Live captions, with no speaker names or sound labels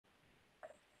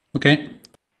Okay.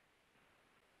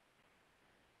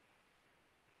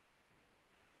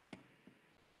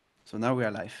 So now we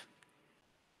are live.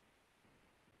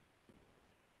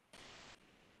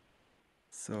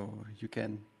 So we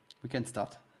can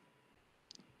start.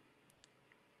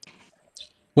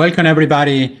 Welcome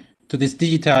everybody to this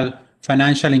digital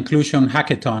financial inclusion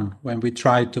hackathon when we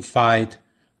try to fight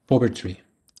poverty.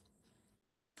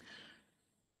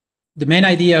 The main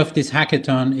idea of this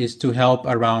hackathon is to help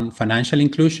around financial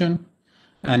inclusion.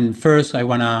 And first, I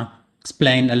want to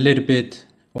explain a little bit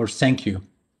or thank you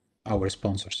our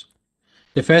sponsors.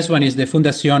 The first one is the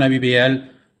Fundación ABBL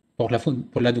por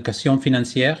la Educación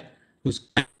Financiera, who's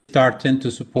starting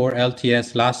to support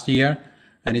LTS last year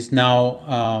and is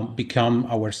now become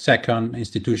our second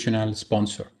institutional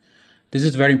sponsor. This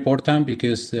is very important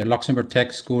because the Luxembourg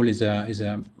Tech School is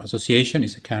a association,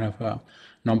 is a kind of a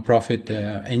non-profit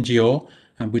NGO,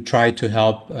 and we try to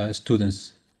help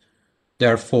students.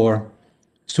 Therefore,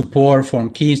 support from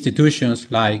key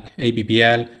institutions like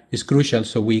ABBL is crucial,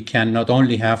 so we can not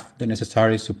only have the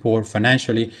necessary support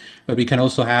financially, but we can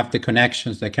also have the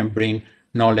connections that can bring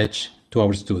knowledge to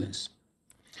our students.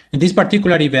 In this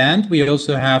particular event, we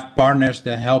also have partners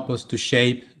that help us to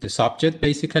shape the subject,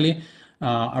 basically,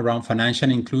 around financial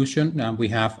inclusion. And we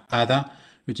have ADA,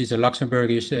 which is a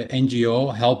Luxembourgish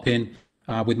NGO helping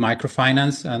with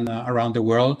microfinance and around the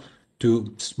world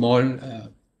to small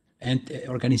and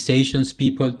organizations,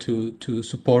 people to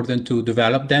support them, to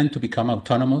develop them, to become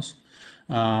autonomous.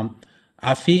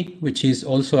 AFI, which is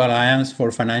also Alliance for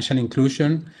Financial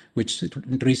Inclusion, which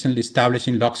recently established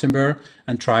in Luxembourg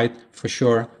and tried for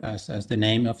sure, as the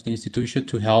name of the institution,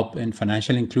 to help in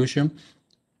financial inclusion.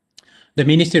 The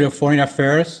Ministry of Foreign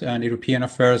Affairs and European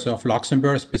Affairs of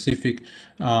Luxembourg, specific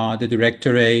the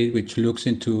Directorate, which looks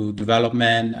into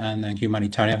development and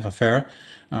humanitarian affairs,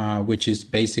 which is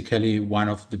basically one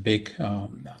of the big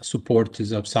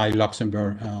supporters outside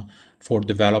Luxembourg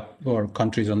for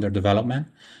countries under development.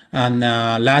 And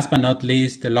last but not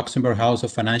least, the Luxembourg House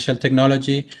of Financial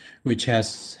Technology, which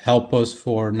has helped us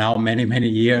for now many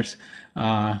years,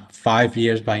 5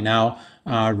 years by now,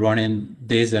 running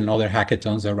this and other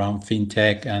hackathons around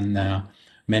FinTech and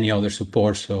many other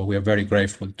supports. So we are very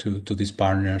grateful to these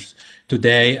partners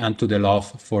today and to the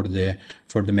love for the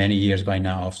many years by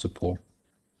now of support.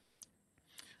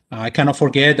 I cannot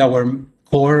forget our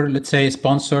core, let's say,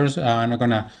 sponsors. I'm not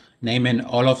going to name in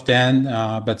all of them,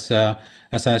 but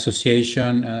as an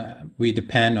association, we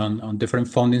depend on different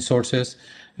funding sources,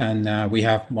 and we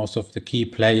have most of the key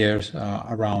players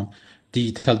around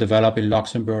digital development in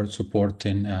Luxembourg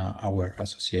supporting our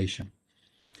association.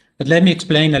 But let me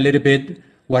explain a little bit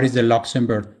what is the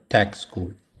Luxembourg Tech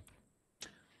School.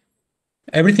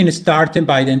 Everything started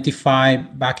by identifying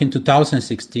back in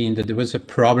 2016 that there was a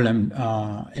problem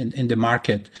in the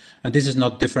market. And this is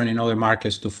not different in other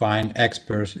markets to find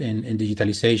experts in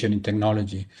digitalization, in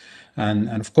technology. And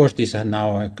of course, this has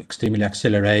now extremely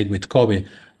accelerated with COVID.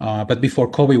 But before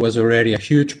COVID was already a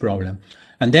huge problem.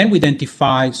 And then we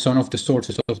identified some of the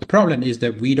sources of the problem is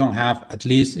that we don't have, at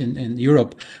least in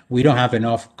Europe, we don't have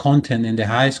enough content in the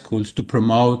high schools to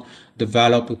promote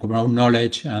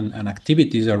knowledge and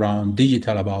activities around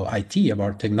digital, about IT,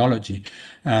 about technology.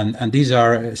 And these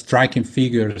are striking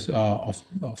figures of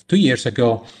 2 years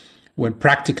ago when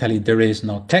practically there is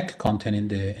no tech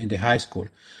content in the high school.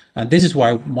 And this is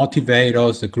why motivated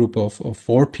us, a group of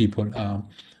 4 people,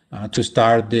 to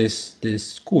start this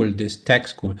school, this tech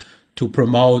school, to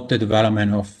promote the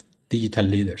development of digital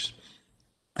leaders.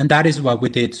 And that is what we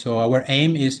did. So our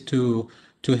aim is to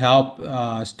help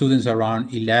students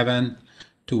around 11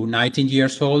 to 19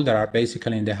 years old that are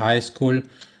basically in the high school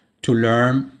to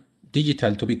learn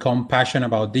digital, to become passionate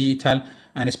about digital,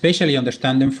 and especially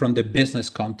understand them from the business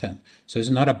content. So it's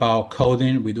not about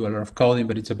coding, we do a lot of coding,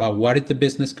 but it's about what is the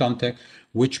business content,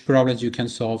 which problems you can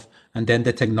solve, and then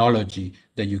the technology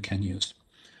that you can use.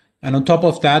 And on top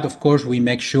of that, of course, we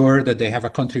make sure that they have a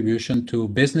contribution to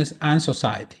business and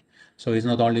society. So it's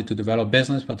not only to develop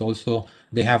business, but also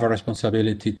they have a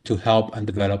responsibility to help and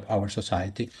develop our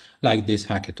society, like this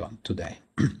hackathon today.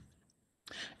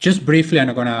 Just briefly, I'm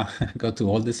not going to go to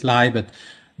all the slides, but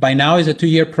by now it's a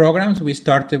 2-year program. So we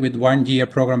started with 1-year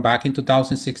program back in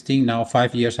 2016. Now,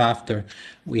 5 years after,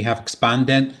 we have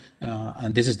expanded.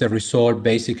 And this is the result,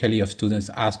 basically, of students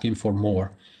asking for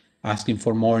more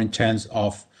in terms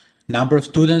of number of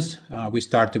students. We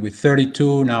started with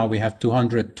 32. Now we have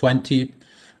 220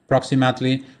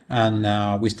 approximately.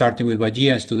 And we started with 1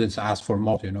 year. Students ask for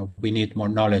more. We need more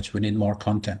knowledge. We need more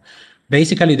content.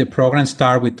 Basically, the program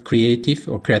starts with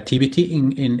creativity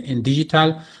in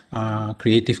digital,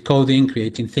 creative coding,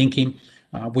 creative thinking.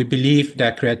 We believe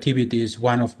that creativity is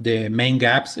one of the main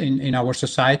gaps in our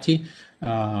society.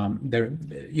 Our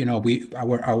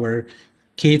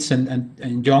kids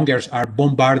and youngers are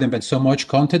bombarded by so much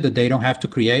content that they don't have to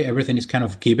create. Everything is kind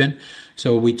of given.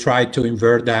 So we try to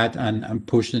invert that and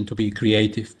push them to be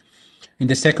creative. In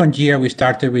the second year, we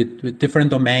started with different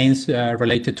domains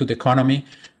related to the economy,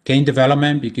 game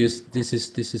development, because this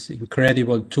is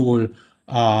incredible tool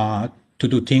to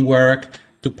do teamwork,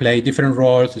 to play different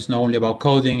roles. It's not only about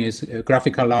coding, it's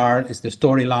graphical art, it's the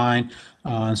storyline,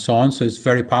 and so on. So it's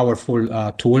very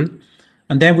powerful tool.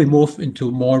 And then we move into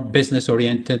more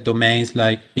business-oriented domains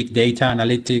like big data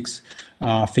analytics,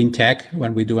 FinTech,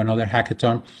 when we do another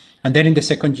hackathon. And then in the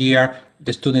second year,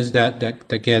 the students that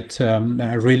get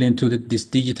really into this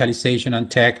digitalization and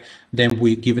tech, then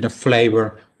we give it a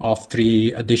flavor of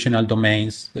 3 additional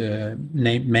domains,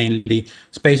 mainly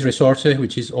space resources,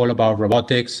 which is all about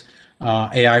robotics,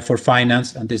 AI for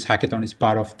finance, and this hackathon is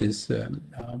part of this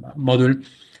module.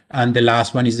 And the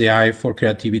last one is the AI for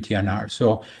creativity and art.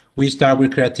 So we start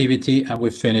with creativity and we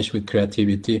finish with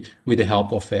creativity with the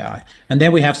help of AI. And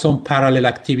then we have some parallel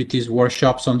activities,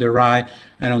 workshops on the right,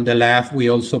 and on the left, we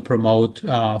also promote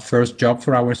first job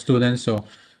for our students. So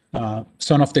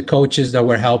some of the coaches that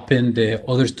were helping the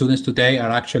other students today are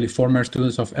actually former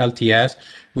students of LTS,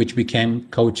 which became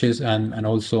coaches and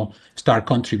also start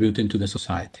contributing to the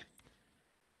society.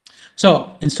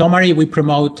 So in summary, we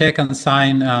promote tech and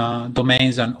science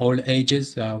domains on all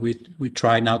ages. We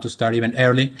try now to start even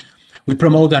early. We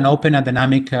promote an open and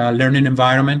dynamic learning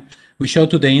environment. We show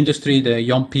to the industry the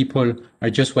young people are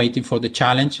just waiting for the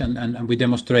challenge, and we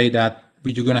demonstrate that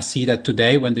you're going to see that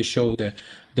today when they show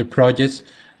the projects.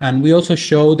 And we also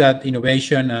show that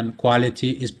innovation and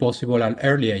quality is possible at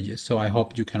early ages. So I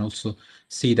hope you can also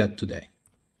see that today.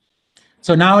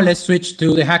 So now let's switch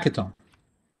to the hackathon.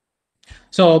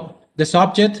 So the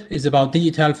subject is about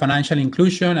digital financial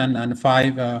inclusion and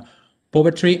 5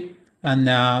 poverty. And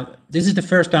this is the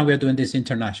first time we are doing this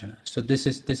international. So this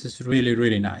is really,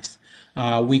 really nice.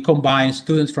 We combine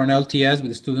students from LTS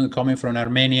with students coming from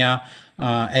Armenia,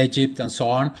 Egypt, and so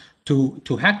on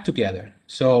to hack together.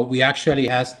 So we actually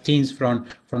have teams from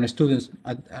the students,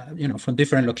 from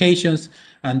different locations,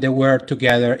 and they work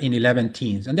together in 11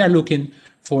 teams. And they're looking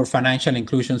for financial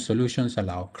inclusion solutions,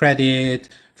 allow credit,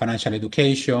 financial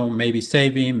education, maybe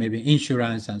saving, maybe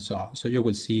insurance, and so on. So you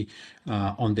will see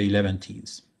on the 11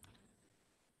 teams.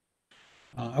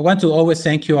 I want to always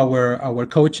thank you, our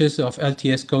coaches of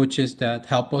LTS coaches that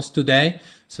help us today.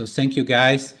 So thank you,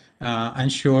 guys. I'm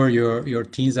sure your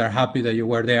teams are happy that you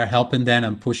were there helping them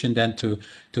and pushing them to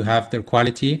have their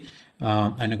quality.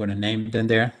 I'm not going to name them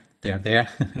there. They are there.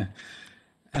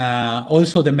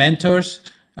 Also the mentors.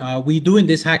 We do in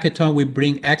this hackathon, we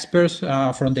bring experts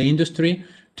from the industry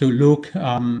to look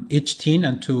each team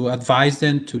and to advise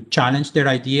them, to challenge their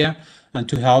idea, and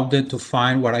to help them to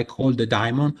find what I call the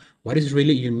diamond, what is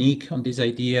really unique on this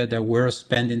idea that we're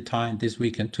spending time this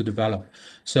weekend to develop.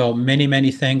 So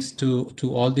many thanks to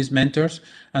all these mentors.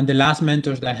 And the last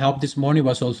mentors that helped this morning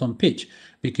was also on pitch,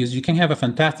 because you can have a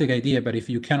fantastic idea, but if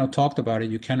you cannot talk about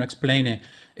it, you cannot explain it,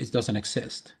 it doesn't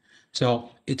exist. So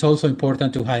it's also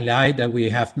important to highlight that we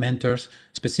have mentors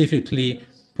specifically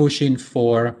pushing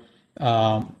for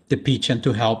the pitch and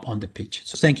to help on the pitch.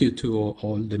 So thank you to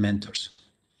all the mentors.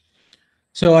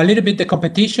 So a little bit the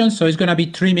competition. So it's going to be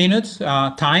 3 minutes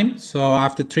time. So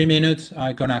after 3 minutes,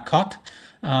 I'm going to cut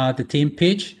the team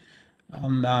pitch.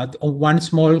 One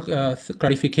small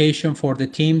clarification for the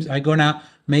teams. I'm going to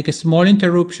make a small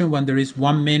interruption when there is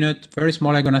 1 minute, very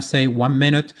small. I'm going to say 1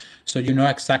 minute. So you know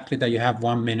exactly that you have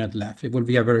 1 minute left. It will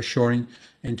be a very short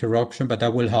interruption, but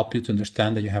that will help you to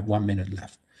understand that you have 1 minute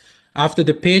left. After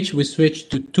the pitch, we switch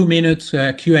to 2 minutes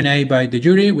Q&A by the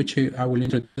jury, which I will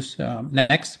introduce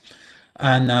next.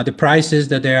 And the prizes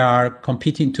that they are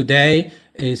competing today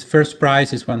is first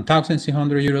prize is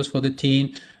 1,600 euros for the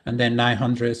team, and then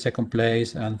 900 second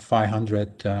place and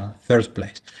 500 third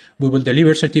place. We will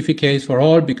deliver certificates for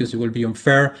all because it will be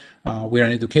unfair. We're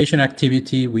an education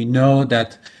activity. We know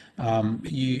that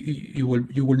you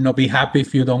will not be happy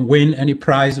if you don't win any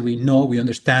prize. We know, we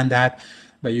understand that,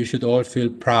 but you should all feel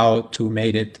proud to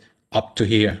made it up to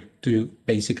here, to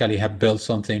basically have built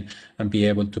something and be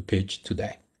able to pitch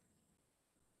today.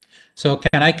 So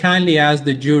can I kindly ask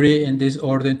the jury in this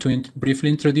order to briefly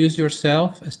introduce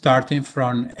yourself, starting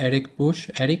from Eric Bush.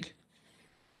 Eric?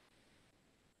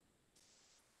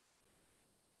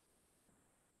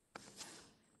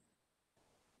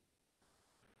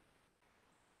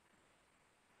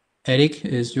 Eric,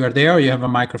 you are there or you have a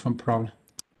microphone problem?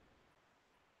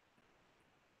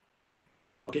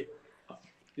 Okay.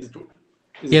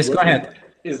 Yes, go ahead.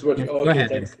 Is it working? Yes, oh, go okay, ahead.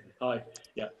 thanks. Hi.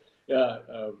 Yeah.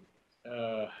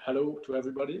 Hello to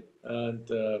everybody, and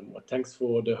thanks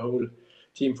for the whole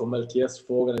team from LTS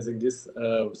for organizing this.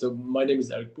 So my name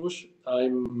is Eric Busch.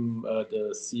 I'm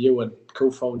the CEO and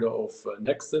co-founder of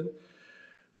Nexon,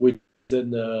 which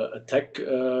is a tech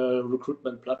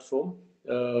recruitment platform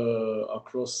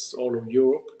across all of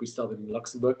Europe. We started in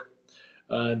Luxembourg,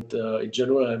 and in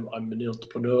general, I'm an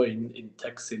entrepreneur in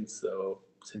tech since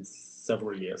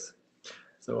several years.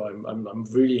 So I'm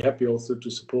really happy also to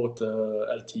support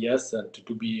LTS and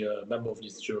to be a member of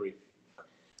this jury.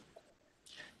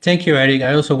 Thank you, Eric.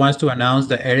 I also want to announce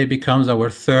that Eric becomes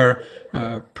our third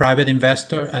private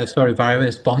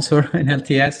sponsor in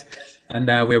LTS. And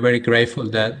we're very grateful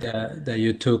that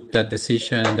you took that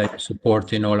decision and that you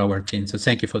support in all our teams. So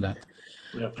thank you for that.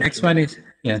 Yeah, Next one is,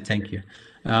 thank you.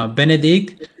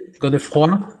 Bénédicte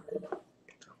Godefroy.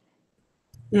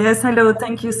 Yes, hello.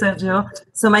 Thank you, Sergio.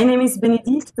 So my name is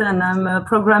Bénédicte and I'm a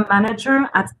program manager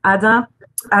at ADA.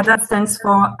 ADA stands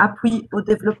for Appui au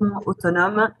Développement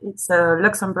Autonome. It's a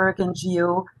Luxembourg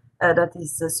NGO that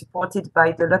is supported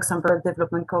by the Luxembourg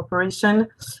Development Corporation.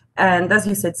 And as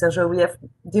you said, Sergio, we have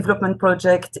development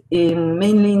projects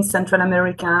mainly in Central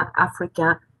America,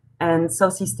 Africa, and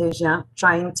Southeast Asia,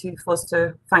 trying to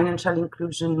foster financial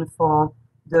inclusion for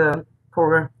the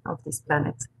poor of this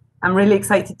planet. I'm really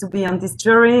excited to be on this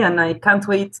jury, and I can't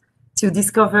wait to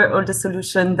discover all the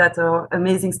solutions that our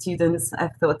amazing students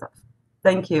have thought of.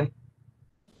 Thank you.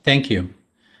 Thank you.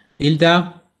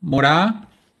 Hilda Mora.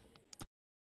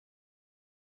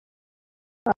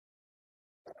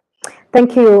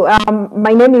 Thank you.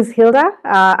 My name is Hilda.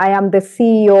 I am the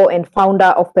CEO and founder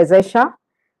of Pezesha,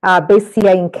 based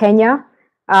here in Kenya.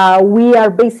 We are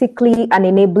basically an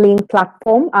enabling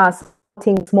platform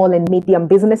supporting small and medium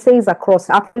businesses across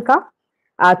Africa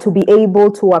to be able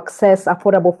to access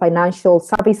affordable financial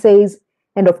services,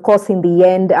 and of course, in the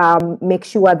end, make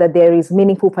sure that there is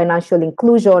meaningful financial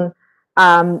inclusion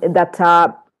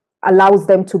that allows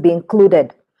them to be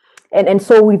included. And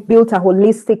so we've built a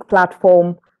holistic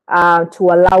platform to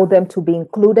allow them to be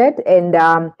included and,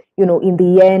 in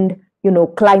the end,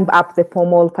 climb up the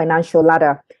formal financial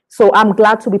ladder. So I'm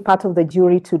glad to be part of the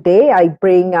jury today. I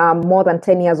bring more than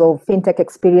 10 years of FinTech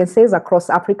experiences across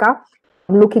Africa.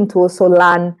 I'm looking to also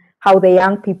learn how the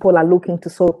young people are looking to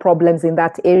solve problems in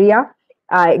that area.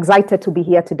 Excited to be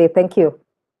here today. Thank you.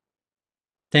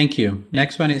 Thank you.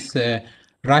 Next one is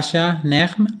Rasha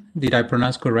Nehm. Did I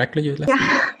pronounce correctly? Yeah.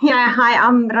 Hi,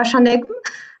 I'm Rasha Nehm.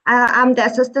 I'm the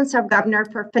Assistant Sub-Governor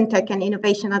for FinTech and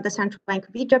Innovation at the Central Bank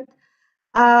of Egypt.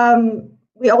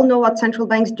 We all know what central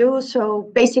banks do.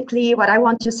 So basically what I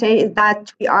want to say is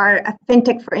that we are a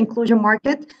FinTech for inclusion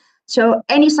market. So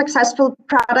any successful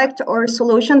product or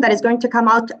solution that is going to come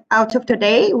out of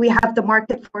today, we have the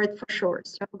market for it for sure.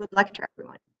 So good luck to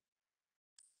everyone.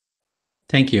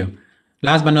 Thank you.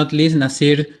 Last but not least,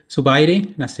 Nasir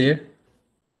Subairi. Nasir.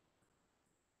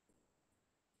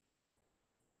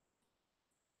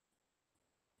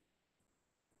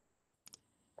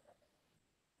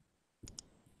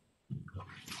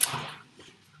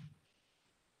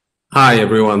 Hi,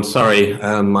 everyone. Sorry,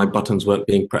 my buttons weren't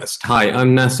being pressed. Hi,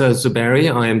 I'm Nasser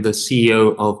Zubairi. I am the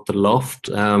CEO of The Loft.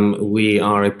 We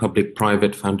are a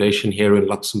public-private foundation here in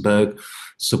Luxembourg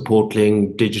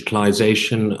supporting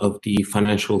digitalization of the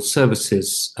financial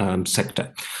services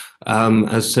sector.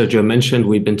 As Sergio mentioned,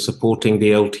 we've been supporting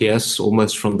the LTS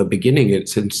almost from the beginning,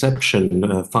 its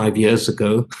inception 5 years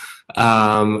ago,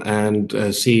 and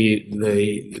see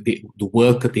the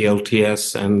work at the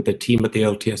LTS and the team at the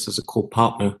LTS as a core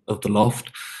partner of The Loft.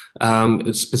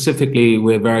 Specifically,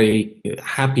 we're very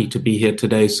happy to be here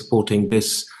today supporting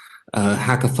this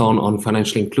hackathon on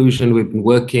financial inclusion. We've been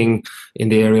working in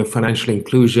the area of financial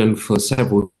inclusion for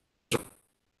several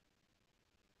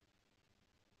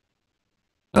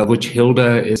which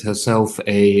Hilda is herself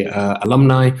a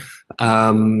alumni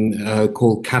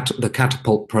called the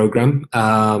Catapult program,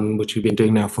 which we've been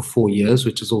doing now for 4 years,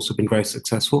 which has also been very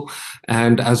successful.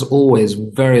 And as always,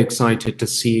 very excited to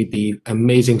see the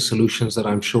amazing solutions that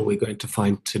I'm sure we're going to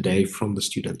find today from the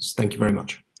students. Thank you very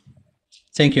much.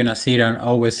 Thank you, Nasir, and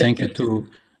always thank you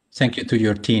to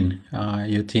your team.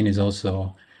 Your team is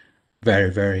also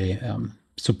very, very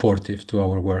supportive to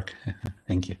our work.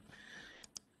 Thank you.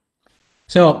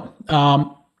 So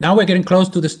now we're getting close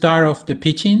to the start of the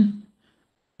pitching.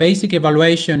 Basic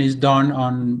evaluation is done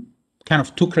on kind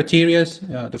of 2 criteria.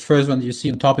 The first one you see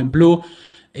on top in blue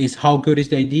is how good is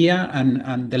the idea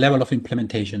and the level of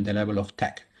implementation, the level of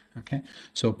tech. Okay,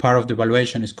 so part of the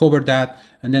evaluation is covered that,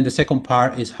 and then the second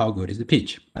part is how good is the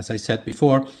pitch. As I said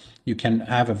before, you can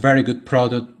have a very good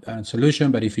product and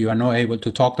solution, but if you are not able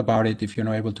to talk about it, if you're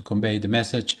not able to convey the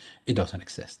message, it doesn't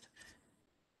exist.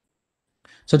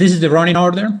 So this is the running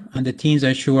order, and the teams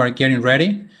are sure are getting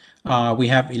ready. We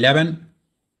have 11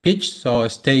 pitch, so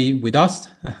stay with us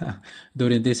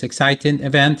during this exciting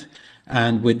event.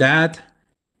 And with that,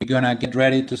 we're gonna get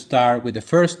ready to start with the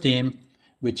first team,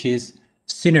 which is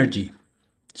Synergy.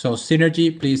 So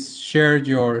Synergy, please share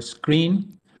your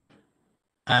screen.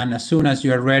 And as soon as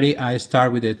you are ready, I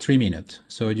start with the 3 minutes.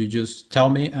 So you just tell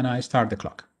me and I start the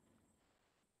clock.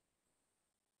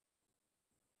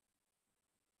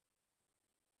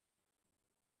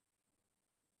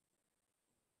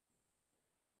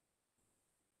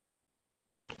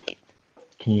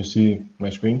 Can you see my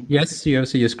screen? Yes, you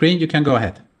see your screen. You can go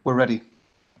ahead. We're ready.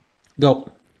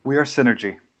 Go. We are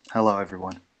Synergy. Hello,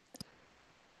 everyone.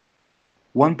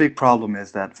 One big problem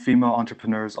is that female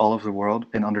entrepreneurs all over the world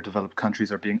in underdeveloped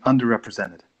countries are being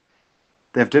underrepresented.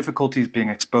 They have difficulties being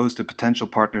exposed to potential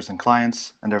partners and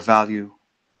clients, and their value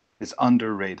is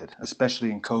underrated, especially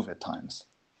in COVID times.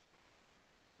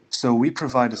 So we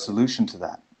provide a solution to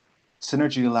that.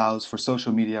 Synergy allows for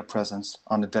social media presence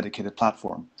on a dedicated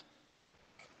platform.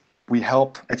 We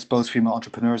help expose female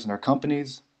entrepreneurs in our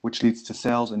companies, which leads to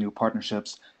sales and new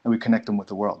partnerships, and we connect them with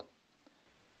the world.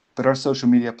 But our social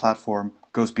media platform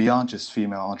goes beyond just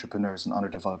female entrepreneurs in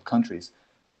underdeveloped countries.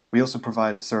 We also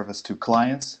provide service to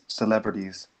clients,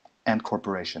 celebrities, and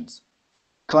corporations.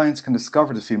 Clients can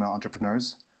discover the female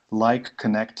entrepreneurs, like,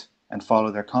 connect, and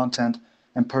follow their content,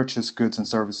 and purchase goods and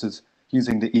services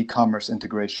using the e-commerce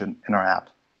integration in our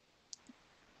app.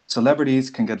 Celebrities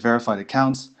can get verified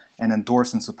accounts and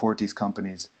endorse and support these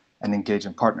companies and engage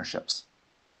in partnerships.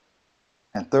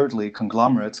 And thirdly,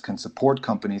 conglomerates can support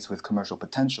companies with commercial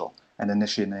potential and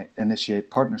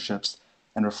initiate partnerships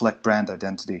and reflect brand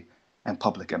identity and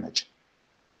public image.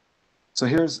 So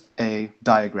here's a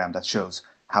diagram that shows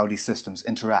how these systems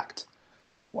interact.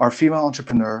 Our female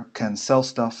entrepreneur can sell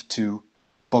stuff to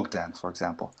Bogdan, for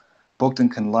example. Bogdan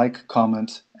can like,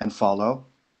 comment, and follow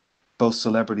both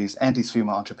celebrities and these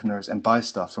female entrepreneurs and buy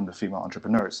stuff from the female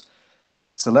entrepreneurs.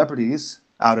 Celebrities,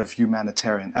 out of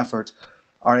humanitarian effort,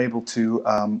 are able to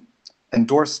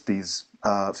endorse these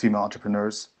female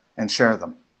entrepreneurs and share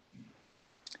them.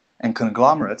 And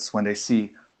conglomerates, when they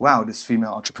see, wow, this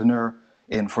female entrepreneur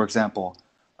in, for example,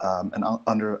 an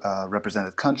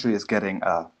underrepresented country is getting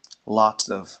lots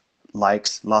of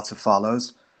likes, lots of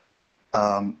follows,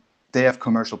 they have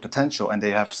commercial potential and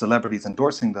they have celebrities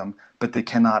endorsing them, but they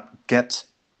cannot get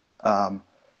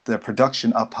their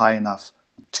production up high enough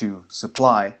to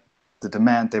supply the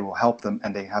demand. They will help them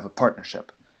and they have a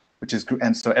partnership, which is,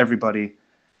 and so everybody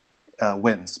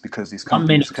wins because these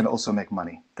companies can also make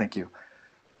money. Thank you.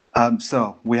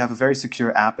 So we have a very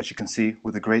secure app, as you can see,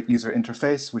 with a great user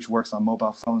interface, which works on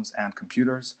mobile phones and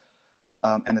computers.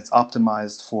 And it's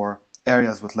optimized for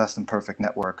areas with less than perfect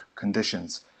network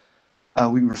conditions.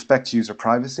 We respect user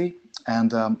privacy,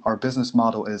 and our business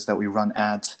model is that we run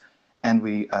ads and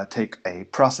we take a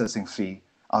processing fee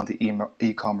on the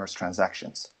e-commerce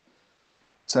transactions.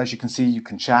 So as you can see, you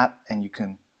can chat and you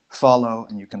can follow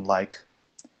and you can like,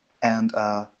 and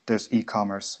there's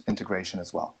e-commerce integration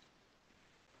as well.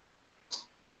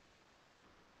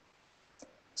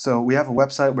 So we have a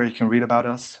website where you can read about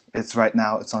us. It's right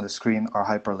now, it's on the screen, our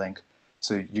hyperlink,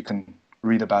 so you can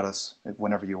read about us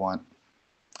whenever you want.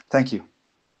 Thank you.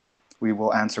 We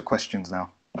will answer questions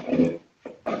now.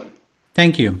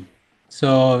 Thank you.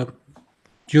 So,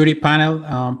 jury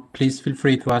panel, please feel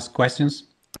free to ask questions.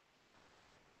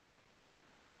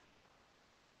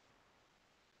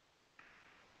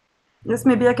 Yes,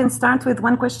 maybe I can start with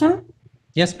one question.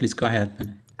 Yes, please go ahead.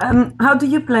 How do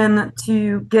you plan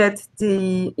to get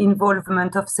the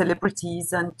involvement of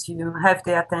celebrities and to have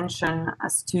their attention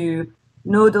as to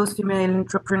know those female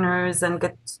entrepreneurs and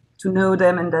get to know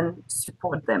them and then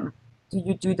support them? Do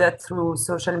you do that through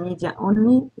social media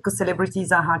only? Because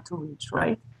celebrities are hard to reach,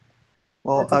 right?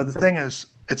 Well, the thing is,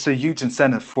 it's a huge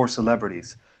incentive for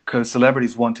celebrities because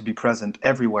celebrities want to be present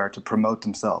everywhere to promote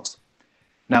themselves.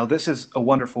 Now, this is a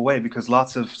wonderful way because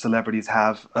lots of celebrities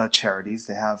have charities.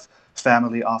 They have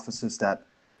family offices that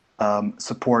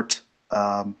support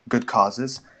good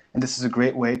causes. And this is a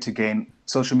great way to gain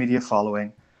social media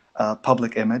following,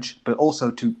 public image, but also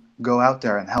to go out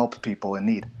there and help people in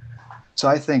need. So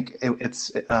I think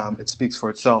it speaks for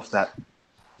itself that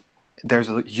there's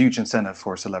a huge incentive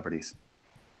for celebrities.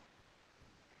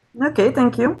 Okay,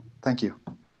 thank you. Thank you.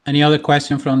 Any other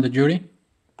question from the jury?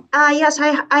 Yes,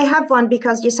 I have one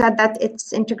because you said that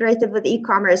it's integrated with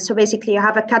e-commerce. So basically you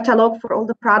have a catalog for all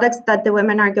the products that the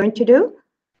women are going to do.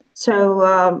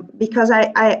 So because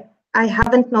I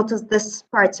haven't noticed this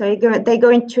part. So they're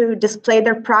going to display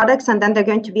their products, and then they're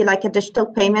going to be like a digital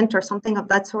payment or something of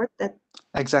that sort?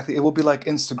 Exactly. It will be like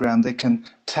Instagram. They can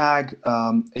tag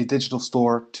a digital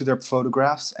store to their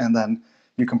photographs, and then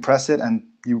you can press it and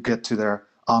you get to their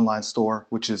online store,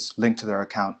 which is linked to their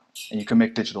account, and you can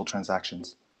make digital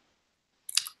transactions.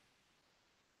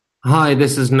 Hi,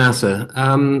 this is Nasser.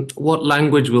 What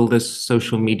language will this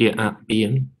social media app be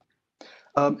in?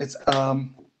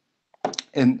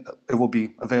 It will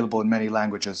be available in many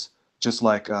languages, just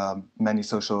like many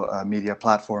social media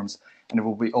platforms, and it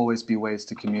will always be ways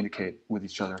to communicate with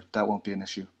each other. That won't be an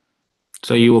issue.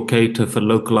 So you will cater for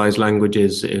localized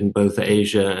languages in both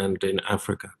Asia and in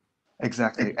Africa?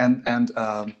 Exactly, and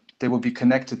they will be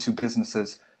connected to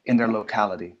businesses in their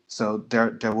locality. So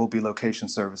there will be location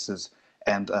services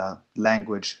and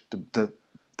language. The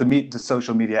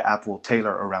social media app will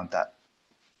tailor around that.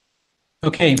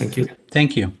 Okay, thank you.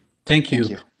 Thank you. Thank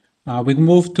you. We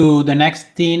move to the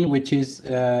next team, which is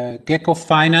Gecko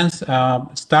Finance.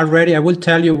 Start ready. I will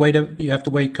tell you, you have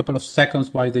to wait a couple of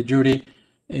seconds while the jury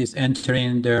is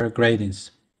entering their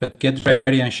gradings. But get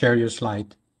ready and share your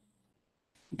slide.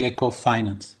 Gecko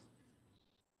Finance.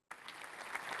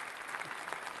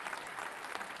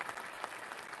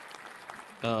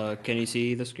 Can you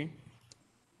see the screen?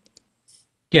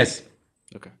 Yes.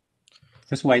 Okay.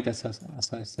 Just wait, as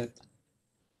I said.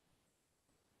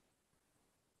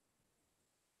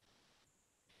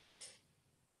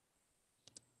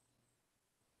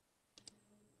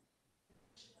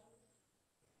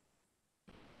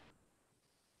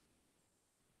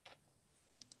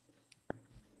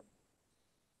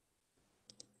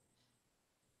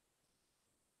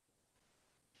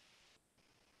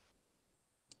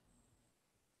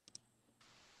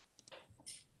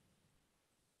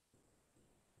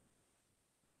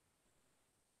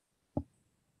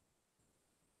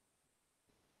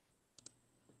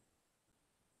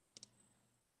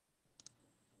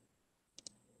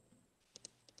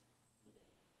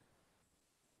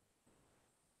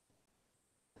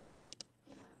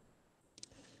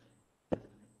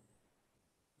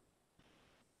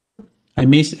 I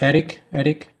miss Eric.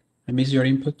 Eric, I miss your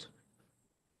input.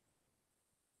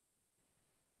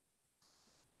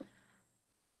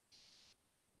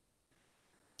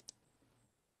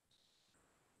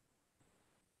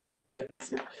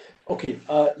 Okay.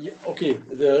 Okay.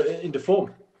 In the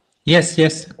form. Yes.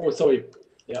 Oh, sorry.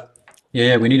 Yeah.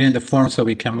 Yeah, we need it in the form so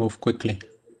we can move quickly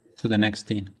to the next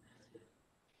team.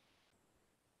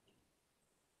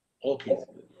 Okay.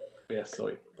 Yeah.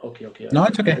 Sorry. Okay. No,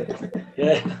 it's okay.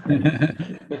 Yeah.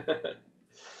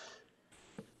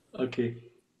 Okay.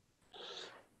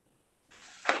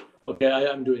 Okay, I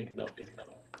am doing it now.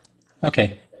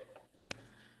 Okay.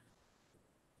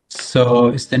 So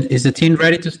is the team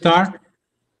ready to start?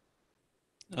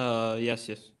 Yes,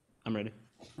 I'm ready.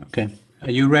 Okay. Are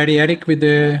you ready, Eric, with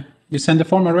you sent the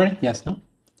form already? Yes, no?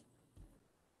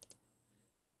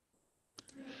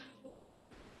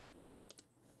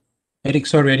 Eric,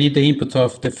 sorry, I need the input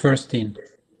of the first team.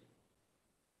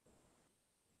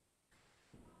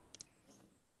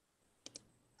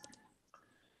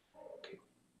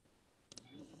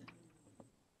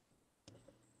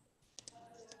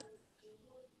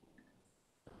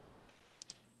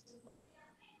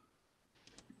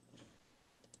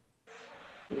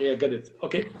 Yeah, got it.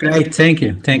 Okay. Great, thank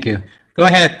you. Go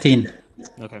ahead, team.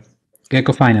 Okay.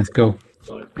 Gecko Finance, go.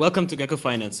 Welcome to Gecko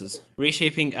Finances,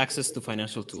 reshaping access to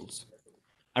financial tools.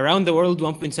 Around the world,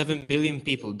 1.7 billion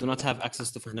people do not have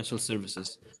access to financial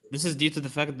services. This is due to the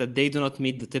fact that they do not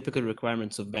meet the typical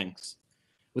requirements of banks.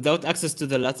 Without access to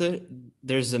the latter,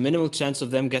 there's a minimal chance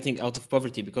of them getting out of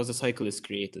poverty because the cycle is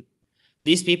created.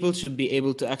 These people should be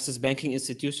able to access banking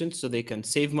institutions so they can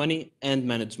save money and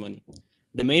manage money.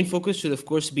 The main focus should, of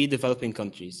course, be developing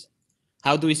countries.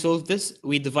 How do we solve this?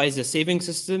 We devise a saving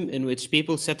system in which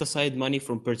people set aside money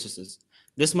from purchases.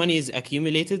 This money is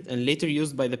accumulated and later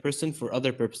used by the person for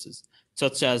other purposes,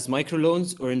 such as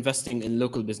microloans or investing in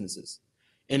local businesses.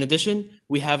 In addition,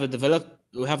 we have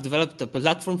developed a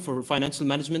platform for financial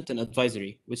management and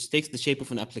advisory, which takes the shape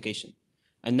of an application.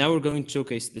 And now we're going to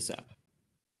showcase this app.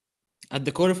 At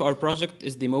the core of our project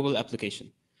is the mobile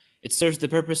application. It serves the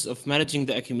purpose of managing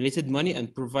the accumulated money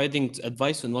and providing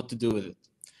advice on what to do with it.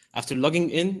 After logging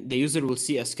in, the user will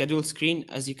see a schedule screen.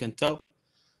 As you can tell,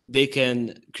 they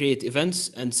can create events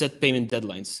and set payment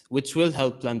deadlines, which will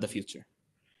help plan the future.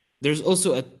 There's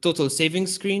also a total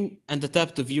savings screen and a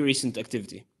tab to view recent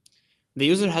activity. The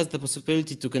user has the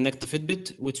possibility to connect to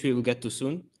Fitbit, which we will get to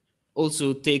soon,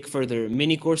 also take further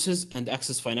mini courses and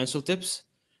access financial tips.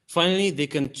 Finally, they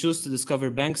can choose to discover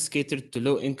banks catered to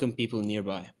low-income people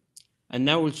nearby. And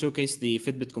now we'll showcase the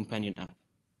Fitbit Companion app.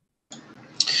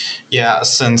 Yeah,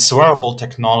 since wearable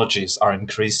technologies are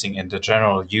increasing in the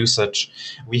general usage,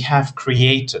 we have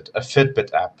created a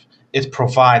Fitbit app. It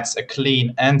provides a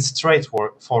clean and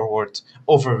straightforward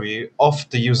overview of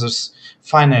the user's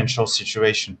financial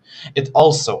situation. It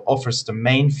also offers the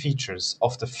main features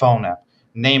of the phone app,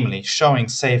 namely showing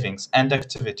savings and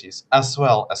activities, as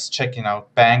well as checking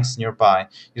out banks nearby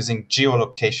using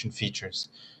geolocation features.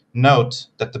 Note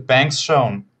that the banks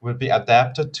shown will be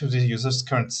adapted to the user's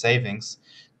current savings.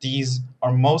 These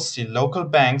are mostly local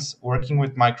banks working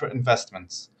with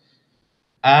micro-investments.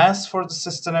 As for the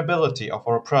sustainability of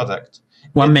our product,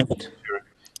 One minute.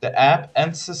 the app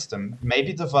and system may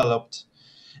be developed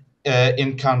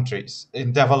in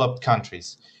developed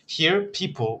countries. Here,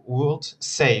 people would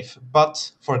save,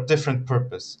 but for a different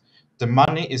purpose. The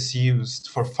money is used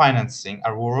for financing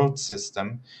a reward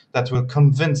system that will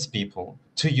convince people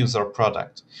to use our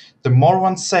product. The more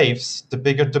one saves, the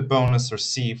bigger the bonus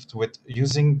received with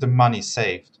using the money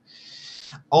saved.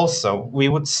 Also, we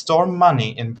would store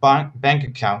money in bank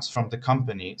accounts from the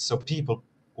company so people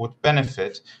would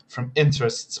benefit from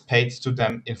interests paid to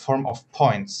them in form of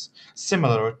points,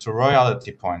 similar to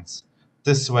royalty points.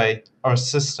 This way, our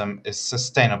system is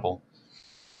sustainable.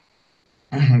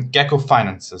 Gecko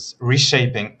Finances,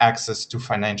 reshaping access to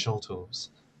financial tools.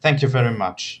 Thank you very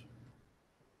much.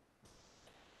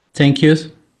 Thank you.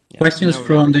 Questions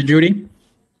from the jury?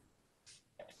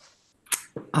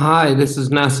 Hi, this is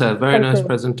Nasser. Very Thank nice you.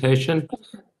 presentation.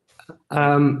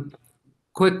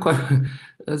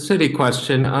 A silly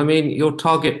question. I mean, your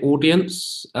target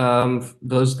audience,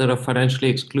 those that are financially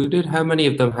excluded, how many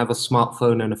of them have a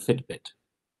smartphone and a Fitbit?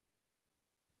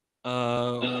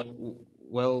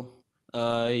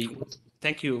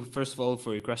 Thank you first of all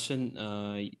for your question.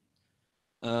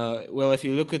 Well, if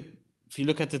you look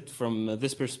at it from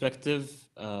this perspective,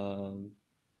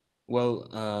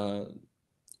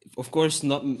 of course,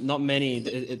 not many.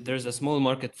 There's a small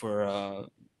market for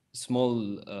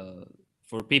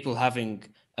for people having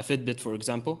a Fitbit, for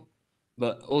example,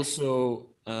 but also,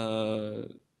 for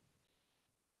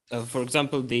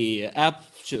example, the app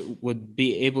would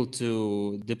be able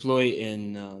to deploy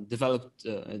in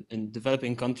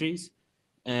developing countries,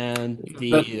 and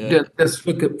Let's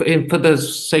look at, for the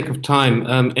sake of time,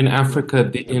 in Africa,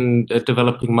 in the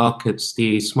developing markets,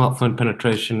 the smartphone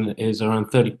penetration is around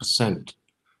 30%,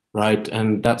 right?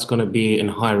 And that's going to be in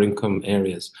higher income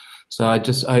areas. So I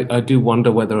do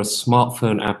wonder whether a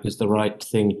smartphone app is the right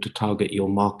thing to target your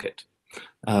market.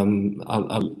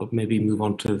 I'll maybe move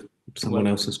on to someone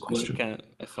else's question.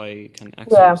 If I can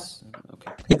access. Yeah.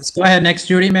 Okay. Yes, go ahead, next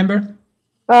jury member.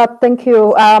 Thank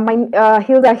you.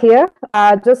 Hilda here.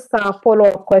 Just a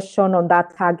follow-up question on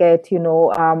that target. You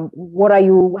know,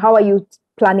 how are you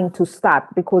planning to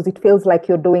start? Because it feels like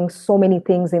you're doing so many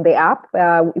things in the app.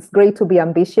 It's great to be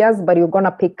ambitious, but you're gonna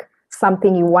pick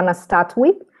something you wanna start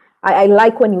with. I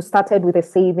like when you started with a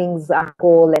savings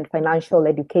goal and financial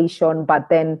education, but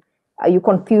then you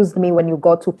confused me when you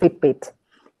got to Fitbit.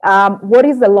 What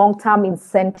is the long-term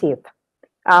incentive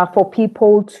for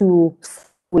people to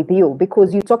with you?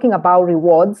 Because you're talking about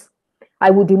rewards.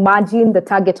 I would imagine the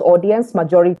target audience,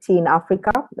 majority in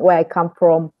Africa, where I come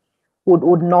from,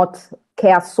 would not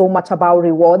care so much about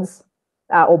rewards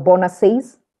or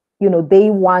bonuses. You know,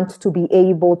 they want to be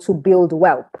able to build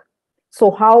wealth. So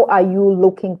how are you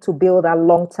looking to build a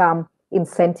long-term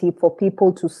incentive for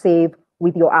people to save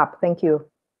with your app? Thank you.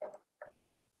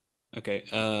 Okay,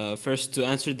 first to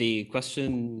answer the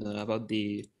question about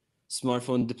the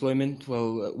smartphone deployment,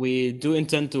 well, we do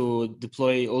intend to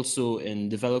deploy also in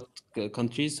developed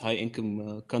countries,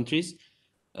 high-income countries.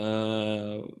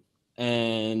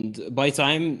 And by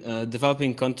time,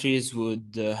 developing countries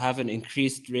would have an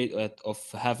increased rate of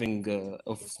having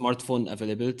of smartphone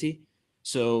availability.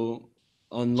 So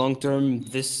on long term,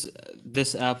 this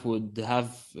app would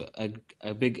have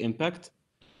a big impact.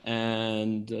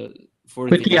 And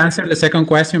Quickly answer the second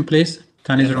question, please.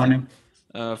 Time is running.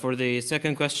 For the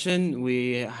second question,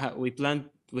 we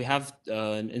have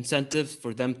an incentive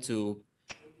for them to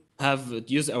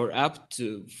use our app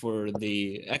for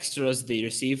the extras they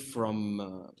receive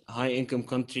from high-income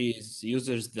countries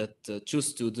users that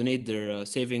choose to donate their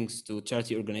savings to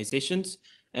charity organizations,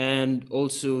 and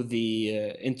also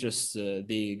the interest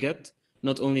they get.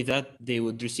 Not only that, they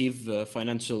would receive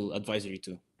financial advisory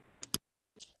too.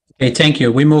 Okay, thank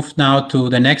you. We move now to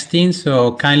the next team.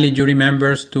 So kindly, jury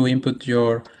members, to input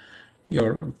your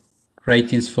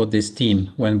ratings for this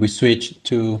team when we switch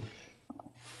to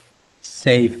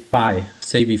SAVE5.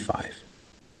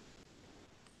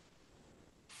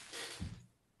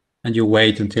 And you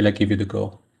wait until I give you the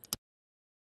go.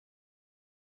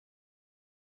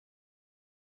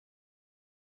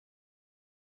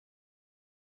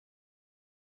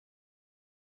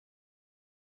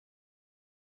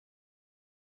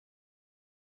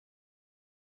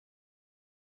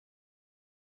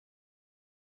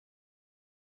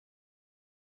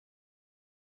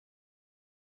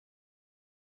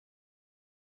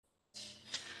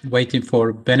 Waiting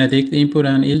for Benedict input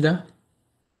and Hilda.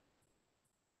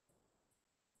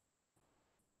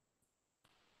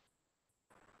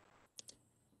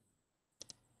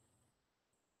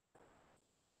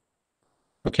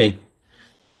 Okay.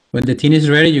 When the team is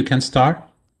ready, you can start.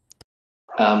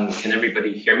 Can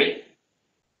everybody hear me?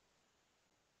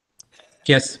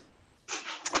 Yes.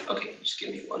 Okay, just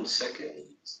give me 1 second.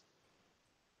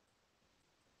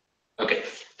 Okay,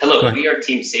 hello, we are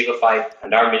Team Saveify,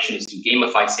 and our mission is to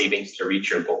gamify savings to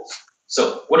reach your goals.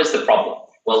 So what is the problem?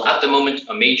 Well, at the moment,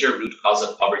 a major root cause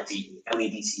of poverty in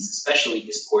LEDCs especially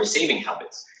is poor saving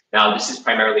habits. Now, this is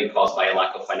primarily caused by a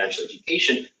lack of financial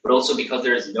education, but also because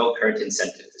there is no current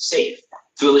incentive to save.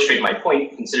 To illustrate my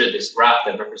point, consider this graph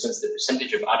that represents the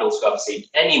percentage of adults who have saved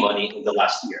any money in the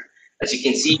last year. As you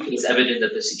can see, it is evident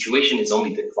that the situation is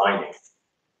only declining.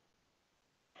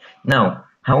 Now,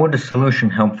 how would the solution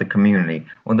help the community?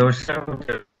 Well, there are several,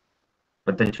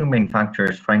 but the two main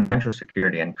factors, financial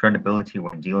security and credibility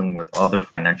when dealing with other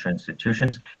financial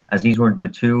institutions, as these were the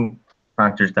two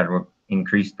factors that were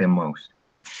increased the most.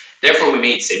 Therefore, we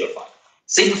made Saveify.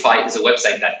 Saveify is a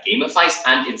website that gamifies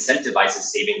and incentivizes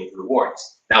saving with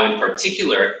rewards. Now, in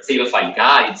particular, Saveify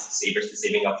guides savers to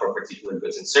saving up for particular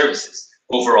goods and services.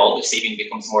 Overall, the saving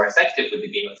becomes more effective with the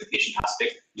gamification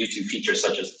aspect due to features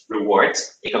such as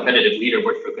rewards, a competitive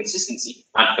leaderboard for consistency,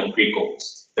 and concrete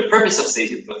goals. The purpose of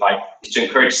Saveify is to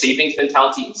encourage savings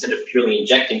mentality instead of purely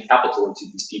injecting capital into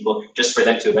these people just for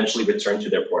them to eventually return to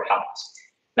their poor habits.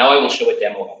 Now I will show a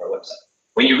demo of our website.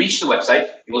 When you reach the website,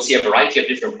 you will see a variety of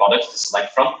different products to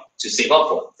select from to save up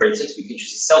for. For instance, you can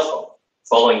choose a cell phone.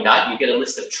 Following that, you get a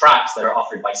list of tracks that are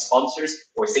offered by sponsors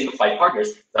or Saveify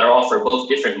partners that are offered both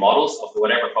different models of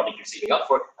whatever product you're saving up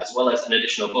for, as well as an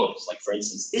additional bonus. Like for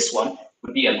instance, this one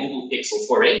would be a Google Pixel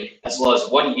 4a, as well as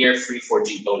 1 year free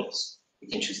 4G bonus. We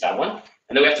can choose that one.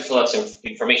 And then we have to fill out some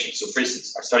information. So for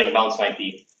instance, our starting balance might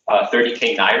be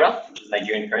 30K Naira, which is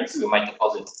Nigerian currency. We might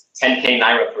deposit 10K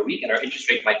Naira per week, and our interest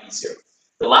rate might be 0.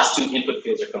 The last two input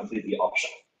fields are completely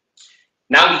optional.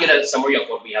 Now we get a summary of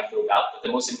what we have filled out, but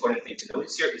the most important thing to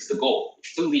notice here is the goal,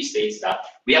 which clearly states that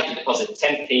we have to deposit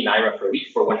 10K Naira per week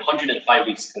for 105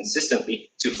 weeks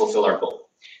consistently to fulfill our goal.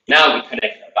 Now we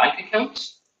connect a bank account.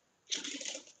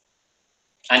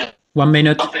 And 1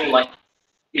 minute.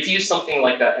 If you use something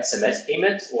like a SMS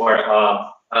payment or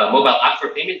a mobile app for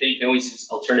payment, then you can always use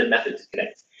alternate method to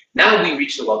connect. Now we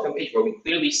reach the welcome page where we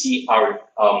clearly see our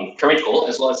current goal,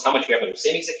 as well as how much we have in our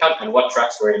savings account and what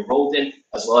tracks we're enrolled in,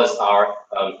 as well as our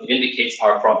it indicates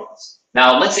our progress.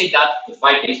 Now, let's say that in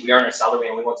 5 days we earn our salary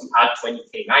and we want to add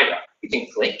 20K Naira. We can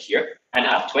click here and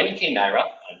add 20K Naira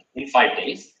in 5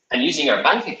 days. And using our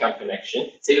bank account connection,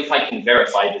 Saveify can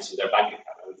verify this with our bank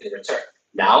account and we can return.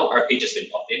 Now our page has been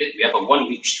updated. We have a 1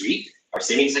 week streak. Our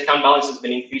savings account balance has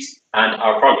been increased and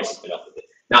our progress has been updated.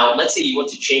 Now, let's say you want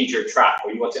to change your track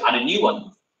or you want to add a new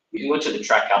one. You can go to the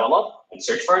track catalog and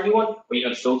search for a new one, or you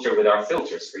can filter with our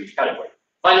filters for each category.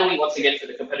 Finally, once again, for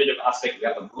the competitive aspect, we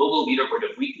have a global leaderboard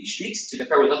of weekly streaks to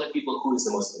compare with other people who is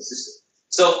the most consistent.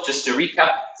 So just to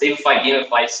recap, Saveify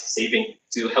gamifies saving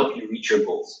to help you reach your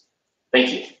goals.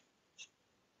 Thank you.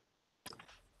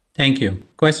 Thank you.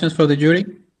 Questions for the jury?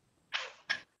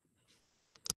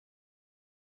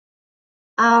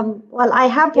 Well, I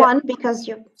have one because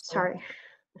sorry.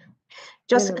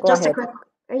 Just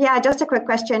a quick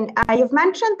question. You've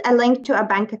mentioned a link to a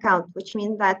bank account, which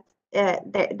means that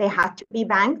they had to be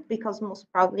banked because most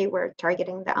probably we're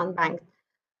targeting the unbanked.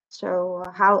 So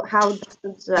how does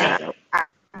this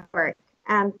work?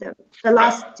 And the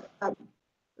last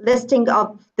listing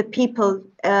of the people,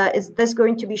 is this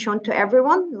going to be shown to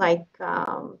everyone? Like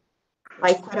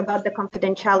what about the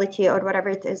confidentiality or whatever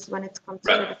it is when it comes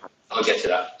to I'll get to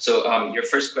that. So your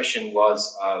first question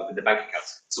was with the bank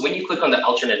accounts. So when you click on the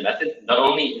alternate method, not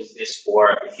only is this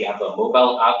for if you have a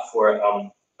mobile app for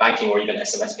banking or even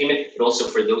SMS payment, but also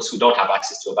for those who don't have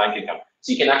access to a bank account.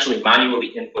 So you can actually manually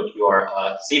input your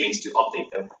savings to update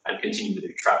them and continue with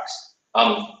your tracks.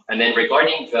 And then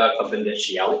regarding the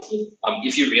confidentiality,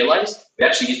 if you realize, we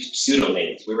actually used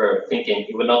pseudonames. We were thinking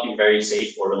it would not be very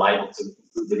safe or reliable to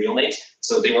include the real names.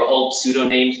 So they were all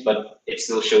pseudonames, but it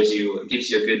still shows you, it gives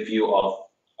you a good view of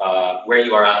where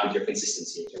you are at with your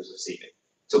consistency in terms of saving.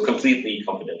 So completely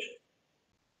confidential.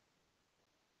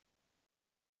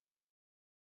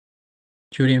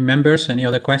 Jury members, any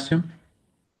other question?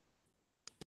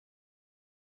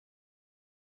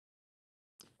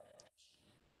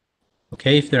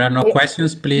 Okay, if there are no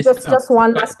questions, please. Just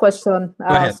one last question.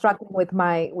 Struggling with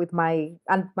my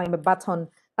button.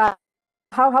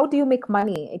 How do you make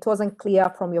money? It wasn't clear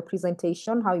from your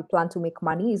presentation how you plan to make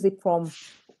money. Is it from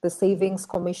the savings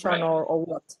commission or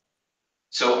what?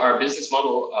 So our business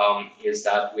model is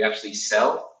that we actually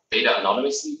sell data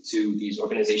anonymously to these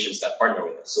organizations that partner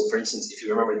with us. So for instance, if you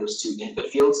remember those two input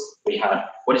fields, we had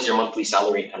what is your monthly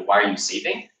salary and why are you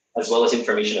saving, as well as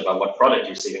information about what product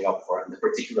you're saving up for and the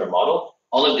particular model.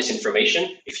 All of this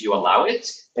information, if you allow it,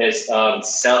 is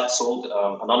sold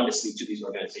anonymously to these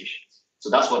organizations. So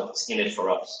that's what's in it for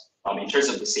us. In terms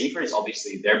of the savers,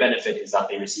 obviously their benefit is that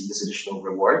they receive this additional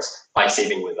rewards by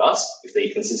saving with us if they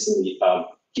consistently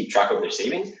keep track of their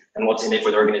savings. And what's in it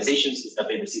for the organizations is that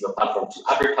they receive a platform to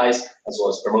advertise as well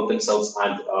as promote themselves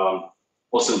and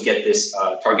also get this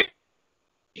target.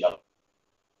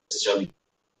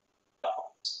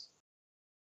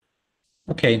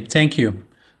 Okay, thank you.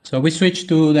 So we switch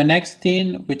to the next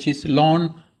thing, which is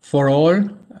Loan for All,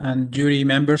 and jury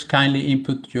members kindly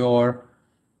input your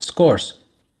scores.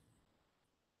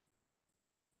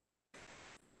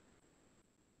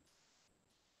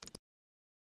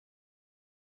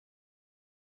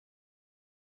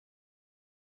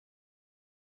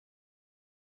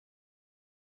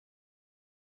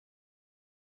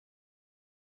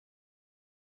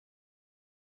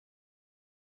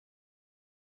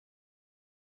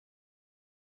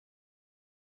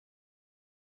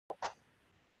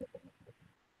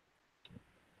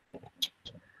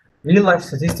 Real-life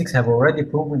statistics have already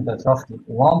proven that roughly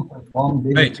 1.1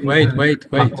 billion Wait.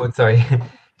 Oh, sorry.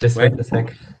 Just wait a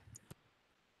sec.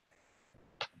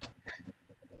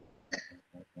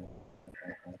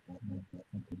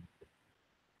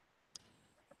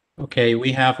 Okay,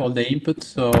 we have all the inputs,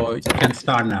 so you can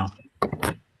start now.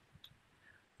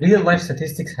 Real-life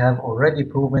statistics have already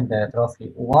proven that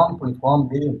roughly 1.1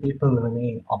 billion people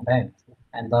remain unbanked,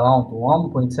 and around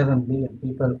 1.7 billion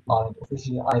people are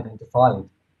officially identified,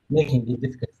 making it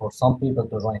difficult for some people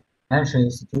to join financial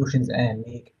institutions and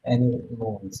make any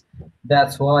loans.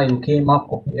 That's why we came up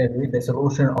with the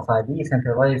solution of a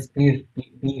decentralized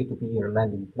peer-to-peer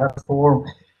lending platform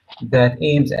that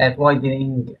aims at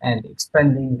widening and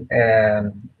expanding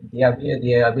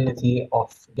the ability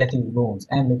of getting loans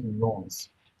and making loans.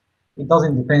 It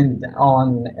doesn't depend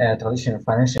on traditional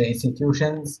financial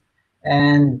institutions,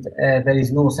 and there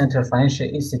is no central financial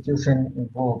institution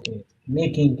involved in it,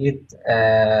 making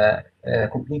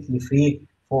it completely free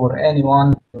for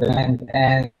anyone to lend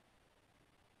and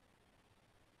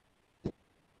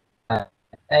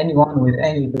anyone with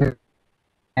any bill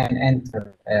can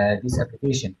enter this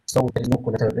application. So there is no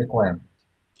collateral requirement.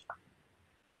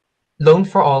 Loan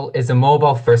for All is a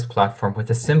mobile-first platform with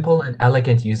a simple and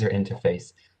elegant user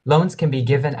interface. Loans can be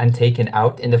given and taken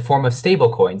out in the form of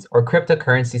stablecoins or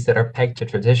cryptocurrencies that are pegged to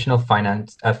traditional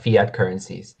finance fiat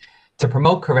currencies. To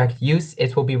promote correct use,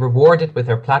 it will be rewarded with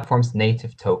our platform's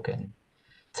native token.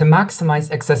 To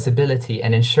maximize accessibility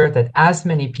and ensure that as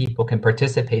many people can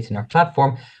participate in our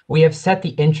platform, we have set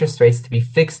the interest rates to be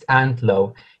fixed and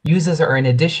low. Users are in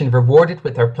addition rewarded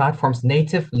with our platform's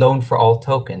native Loan for All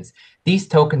tokens. These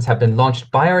tokens have been launched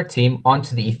by our team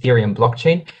onto the Ethereum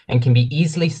blockchain and can be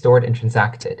easily stored and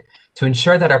transacted. To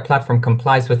ensure that our platform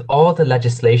complies with all the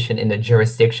legislation in the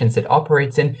jurisdictions it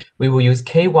operates in, we will use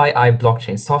KYI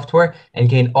blockchain software and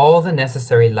gain all the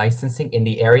necessary licensing in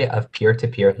the area of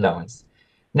peer-to-peer loans.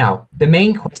 Now, the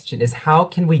main question is how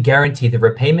can we guarantee the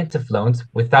repayment of loans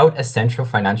without a central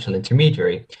financial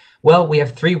intermediary? Well, we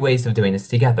have three ways of doing this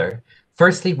together.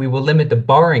 Firstly, we will limit the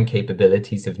borrowing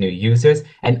capabilities of new users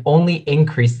and only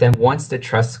increase them once the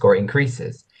trust score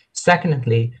increases.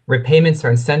 Secondly, repayments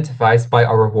are incentivized by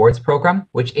our rewards program,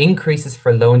 which increases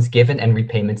for loans given and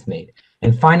repayments made.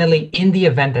 And finally, in the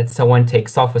event that someone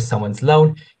takes off with someone's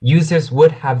loan, users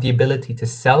would have the ability to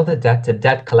sell the debt to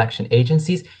debt collection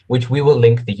agencies, which we will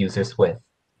link the users with.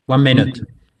 1 minute.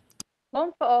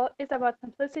 Loan for All is about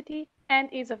simplicity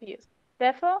and ease of use.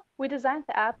 Therefore, we designed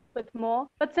the app with more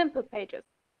but simple pages.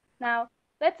 Now,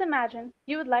 let's imagine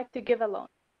you would like to give a loan.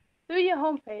 Through your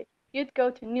homepage, you'd go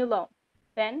to New Loan.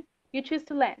 Then, you choose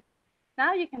to lend.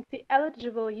 Now you can see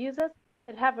eligible users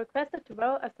that have requested to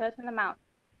borrow a certain amount.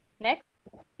 Next,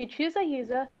 you choose a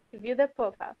user to view their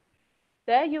profile.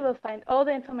 There you will find all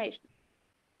the information.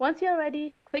 Once you're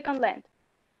ready, click on Lend.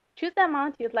 Choose the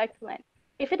amount you'd like to lend.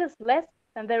 If it is less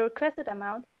than the requested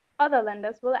amount, other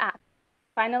lenders will add.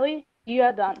 Finally, you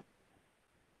are done.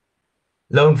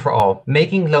 Loan for All,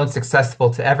 making loans accessible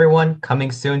to everyone,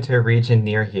 coming soon to a region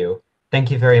near you.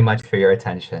 Thank you very much for your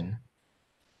attention.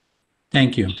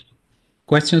 Thank you.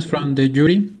 Questions from the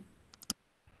jury?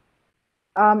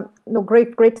 No,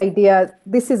 great idea.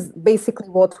 This is basically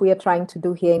what we are trying to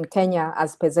do here in Kenya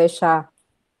as Pezesha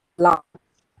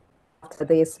after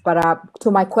this. But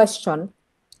to my question,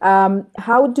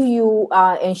 how do you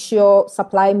ensure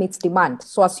supply meets demand?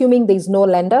 So assuming there's no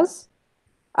lenders,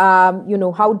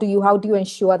 How do you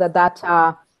ensure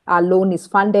that loan is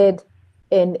funded?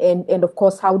 And of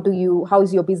course, how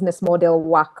is your business model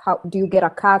work? How do you get a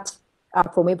cut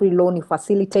from every loan you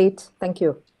facilitate? Thank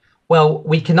you. Well,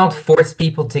 we cannot force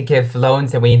people to give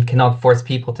loans and we cannot force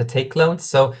people to take loans.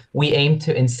 So we aim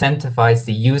to incentivize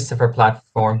the use of our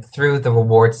platform through the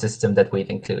reward system that we've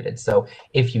included. So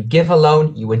if you give a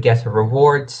loan, you would get a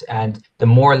reward, and the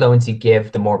more loans you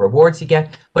give, the more rewards you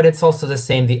get. But it's also the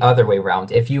same the other way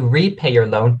around. If you repay your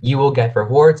loan, you will get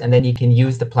rewards, and then you can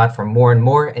use the platform more and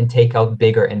more and take out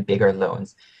bigger and bigger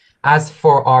loans. As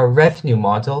for our revenue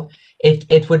model,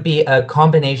 it would be a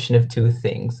combination of two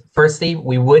things. Firstly,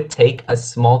 we would take a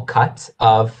small cut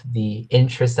of the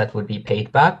interest that would be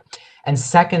paid back. And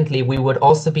secondly, we would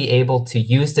also be able to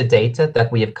use the data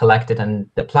that we have collected on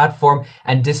the platform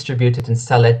and distribute it and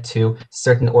sell it to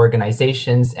certain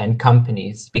organizations and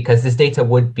companies, because this data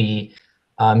would be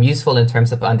useful in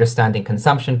terms of understanding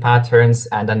consumption patterns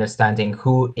and understanding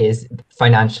who is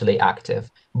financially active.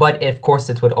 But of course,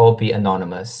 it would all be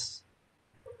anonymous.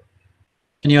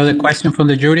 Any other question from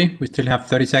the jury? We still have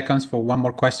 30 seconds for one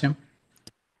more question.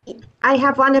 I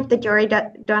have one if the jury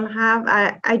don't have.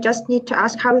 I just need to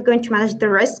ask, how are we going to manage the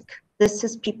risk? This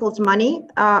is people's money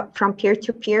from peer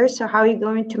to peer. So how are you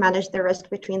going to manage the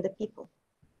risk between the people?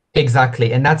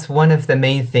 Exactly. And that's one of the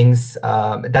main things,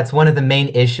 that's one of the main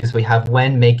issues we have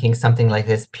when making something like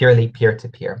this purely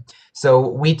peer-to-peer. So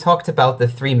we talked about the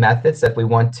three methods that we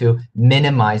want to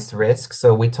minimize risk.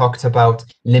 So we talked about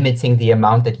limiting the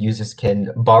amount that users can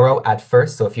borrow at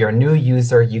first. So if you're a new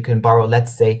user, you can borrow,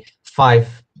 let's say,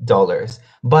 $5.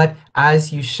 But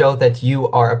as you show that you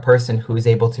are a person who is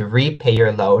able to repay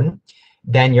your loan,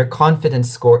 then your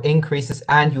confidence score increases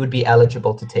and you would be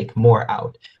eligible to take more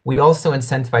out. We also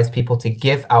incentivize people to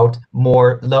give out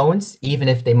more loans, even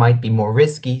if they might be more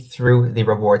risky, through the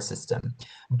reward system.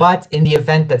 But in the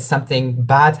event that something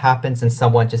bad happens and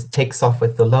someone just takes off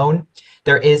with the loan,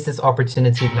 there is this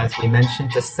opportunity, as we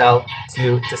mentioned, to sell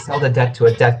the debt to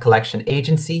a debt collection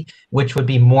agency, which would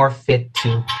be more fit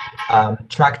to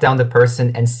track down the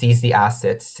person and seize the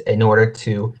assets in order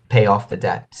to pay off the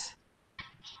debt.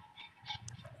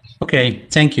 Okay,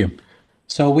 thank you.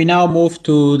 So we now move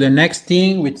to the next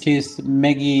team, which is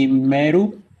Megi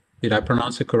Meru. Did I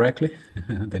pronounce it correctly?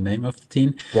 The name of the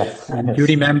team? Yes. And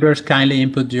jury members, kindly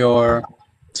input your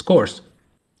scores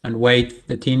and wait.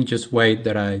 The team, just wait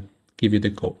that I give you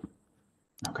the code.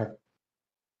 Okay.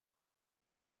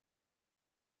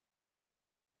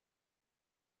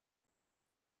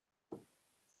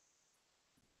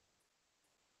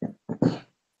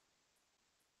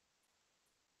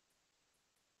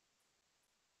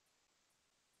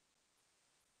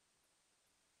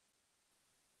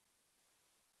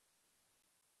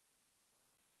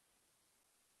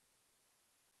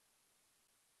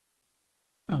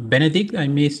 Benedict, I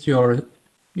missed your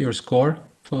score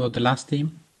for the last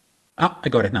team. Ah, I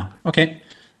got it now. Okay,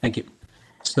 thank you.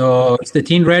 So is the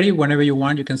team ready? Whenever you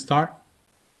want, you can start.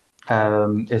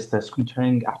 Is the screen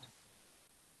sharing out?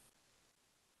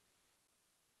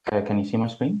 Can you see my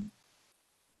screen?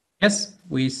 Yes,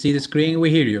 we see the screen. We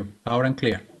hear you loud and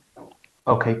clear.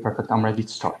 Okay, perfect. I'm ready to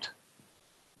start.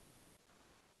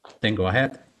 Then go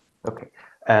ahead. Okay.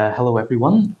 Hello,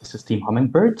 everyone. This is Team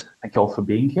Hummingbird. Thank you all for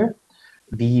being here.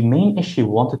 The main issue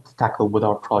we wanted to tackle with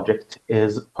our project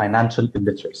is financial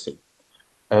illiteracy.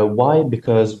 Why?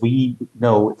 Because we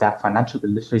know that financial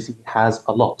illiteracy has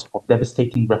a lot of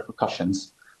devastating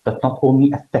repercussions that not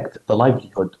only affect the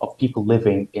livelihood of people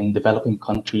living in developing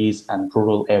countries and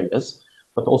rural areas,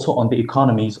 but also on the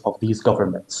economies of these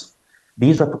governments.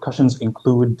 These repercussions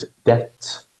include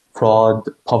debt, fraud,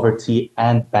 poverty,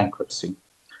 and bankruptcy.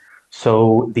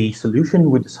 So the solution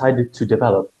we decided to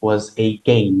develop was a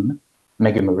game,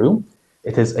 Megamaru.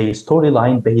 It is a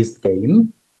storyline-based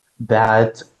game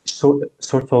that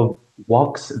sort of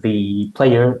walks the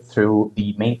player through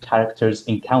the main character's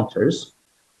encounters,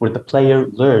 where the player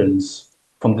learns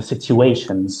from the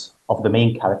situations of the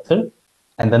main character,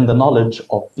 and then the knowledge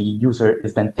of the user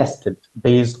is then tested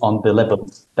based on the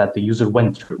levels that the user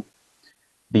went through.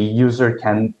 The user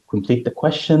can complete the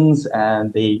questions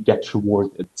and they get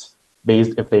rewarded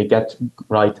based if they get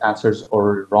right answers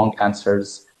or wrong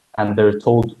answers, and they're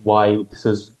told why this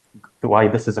is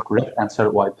a correct answer,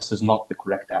 why this is not the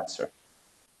correct answer.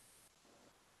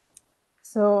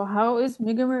 So how is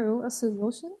Megamaru a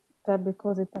solution? That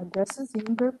because it addresses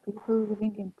younger people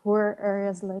living in poorer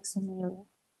areas like Somalia,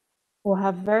 who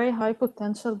have very high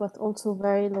potential but also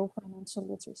very low financial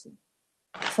literacy.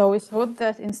 So we thought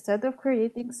that instead of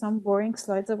creating some boring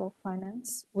slides about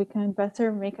finance, we can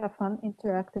better make a fun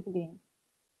interactive game.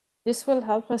 This will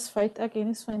help us fight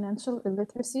against financial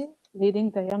illiteracy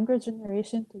leading the younger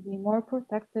generation to be more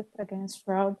protected against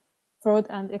fraud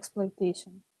and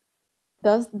exploitation.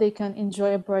 Thus, they can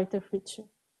enjoy a brighter future.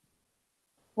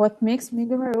 What makes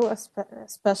Migomaru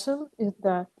special is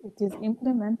that it is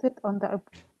implemented on the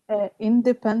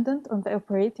independent on the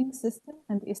operating system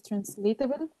and is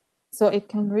translatable, so it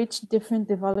can reach different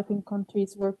developing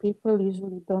countries where people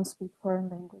usually don't speak foreign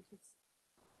languages.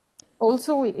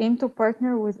 Also, we aim to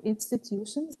partner with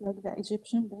institutions like the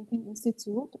Egyptian Banking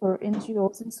Institute or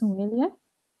NGOs in Somalia.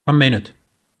 1 minute.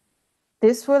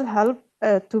 This will help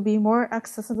to be more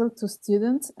accessible to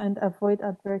students and avoid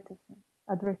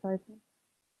advertisement.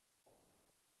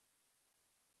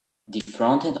 The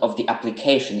frontend of the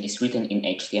application is written in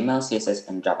HTML, CSS,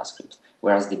 and JavaScript,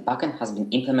 whereas the backend has been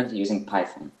implemented using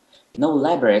Python. No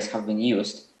libraries have been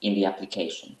used in the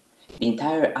application. The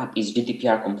entire app is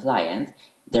GDPR compliant,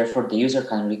 therefore the user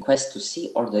can request to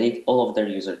see or delete all of their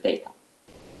user data.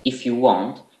 If you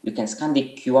want, you can scan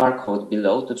the QR code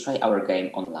below to try our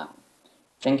game online.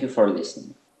 Thank you for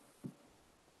listening.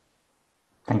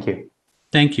 Thank you.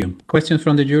 Thank you. Questions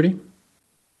from the jury?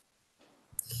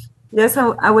 Yes,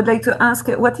 I would like to ask,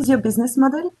 what is your business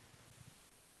model?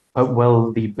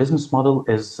 Well, the business model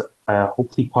is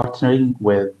hopefully partnering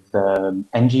with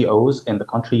NGOs in the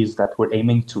countries that we're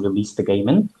aiming to release the game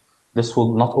in. This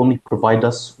will not only provide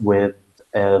us with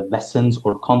lessons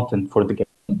or content for the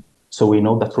game, so we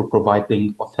know that we're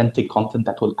providing authentic content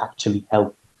that will actually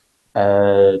help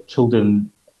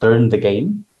children learn the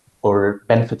game or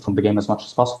benefit from the game as much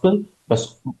as possible,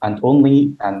 and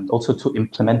also to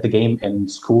implement the game in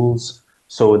schools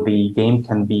so the game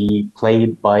can be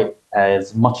played by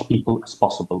as much people as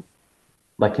possible,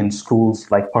 like in schools,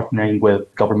 like partnering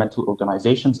with governmental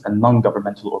organizations and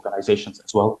non-governmental organizations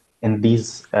as well in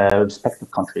these respective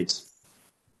countries.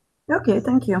 Okay,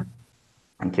 thank you.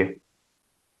 Thank you.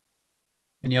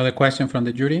 Any other question from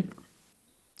the jury?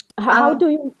 How do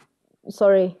you,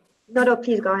 sorry. No,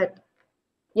 please go ahead.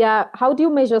 Yeah, how do you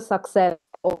measure success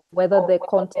or whether the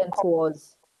content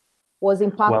was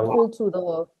impactful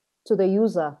to the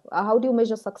user? How do you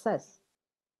measure success?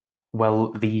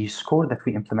 Well, the score that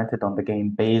we implemented on the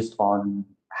game based on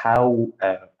how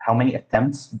many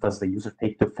attempts does the user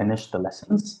take to finish the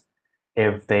lessons.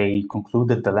 If they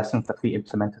concluded the lessons that we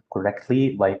implemented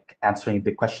correctly, like answering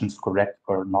the questions correct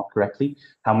or not correctly,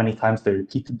 how many times they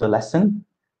repeated the lesson.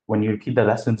 When you repeat the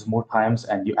lessons more times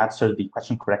and you answer the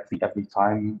question correctly every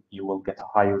time, you will get a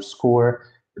higher score.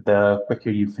 The quicker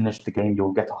you finish the game,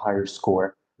 you'll get a higher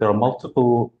score. There are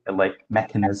multiple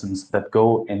mechanisms that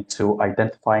go into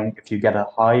identifying if you get a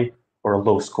high or a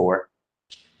low score.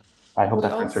 I hope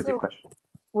that answered your question.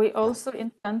 We also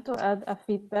intend to add a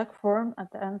feedback form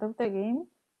at the end of the game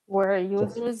where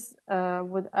users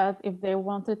would add if they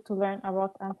wanted to learn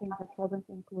about anything that wasn't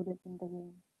included in the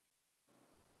game.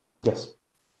 Yes.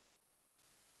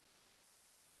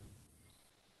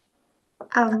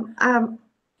 I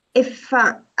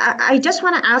just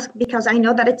want to ask, because I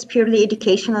know that it's purely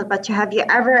educational, but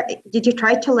did you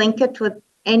try to link it with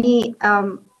any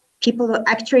people who are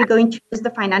actually going to use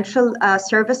the financial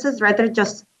services rather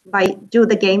just by do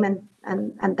the game and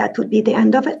that would be the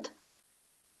end of it?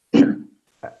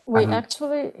 We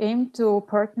actually aim to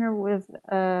partner with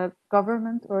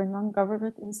government or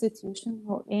non-government institutions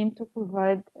who aim to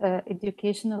provide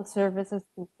educational services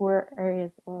to poor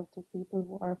areas or to people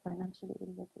who are financially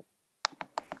illiterate.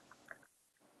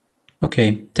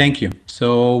 Okay, thank you.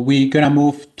 So we're gonna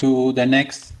move to the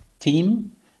next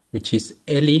team, which is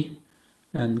Ellie,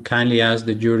 and kindly ask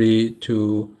the jury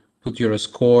to put your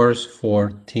scores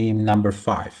for team number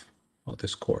 5 of the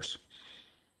scores.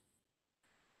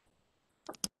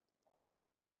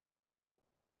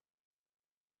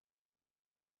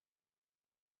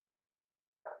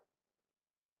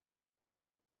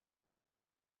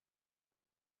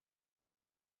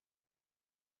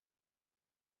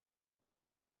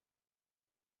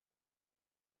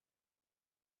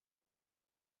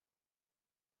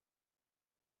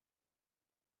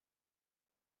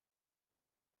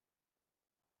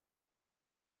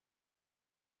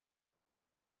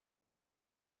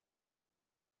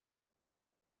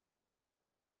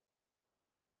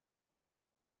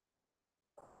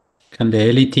 Can the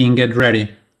Ellie team get ready?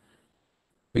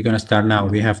 We're gonna start now.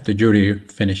 We have the jury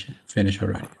finish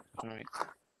already. All right.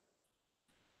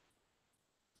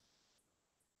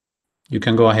 You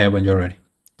can go ahead when you're ready.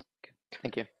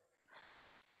 Thank you.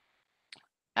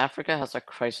 Africa has a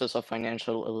crisis of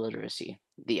financial illiteracy.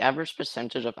 The average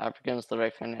percentage of Africans that are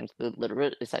financially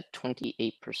literate is at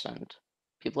 28%.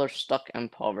 People are stuck in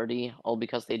poverty, all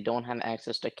because they don't have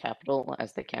access to capital,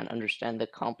 as they can't understand the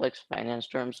complex finance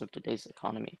terms of today's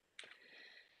economy.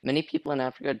 Many people in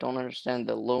Africa don't understand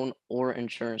the loan or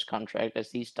insurance contract, as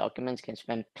these documents can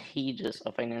span pages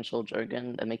of financial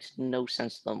jargon that makes no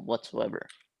sense to them whatsoever.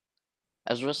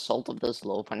 As a result of this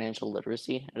low financial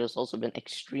literacy, it has also been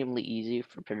extremely easy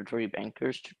for predatory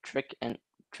bankers to trick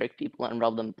people and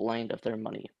rob them blind of their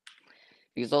money.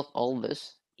 Because of all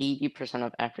this, 80%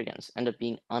 of Africans end up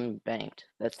being unbanked.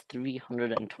 That's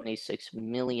 326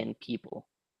 million people.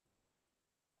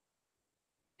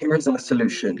 Here is our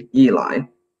solution, Eli.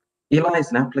 Eli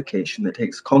is an application that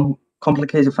takes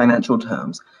complicated financial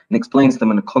terms and explains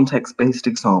them in a context-based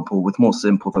example with more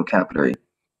simple vocabulary.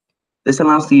 This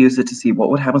allows the user to see what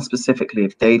would happen specifically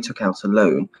if they took out a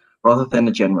loan, rather than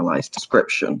a generalized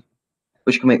description,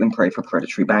 which can make them prey for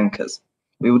predatory bankers.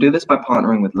 We will do this by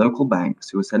partnering with local banks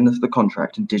who will send us the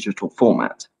contract in digital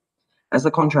format. As the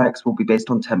contracts will be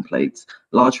based on templates,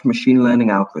 large machine learning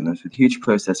algorithms with huge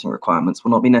processing requirements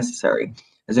will not be necessary,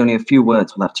 as only a few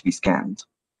words will have to be scanned.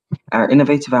 Our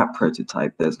innovative app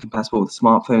prototype that is compatible with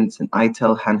smartphones and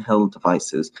ITEL handheld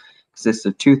devices consists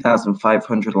of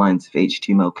 2,500 lines of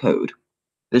HTML code.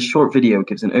 This short video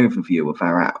gives an overview of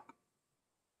our app.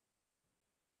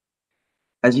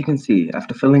 As you can see,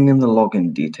 after filling in the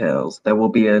login details, there will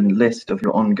be a list of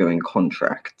your ongoing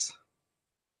contracts.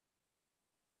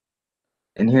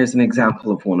 And here's an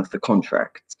example of one of the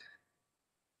contracts.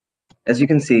 As you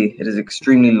can see, it is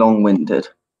extremely long-winded.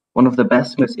 One of the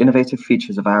best, most innovative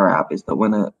features of our app is that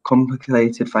when a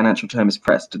complicated financial term is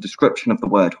pressed, a description of the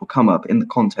word will come up in the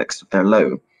context of their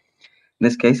loan. In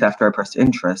this case, after I pressed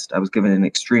interest, I was given an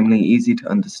extremely easy to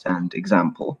understand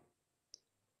example.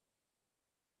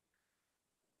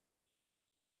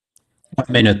 1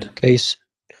 minute.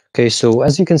 Okay, so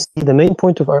as you can see, the main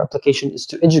point of our application is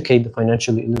to educate the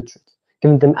financially illiterate,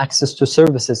 giving them access to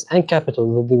services and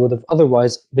capital that they would have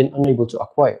otherwise been unable to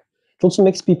acquire. It also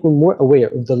makes people more aware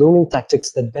of the loaning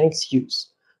tactics that banks use,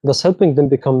 thus helping them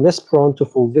become less prone to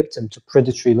fall victim to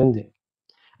predatory lending.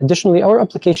 Additionally, our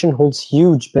application holds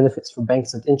huge benefits for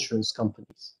banks and insurance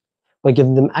companies by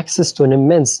giving them access to an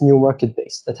immense new market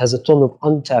base that has a ton of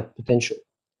untapped potential.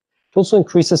 It also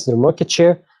increases their market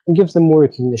share and gives them more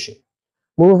recognition.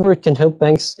 Moreover, it can help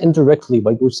banks indirectly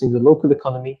by boosting the local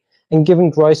economy and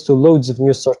giving rise to loads of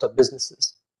new startup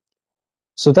businesses.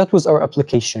 So that was our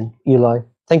application, Eli.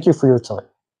 Thank you for your time.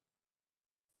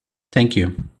 Thank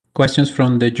you. Questions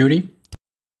from the jury?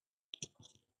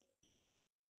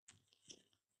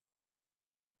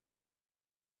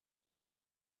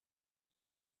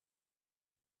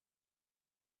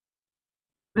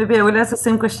 Maybe I will ask the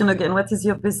same question again. What is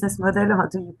your business model? How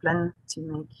do you plan to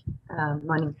make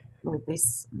money with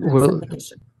this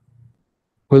application?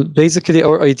 Well, basically,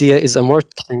 our idea is a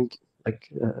marketing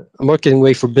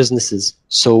way for businesses.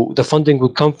 So the funding will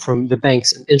come from the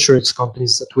banks and insurance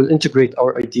companies that will integrate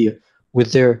our idea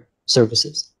with their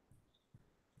services.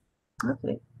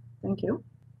 Okay, thank you.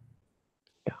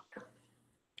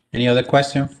 Any other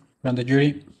question from the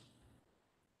jury?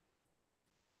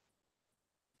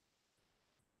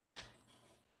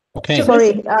 Okay.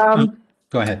 Sorry.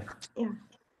 Go ahead. Yeah,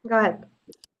 go ahead.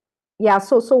 Yeah.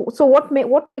 So what makes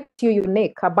you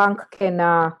unique? A bank can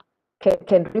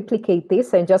replicate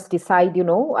this and just decide,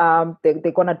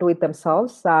 they're gonna do it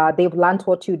themselves. They've learned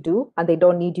what you do and they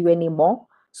don't need you anymore.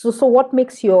 So what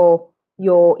makes your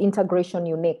integration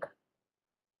unique?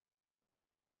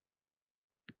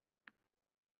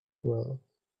 Well,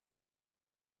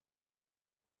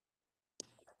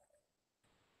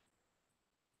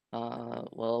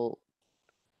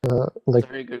 That's a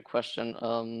very good question.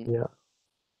 Yeah.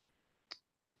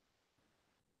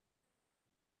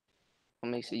 What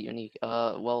makes it unique?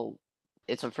 Well,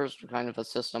 it's a first kind of a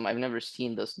system. I've never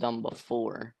seen this done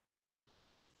before.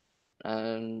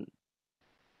 And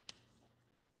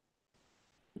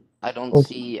I don't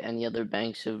see any other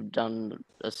banks who've done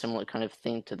a similar kind of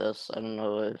thing to this. I don't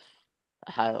know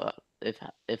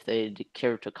if they'd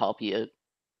care to copy it,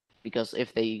 because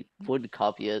if they would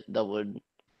copy it,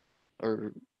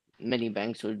 many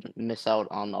banks would miss out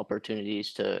on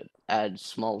opportunities to add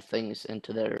small things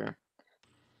into their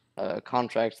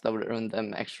contracts that would earn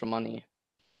them extra money.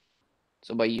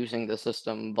 So by using the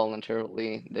system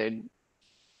voluntarily, they'd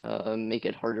make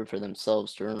it harder for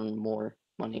themselves to earn more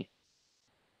money.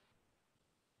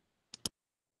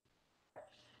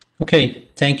 Okay,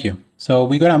 thank you. So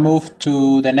we're gonna move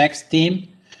to the next team,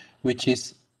 which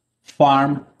is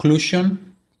farm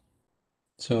inclusion.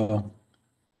 So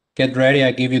get ready,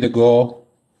 I give you the go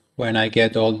when I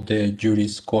get all the jury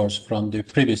scores from the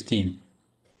previous team.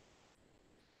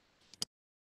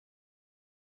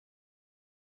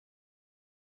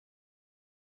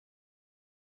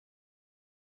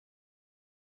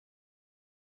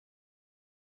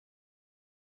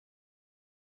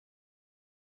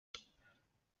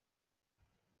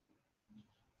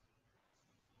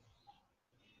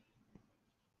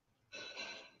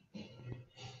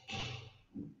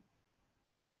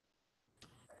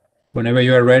 Whenever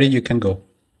you are ready, you can go.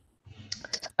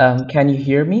 Can you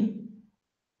hear me?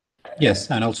 Yes,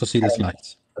 and also see the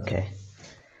slides. Okay.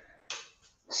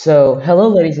 So, hello,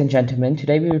 ladies and gentlemen.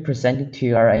 Today we will be presenting to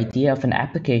you our idea of an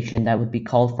application that would be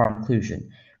called Farm Inclusion.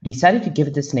 We decided to give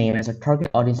it this name as our target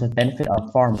audience would benefit our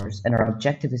farmers, and our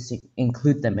objective is to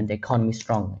include them in the economy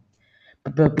strongly.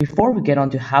 But before we get on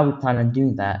to how we plan on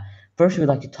doing that, first we'd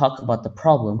like to talk about the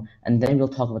problem, and then we'll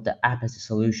talk about the app as a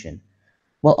solution.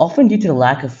 Well, often due to the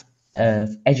lack of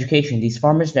education, these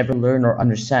farmers never learn or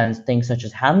understand things such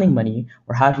as handling money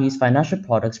or how to use financial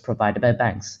products provided by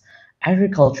banks.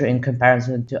 Agriculture, in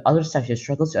comparison to other sectors,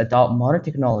 struggles to adopt modern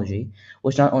technology,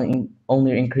 which not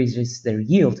only increases their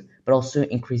yield, but also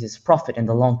increases profit in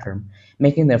the long term,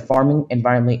 making their farming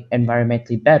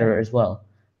environmentally better as well,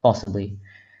 possibly.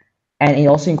 And it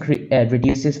also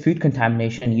reduces food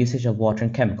contamination and usage of water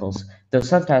and chemicals, though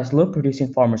sometimes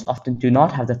low-producing farmers often do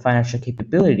not have the financial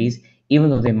capabilities,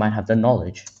 even though they might have the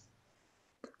knowledge.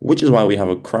 Which is why we have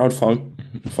a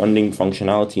crowdfunding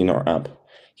functionality in our app.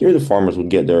 Here the farmers would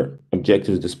get their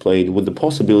objectives displayed with the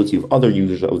possibility of other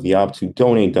users of the app to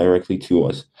donate directly to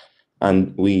us,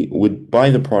 and we would buy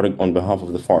the product on behalf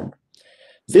of the farmer.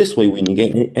 This way, we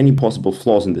negate any possible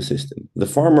flaws in the system. The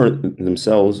farmer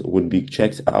themselves would be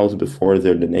checked out before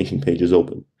their donation page is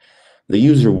open. The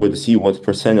user would see what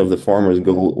percent of the farmer's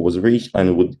goal was reached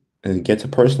and would get a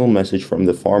personal message from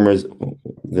the farmers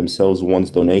themselves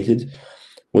once donated.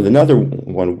 With another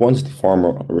one, once the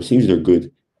farmer receives their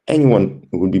good, anyone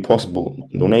would be possible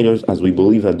donators, as we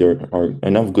believe that there are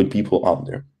enough good people out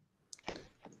there.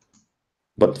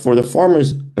 But for the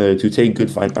farmers to take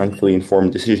good financially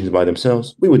informed decisions by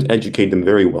themselves, we would educate them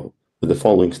very well with the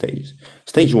following stages.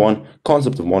 Stage 1,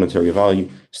 concept of monetary value.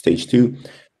 Stage 2,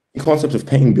 concept of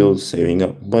paying bills, saving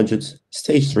up budgets.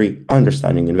 Stage 3,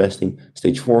 understanding investing.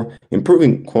 Stage 4,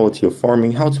 improving quality of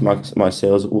farming, how to maximize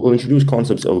sales. We'll introduce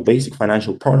concepts of basic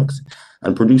financial products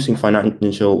and producing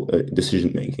financial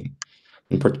decision-making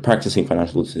and practicing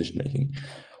financial decision-making.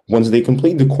 Once they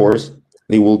complete the course,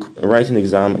 they will write an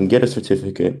exam and get a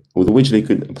certificate with which they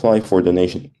could apply for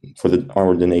donation for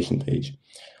our donation page,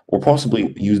 or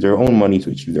possibly use their own money to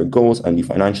achieve their goals and be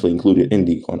financially included in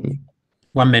the economy.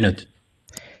 1 minute.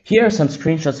 Here are some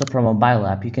screenshots of our mobile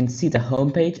app. You can see the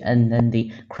homepage and then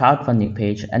the crowdfunding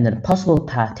page and then a possible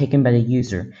path taken by the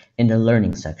user in the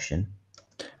learning section.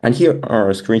 And here are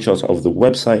screenshots of the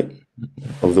website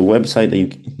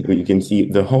that you can see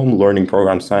the home learning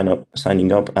program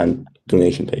signing up and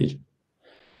donation page.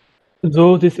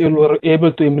 Though this we were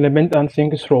able to implement and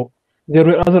think through, there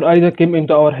were other ideas that came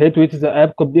into our head which the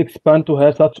app could be expanded to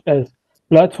have, such as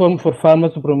platform for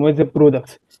farmers to promote their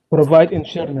products, provide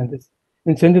insurance,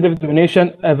 incentive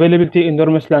donation, availability in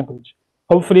enormous language.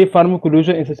 Hopefully, farm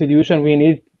inclusion is a solution we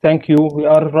need. Thank you. We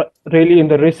are really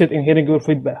interested in hearing your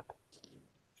feedback.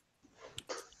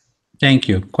 Thank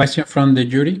you. Question from the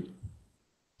jury?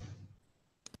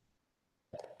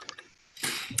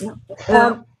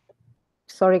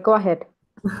 Sorry, go ahead.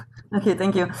 Okay,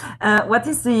 thank you. What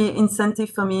is the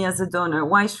incentive for me as a donor?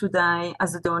 Why should I,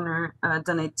 as a donor,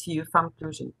 donate to you, Farm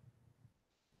Inclusion?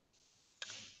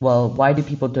 Well, why do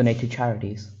people donate to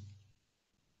charities?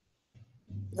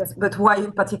 Yes, but why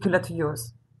in particular to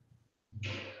yours?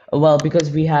 Well,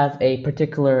 because we have a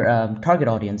particular target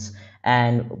audience,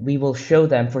 and we will show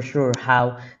them for sure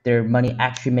how their money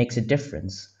actually makes a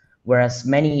difference. Whereas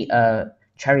many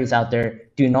charities out there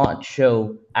do not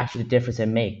show actually the difference it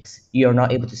makes. You're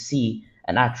not able to see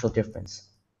an actual difference.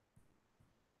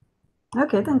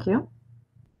 Okay, thank you.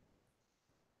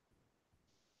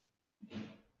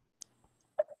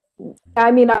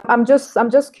 I mean, I'm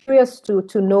just curious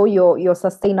to know your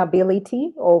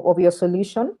sustainability of your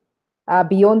solution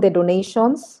beyond the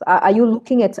donations. Are you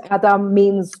looking at other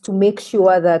means to make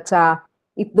sure that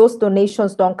if those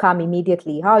donations don't come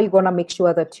immediately, how are you going to make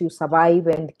sure that you survive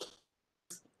and keep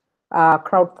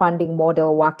crowdfunding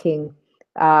model working,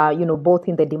 both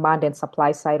in the demand and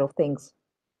supply side of things?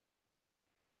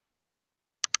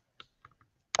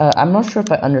 I'm not sure if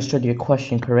I understood your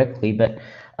question correctly, but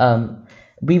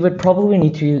we would probably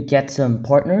need to get some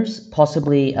partners,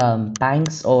 possibly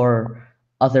banks or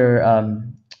other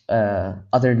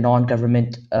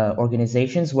non-government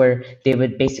organizations where they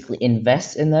would basically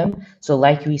invest in them. So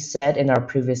like we said in our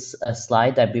previous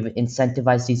slide that we would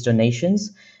incentivize these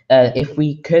donations. If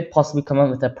we could possibly come up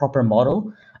with a proper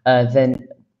model, then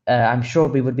I'm sure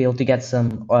we would be able to get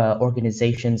some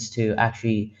organizations to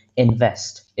actually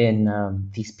invest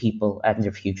in these people and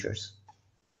their futures.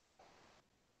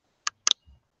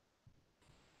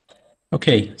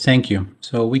 Okay, thank you.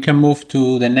 So we can move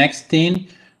to the next thing,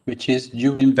 which is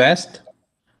You Invest.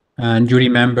 And jury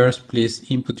members, please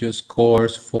input your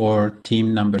scores for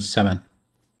team number 7.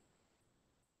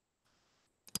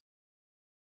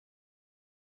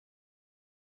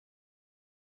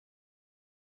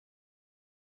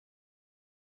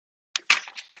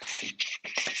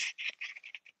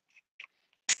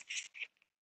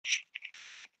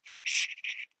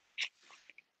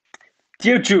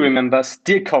 Dear jury members,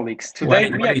 dear colleagues, today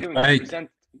we are going to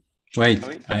present... Wait,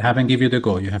 Sorry? I haven't given you the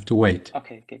go. You have to wait.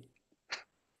 Okay.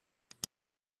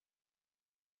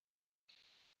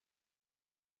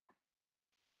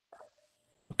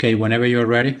 Okay, whenever you're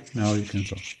ready, now you can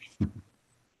go.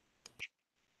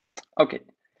 Okay.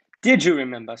 Dear jury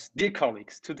members, dear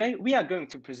colleagues, today we are going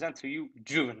to present to you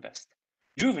JuveInvest.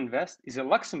 JuveInvest is a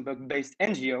Luxembourg-based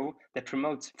NGO that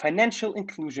promotes financial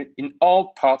inclusion in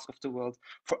all parts of the world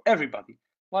for everybody,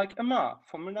 like Amar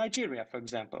from Nigeria, for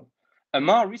example.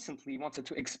 Amar recently wanted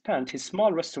to expand his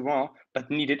small restaurant,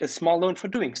 but needed a small loan for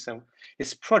doing so.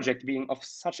 His project being of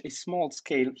such a small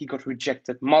scale, he got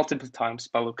rejected multiple times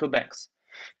by local banks.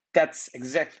 That's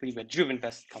exactly where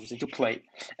JuveInvest comes into play.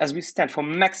 As we stand for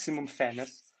maximum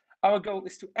fairness, our goal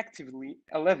is to actively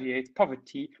alleviate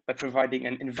poverty by providing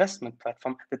an investment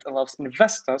platform that allows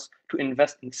investors to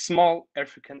invest in small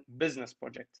African business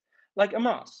projects. Like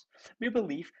Amar's, we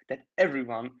believe that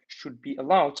everyone should be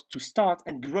allowed to start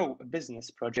and grow a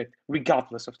business project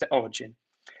regardless of the origin.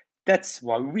 That's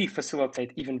why we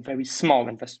facilitate even very small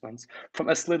investments, from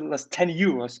as little as 10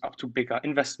 euros up to bigger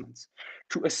investments.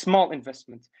 Through a small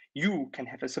investment, you can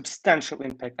have a substantial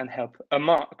impact and help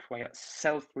Amar acquire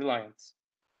self-reliance.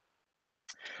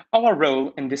 Our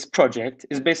role in this project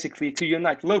is basically to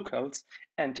unite locals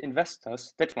and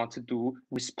investors that want to do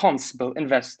responsible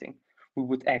investing. We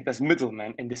would act as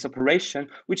middlemen in this operation,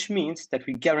 which means that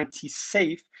we guarantee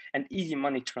safe and easy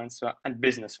money transfer and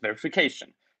business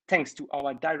verification, thanks to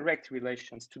our direct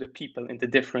relations to the people in the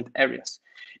different areas.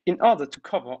 In order to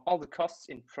cover all the costs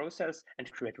in process and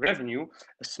create revenue,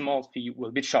 a small fee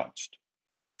will be charged.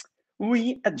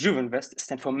 We at JuveInvest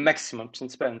stand for maximum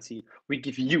transparency. We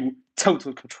give you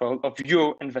total control of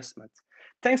your investment.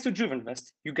 Thanks to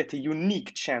JuveInvest, you get a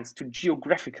unique chance to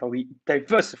geographically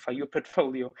diversify your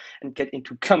portfolio and get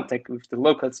into contact with the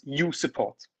locals you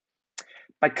support.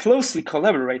 By closely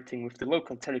collaborating with the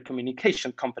local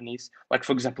telecommunication companies, like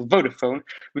for example Vodafone,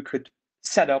 we could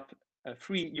set up a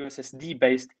free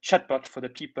USSD-based chatbot for the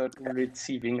people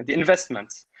receiving the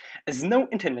investments. As no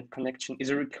internet connection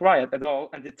is required at all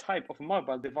and the type of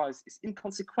mobile device is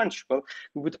inconsequential,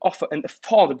 we would offer an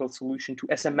affordable solution to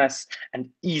SMS and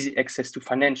easy access to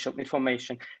financial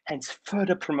information, hence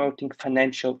further promoting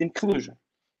financial inclusion.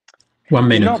 1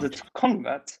 minute. In order to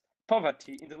combat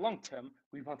poverty in the long term,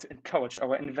 we want to encourage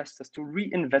our investors to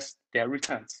reinvest their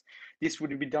returns. This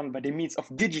would be done by the means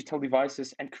of digital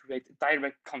devices and create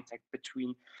direct contact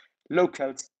between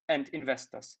locals and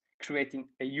investors, creating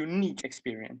a unique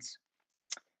experience.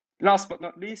 Last but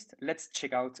not least, let's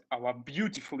check out our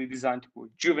beautifully designed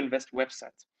JuveInvest website.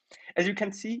 As you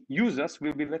can see, users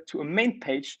will be led to a main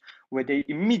page where they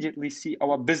immediately see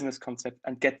our business concept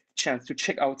and get the chance to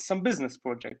check out some business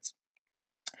projects.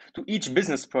 To each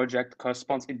business project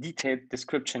corresponds a detailed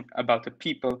description about the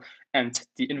people and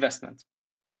the investment.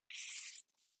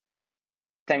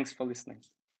 Thanks for listening.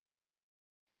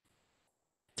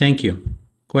 Thank you.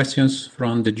 Questions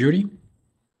from the jury?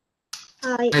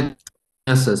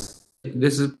 This is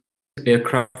a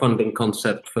crowdfunding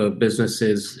concept for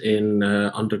businesses in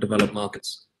underdeveloped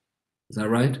markets. Is that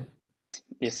right?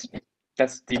 Yes,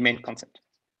 that's the main concept.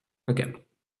 Okay.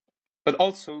 But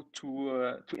also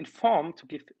to inform, to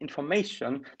give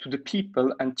information to the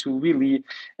people and to really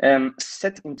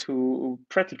set into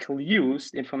practical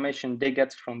use the information they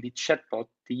get from the chatbot,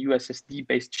 the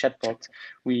USSD-based chatbot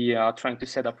we are trying to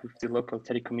set up with the local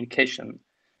telecommunication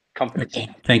companies. Okay,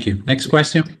 thank you. Next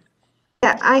question.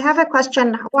 Yeah, I have a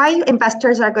question. Why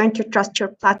investors are going to trust your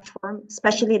platform,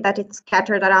 especially that it's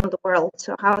scattered around the world?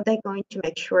 So how are they going to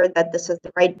make sure that this is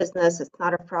the right business, it's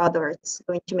not a fraud, or it's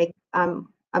going to make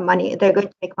they're going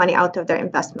to make money out of their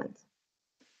investments?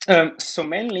 So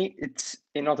mainly it's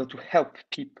in order to help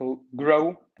people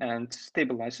grow and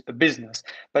stabilize a business.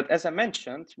 But as I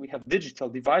mentioned, we have digital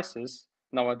devices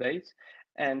nowadays,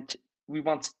 and we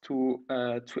want to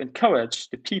encourage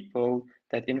the people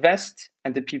that invest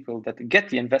and the people that get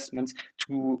the investments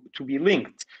to be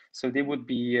linked. So there would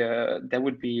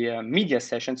be media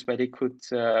sessions where they could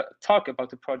talk about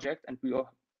the project, and we,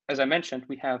 as I mentioned,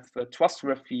 we have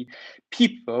trustworthy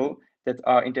people that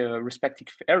are in the respective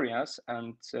areas,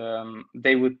 and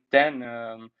they would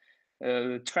then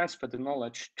transfer the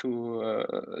knowledge to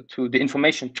the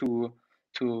information to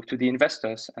the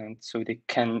investors, and so they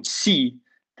can see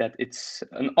that it's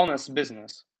an honest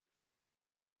business.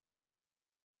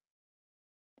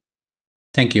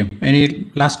 Thank you.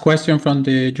 Any last question from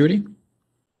the jury?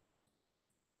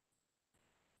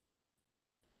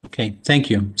 Okay, thank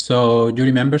you. So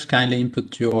jury members, kindly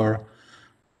input your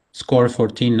score for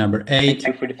team number 8. Thank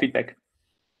you for the feedback.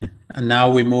 And now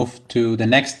we move to the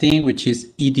next thing, which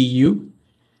is EDU.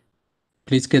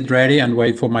 Please get ready and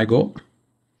wait for my go.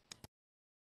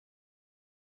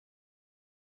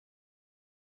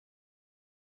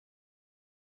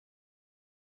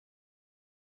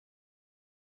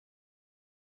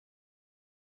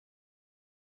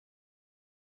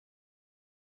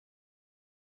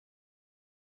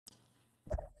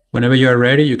 Whenever you are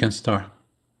ready, you can start.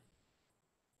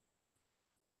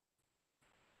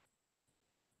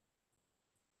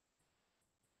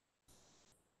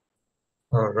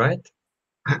 All right.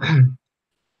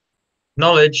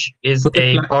 Knowledge is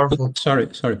a powerful... Sorry.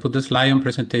 Put the slide on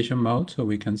presentation mode so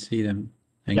we can see them.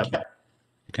 Thank you.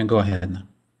 You can go ahead now.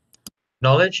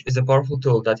 Knowledge is a powerful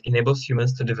tool that enables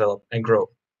humans to develop and grow.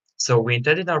 So we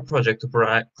intended our project to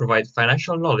provide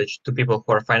financial knowledge to people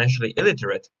who are financially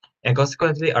illiterate and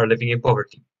consequently are living in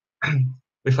poverty.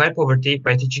 We fight poverty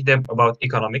by teaching them about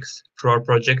economics through our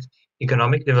project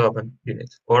Economic Development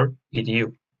Unit, or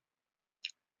EDU,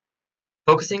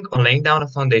 focusing on laying down a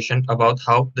foundation about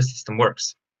how the system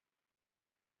works.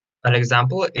 An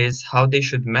example is how they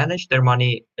should manage their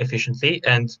money efficiently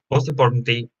and, most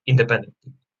importantly,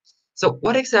 independently. So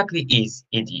what exactly is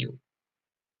EDU?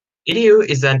 EDU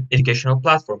is an educational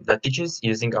platform that teaches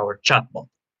using our chatbot.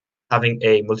 Having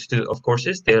a multitude of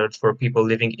courses tailored for people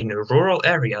living in rural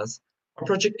areas, our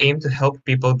project aims to help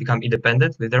people become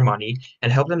independent with their money and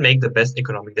help them make the best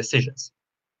economic decisions.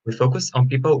 We focus on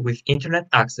people with internet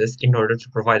access in order to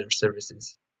provide our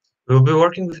services. We will be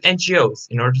working with NGOs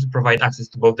in order to provide access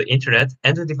to both the internet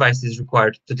and the devices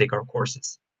required to take our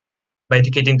courses. By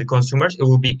educating the consumers, it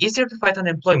will be easier to fight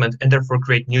unemployment and therefore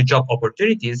create new job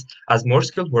opportunities as more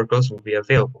skilled workers will be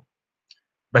available.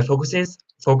 By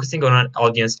focusing on an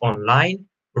audience online,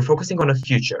 we're focusing on a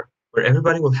future where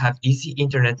everybody will have easy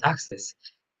internet access.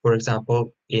 For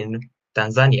example, in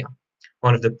Tanzania,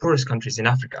 one of the poorest countries in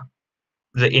Africa.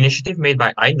 The initiative made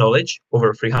by iKnowledge,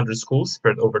 over 300 schools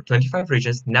spread over 25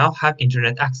 regions now have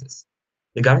internet access.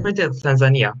 The government of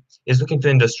Tanzania is looking to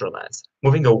industrialize,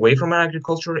 moving away from an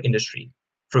agricultural industry.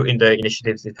 Through the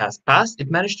initiatives it has passed,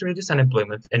 it managed to reduce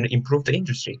unemployment and improve the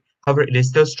industry. However, it is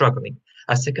still struggling,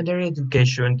 as secondary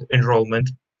education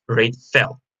enrollment rate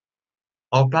fell.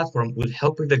 Our platform will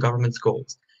help with the government's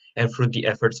goals, and through the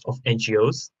efforts of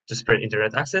NGOs to spread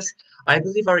internet access, I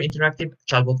believe our interactive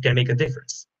chatbot can make a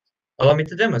difference. Allow me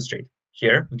to demonstrate.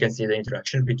 Here, we can see the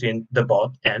interaction between the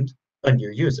bot and a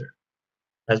new user.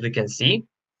 As we can see,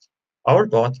 our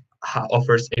bot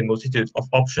offers a multitude of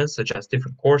options such as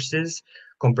different courses,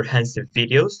 comprehensive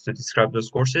videos to describe those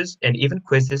courses, and even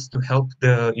quizzes to help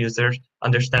the user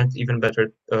understand even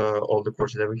better all the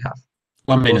courses that we have.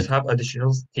 1 minute. We also have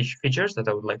additional features that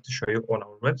I would like to show you on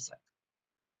our website.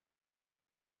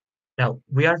 Now,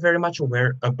 we are very much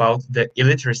aware about the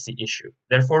illiteracy issue.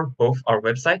 Therefore, both our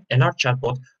website and our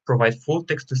chatbot provide full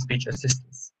text-to-speech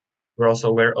assistance. We're also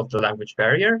aware of the language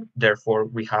barrier. Therefore,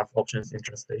 we have options in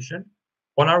translation.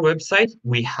 On our website,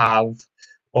 we have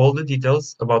all the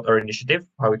details about our initiative,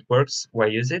 how it works, why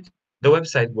use it. The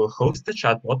website will host the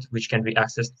chatbot, which can be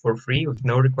accessed for free with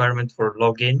no requirement for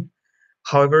login.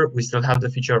 However, we still have the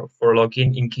feature for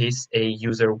login in case a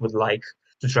user would like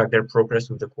to track their progress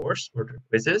with the course or the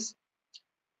quizzes.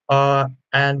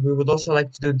 And we would also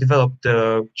like to develop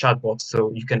the chatbot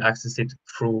so you can access it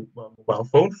through mobile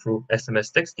phone, through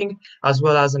SMS texting, as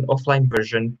well as an offline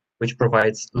version which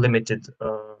provides limited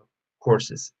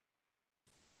courses.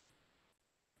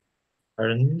 Other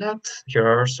than that, here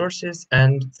are our sources,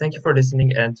 and thank you for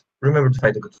listening, and remember to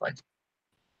fight the good fight.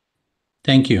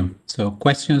 Thank you. So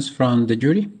questions from the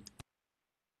jury?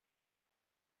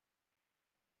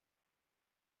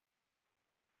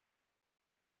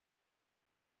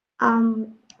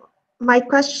 My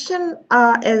question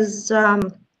is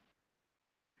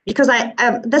because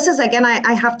this is again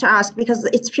I have to ask because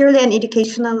it's purely an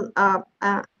educational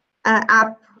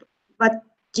app. But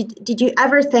did you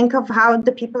ever think of how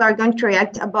the people are going to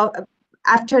react about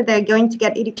after they're going to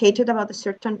get educated about a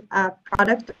certain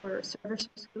product or service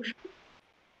or solution?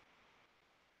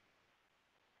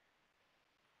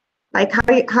 Like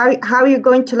how are you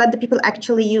going to let the people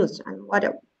actually use, and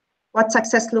what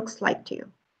success looks like to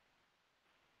you?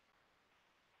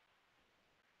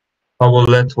 I will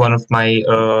let one of my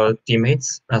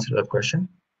teammates answer that question.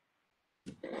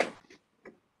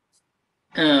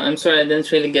 I'm sorry, I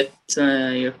didn't really get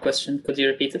your question. Could you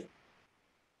repeat it?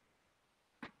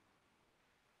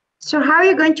 So how are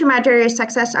you going to measure your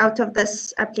success out of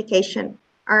this application?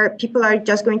 Are people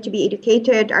just going to be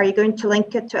educated? Are you going to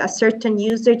link it to a certain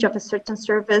usage of a certain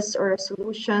service or a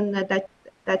solution that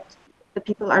the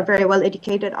people are very well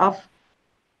educated of?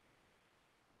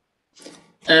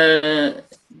 Do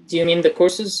you mean the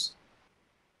courses?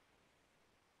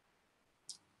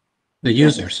 The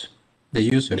users. The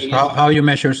users. How you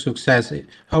measure success?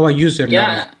 How a user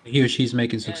knows he or she's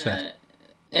making success?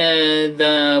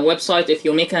 The website, if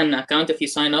you make an account, if you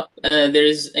sign up, there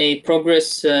is a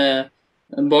progress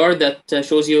bar that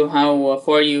shows you how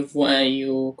far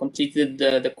you completed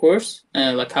the course,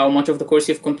 like how much of the course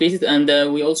you've completed, and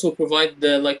we also provide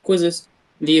like quizzes.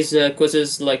 These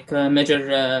quizzes like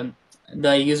measure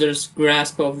the user's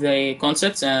grasp of the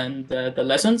concepts and the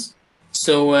lessons.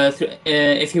 So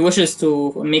if he wishes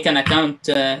to make an account,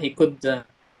 he could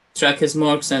track his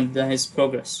marks and his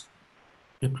progress.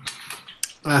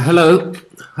 Hello,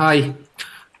 hi.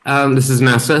 This is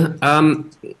Nasser.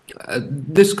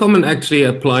 This comment actually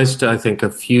applies to, I think, a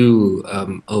few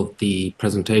of the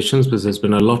presentations, because there's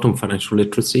been a lot on financial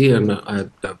literacy, and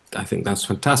I think that's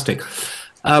fantastic.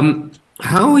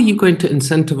 How are you going to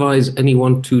incentivize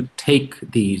anyone to take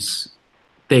these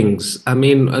things? I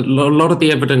mean, a lot of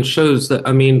the evidence shows that,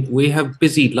 I mean, we have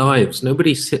busy lives.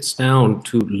 Nobody sits down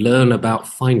to learn about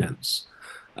finance.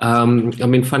 I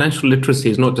mean, financial literacy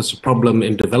is not just a problem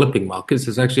in developing markets,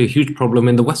 it's actually a huge problem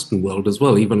in the Western world as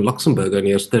well. Even Luxembourg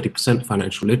only has 30%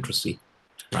 financial literacy,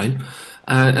 right?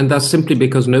 And that's simply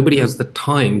because nobody has the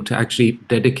time to actually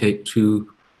dedicate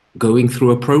to going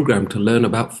through a program to learn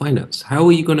about finance. How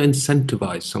are you going to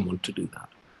incentivize someone to do that?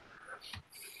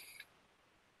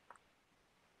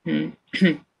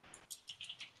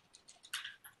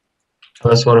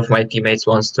 Unless one of my teammates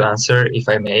wants to answer, if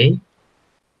I may.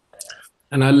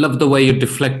 And I love the way you're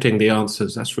deflecting the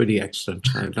answers. That's really excellent.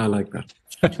 I like that.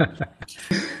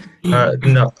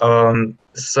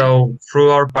 So through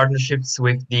our partnerships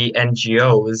with the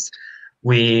NGOs,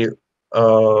 we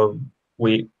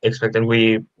expect and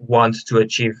we want to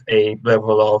achieve a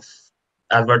level of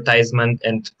advertisement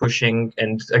and pushing.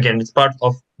 And again, it's part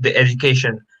of the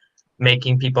education,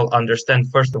 making people understand,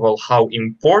 first of all, how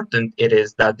important it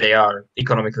is that they are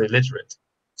economically literate.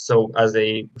 So as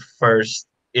a first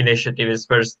initiative is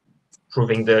first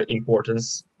proving the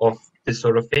importance of this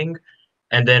sort of thing,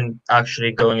 and then actually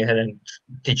going ahead and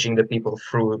teaching the people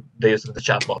through the use of the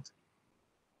chatbot.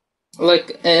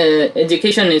 Like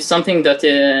education is something that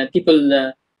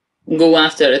people go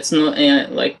after. It's not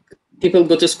like people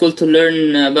go to school to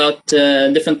learn about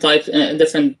different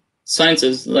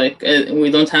sciences. Like we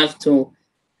don't have to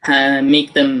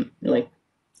make them like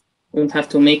we don't have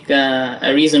to make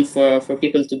a reason for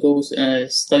people to go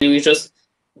study. We just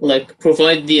like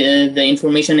provide the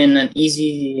information in an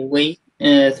easy way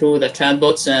through the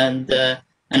chatbots and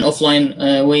an offline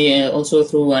way also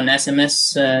through an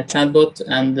SMS chatbot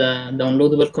and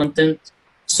downloadable content.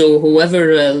 So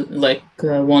whoever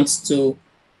wants to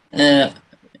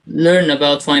learn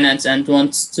about finance and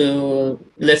wants to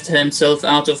lift himself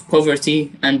out of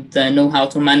poverty and know how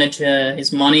to manage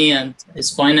his money and his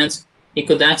finance, he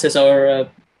could access our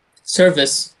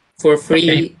service for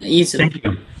free easily. Thank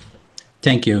you.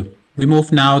 Thank you. We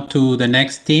move now to the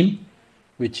next team,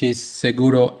 which is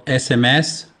Seguro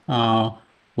SMS.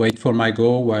 Wait for my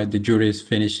go while the jury is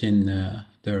finishing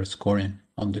their scoring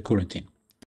on the current team.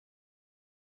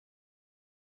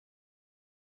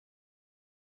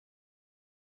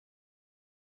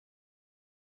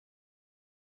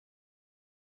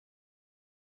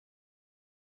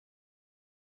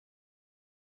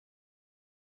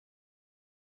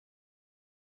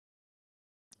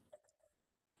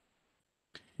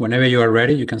 Whenever you are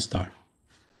ready, you can start.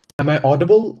 Am I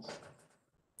audible?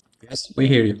 Yes, we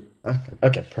hear you. Okay,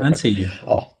 perfect. And see you.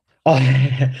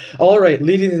 All right,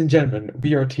 ladies and gentlemen,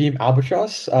 we are Team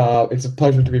Albatross. It's a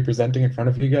pleasure to be presenting in front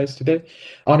of you guys today.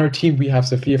 On our team, we have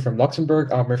Sophia from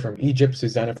Luxembourg, Amr from Egypt,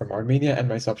 Susanna from Armenia, and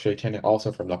myself, Shaitanya,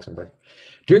 also from Luxembourg.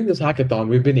 During this hackathon,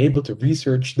 we've been able to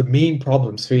research the main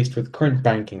problems faced with current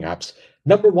banking apps.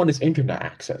 Number one is internet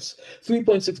access.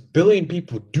 3.6 billion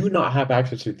people do not have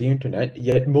access to the internet,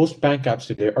 yet most bank apps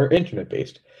today are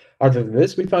internet-based. Other than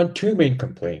this, we found two main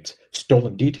complaints: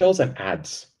 stolen details and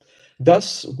ads.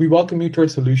 Thus, we welcome you to our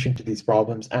solution to these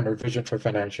problems and our vision for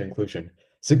financial inclusion,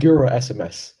 Seguro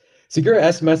SMS. Seguro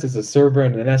SMS is a server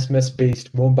and an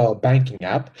SMS-based mobile banking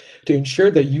app to ensure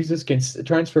that users can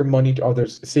transfer money to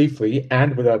others safely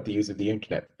and without the use of the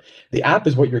internet. The app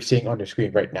is what you're seeing on your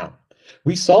screen right now.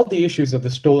 We solved the issues of the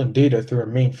stolen data through our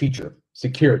main feature,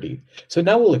 security. So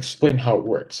now we'll explain how it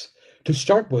works. To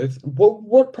start with,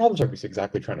 what problems are we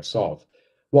exactly trying to solve?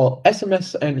 While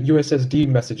SMS and USSD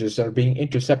messages are being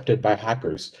intercepted by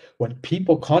hackers when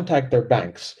people contact their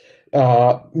banks,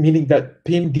 meaning that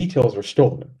payment details are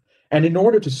stolen. And in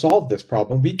order to solve this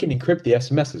problem, we can encrypt the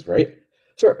SMSs, right?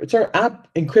 So our app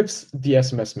encrypts the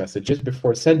SMS messages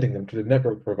before sending them to the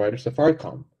network provider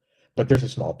Safaricom. But there's a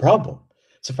small problem.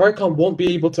 Safaricom won't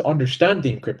be able to understand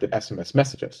the encrypted SMS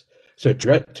messages. So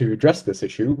to address this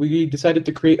issue, we decided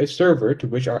to create a server to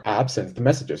which our app sends the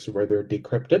messages, where they're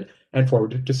decrypted and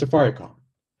forwarded to Safaricom.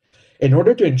 In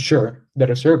order to ensure that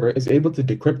a server is able to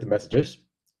decrypt the messages,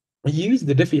 we use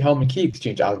the Diffie-Hellman key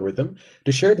exchange algorithm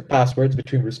to share the passwords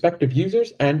between respective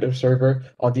users and a server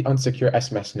on the unsecure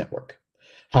SMS network.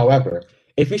 However,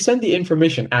 if we send the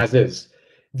information as is,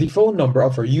 the phone number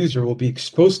of our user will be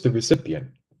exposed to the recipient.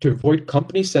 To avoid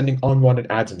companies sending unwanted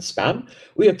ads and spam,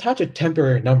 we attach a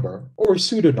temporary number, or a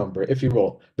pseudo number if you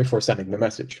will, before sending the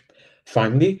message.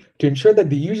 Finally, to ensure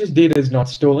that the user's data is not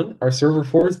stolen, our server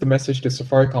forwards the message to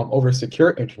Safaricom over a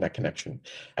secure internet connection.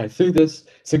 And through this,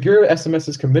 Secure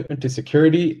SMS's commitment to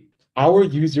security, our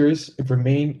users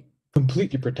remain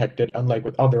completely protected, unlike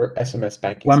with other SMS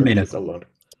banking 1 services minute. alone.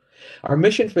 Our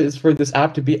mission is for this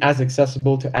app to be as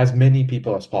accessible to as many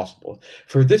people as possible.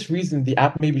 For this reason, the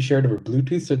app may be shared over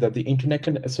Bluetooth so that internet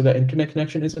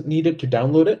connection isn't needed to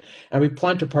download it, and we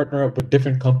plan to partner up with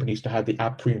different companies to have the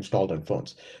app pre-installed on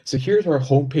phones. So here's our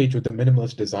homepage with the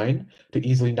minimalist design to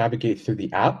easily navigate through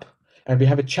the app. And we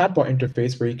have a chatbot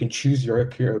interface where you can choose your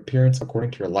appearance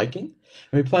according to your liking.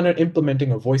 And we plan on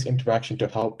implementing a voice interaction to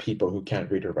help people who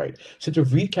can't read or write. So to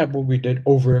recap what we did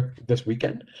over this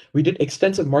weekend, we did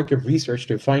extensive market research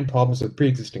to find problems with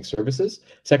pre-existing services.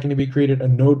 Secondly, we created a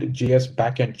Node.js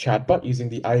backend chatbot using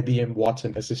the IBM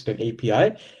Watson Assistant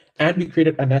API. And we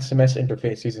created an SMS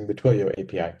interface using the Twilio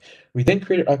API. We then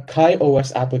created a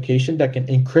KaiOS application that can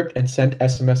encrypt and send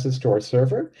SMSs to our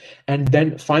server. And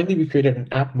then finally, we created an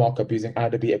app mockup using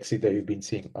Adobe XD that you've been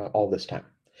seeing all this time.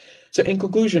 So in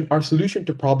conclusion, our solution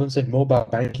to problems in mobile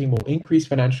banking will increase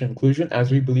financial inclusion,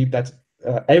 as we believe that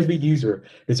every user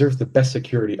deserves the best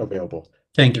security available.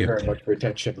 Thank you. Very much for your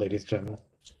attention, ladies and gentlemen.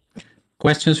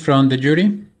 Questions from the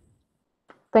jury?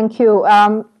 Thank you.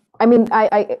 I mean,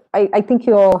 I think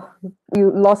you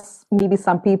lost maybe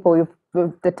some people.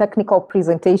 The technical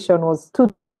presentation was too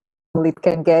it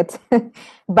can get.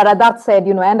 But that said,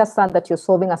 I understand that you're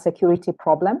solving a security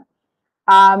problem.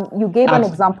 You gave an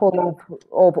example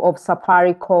of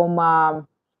Safaricom.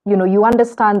 You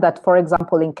understand that, for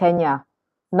example, in Kenya,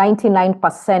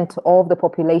 99% of the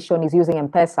population is using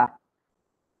M-Pesa.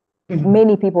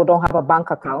 Many people don't have a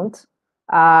bank account.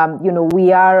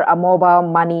 We are a mobile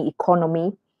money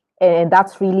economy, and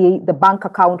that's really the bank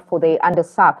account for the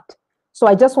underserved. So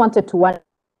I just wanted to wonder,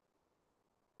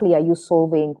 are you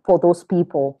solving for those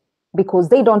people because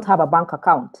they don't have a bank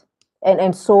account?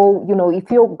 And so, if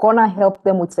you're gonna help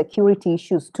them with security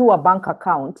issues to a bank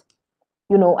account,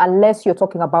 unless you're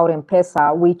talking about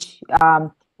M-Pesa, which,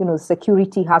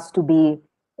 security has to be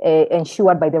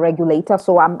ensured by the regulator.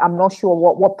 So I'm not sure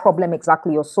what problem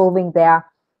exactly you're solving there,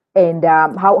 and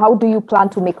how do you plan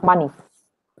to make money?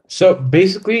 So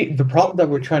basically, the problem that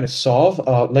we're trying to solve,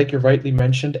 like you rightly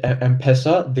mentioned,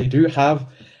 M-Pesa, they do have,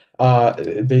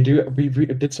 we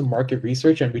did some market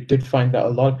research, and we did find that a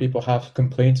lot of people have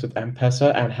complaints with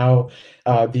M-Pesa and how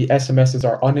the SMSs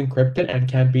are unencrypted and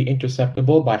can be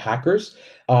interceptable by hackers.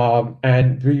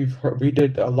 And we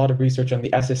did a lot of research on the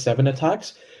SS7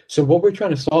 attacks. So what we're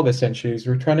trying to solve essentially is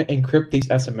we're trying to encrypt these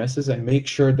SMSs and make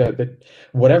sure that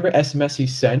whatever SMS you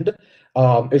send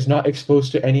is not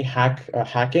exposed to any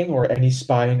hacking or any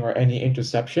spying or any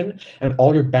interception, and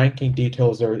all your banking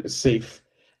details are safe,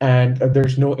 and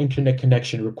there's no internet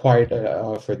connection required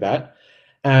for that.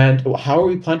 And how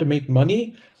we plan to make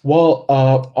money? Well,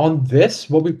 on this,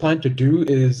 what we plan to do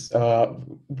is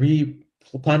we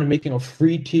plan on making a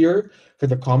free tier for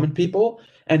the common people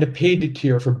and a paid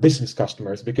tier for business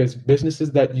customers, because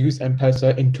businesses that use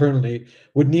M-Pesa internally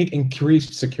would need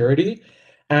increased security.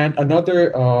 And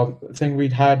another thing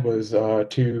we'd had was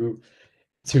to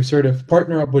sort of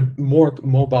partner up with more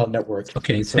mobile networks.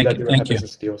 Okay, so that they would have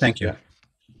business deals. Thank you.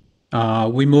 Yeah.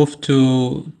 We move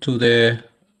to the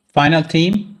final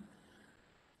team.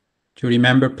 To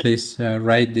remember, please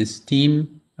write this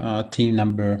team, team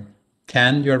number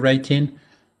 10 you're writing.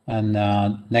 And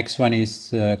next one is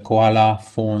Koala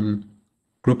phone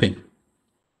grouping.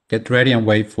 Get ready and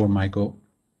wait for my go.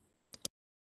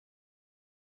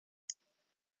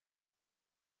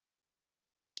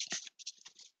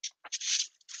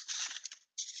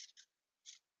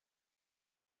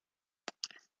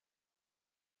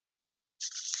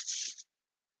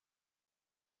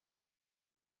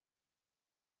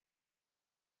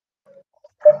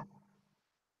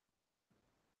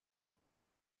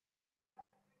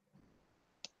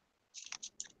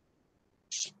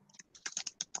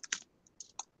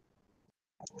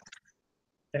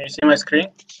 Can you see my screen?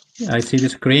 I see the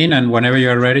screen, and whenever you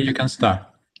are ready, you can start.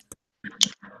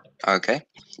 Okay.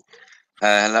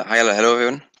 Hello,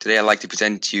 everyone. Today I'd like to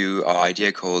present to you our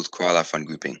idea called koala fund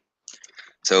grouping.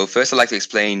 So first I'd like to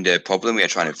explain the problem we are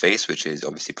trying to face, which is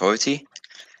obviously poverty.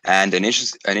 And an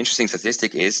interesting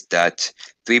statistic is that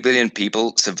 3 billion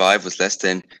people survive with less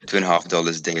than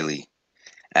 $2.50 daily.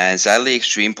 And sadly,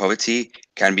 extreme poverty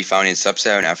can be found in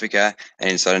sub-Saharan Africa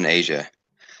and in Southern Asia.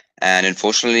 And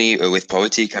unfortunately, with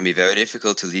poverty, it can be very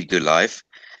difficult to lead a good life.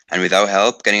 And without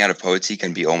help, getting out of poverty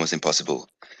can be almost impossible.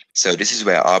 So this is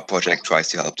where our project tries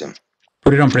to help them.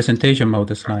 Put it on presentation mode,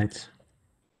 the slides.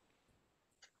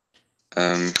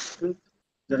 There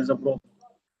is a problem.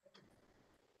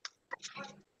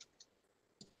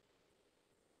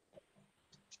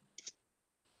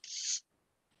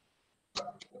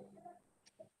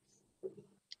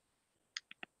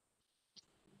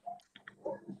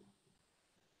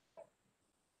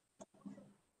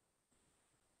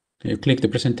 You click the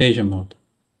presentation mode.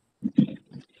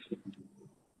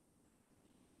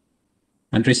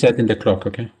 And resetting the clock,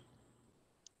 okay?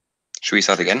 Should we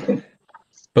start again?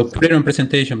 But put it on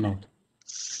presentation mode.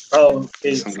 Oh,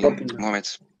 okay.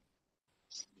 Moments.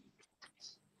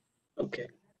 Okay.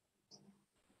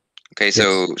 Okay,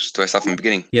 so do I start from the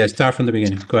beginning? Yeah, start from the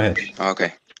beginning. Go ahead.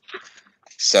 Okay.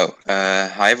 So,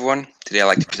 hi everyone. Today I'd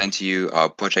like to present to you our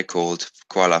project called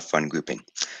Koala Fund Grouping.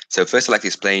 So first I'd like to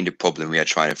explain the problem we are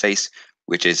trying to face,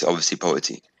 which is obviously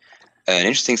poverty. An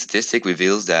interesting statistic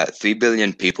reveals that 3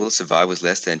 billion people survive with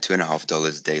less than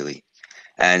 $2.50 daily.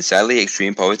 And sadly,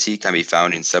 extreme poverty can be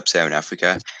found in sub-Saharan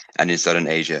Africa and in Southern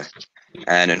Asia.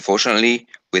 And unfortunately,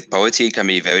 with poverty, it can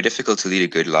be very difficult to lead a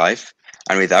good life.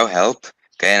 And without help,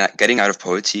 getting out of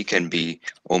poverty can be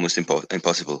almost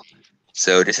impossible.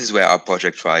 So this is where our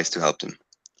project tries to help them,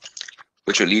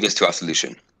 which will lead us to our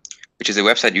solution, which is a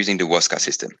website using the WASCA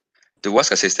system. The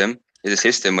WASCA system is a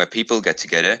system where people get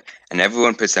together and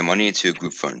everyone puts their money into a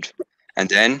group fund. And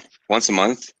then once a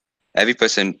month, one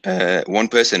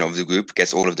person of the group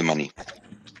gets all of the money.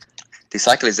 The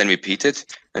cycle is then repeated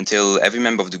until every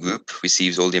member of the group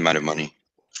receives all the amount of money.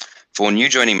 For new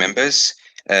joining members,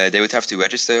 they would have to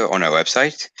register on our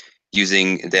website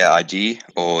using their ID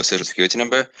or social security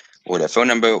number or their phone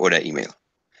number or their email.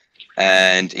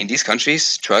 And in these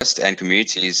countries, trust and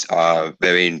communities are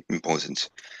very important.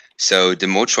 So the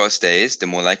more trust there is, the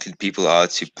more likely people are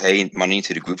to pay money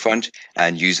to the group fund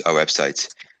and use our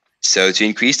website. So to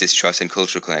increase this trust and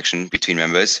cultural connection between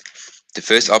members, the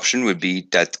first option would be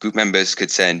that group members could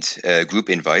send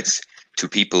group invites to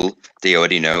people they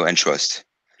already know and trust.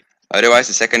 Otherwise,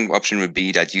 the second option would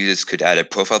be that users could add a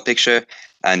profile picture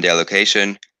and their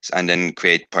location and then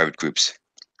create private groups.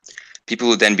 People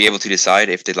will then be able to decide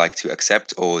if they'd like to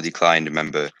accept or decline the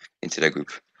member into their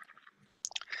group.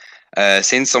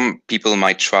 Since some people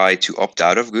might try to opt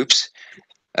out of groups,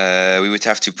 we would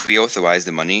have to pre-authorize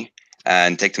the money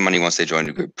and take the money once they join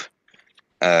the group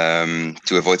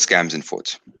to avoid scams and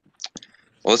frauds.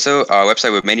 Also, our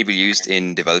website would mainly be used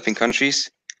in developing countries,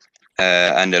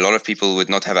 and a lot of people would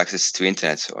not have access to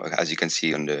internet, as you can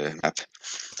see on the map.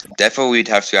 Therefore, we'd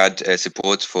have to add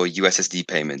support for USSD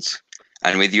payments.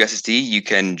 And with USSD, you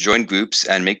can join groups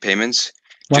and make payments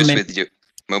with your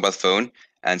mobile phone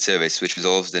and service, which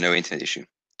resolves the no internet issue.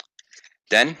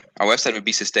 Then our website would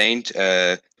be sustained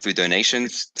through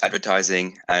donations,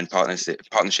 advertising, and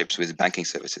partnerships with banking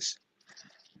services.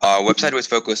 Our website would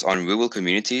focus on rural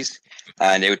communities,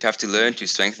 and they would have to learn to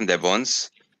strengthen their bonds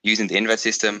using the invite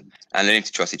system and learning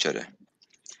to trust each other.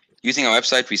 Using our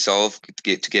website, we solve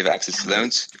to give access to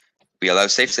loans, we allow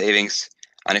safe savings,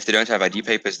 and if they don't have ID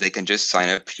papers, they can just sign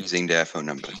up using their phone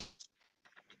number.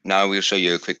 Now we'll show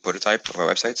you a quick prototype of our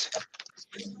website.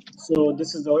 So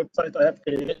this is the website I have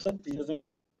created using.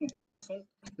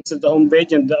 This is the home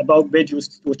page and the about page,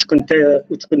 which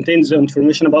contains the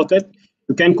information about it.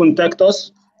 You can contact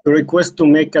us to request to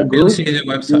make a group. We'll see the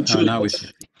website. Now we see.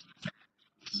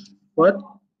 What?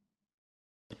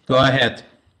 Go ahead.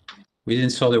 We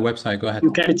didn't saw the website. Go ahead.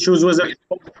 You can choose whether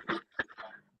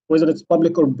it's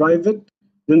public or private,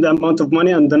 then the amount of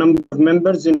money and the number of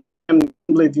members. You can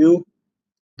view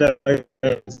the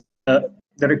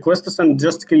requests and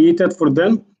just create it for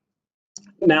them.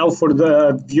 Now for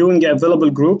the viewing available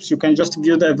groups, you can just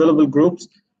view the available groups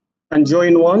and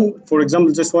join one. For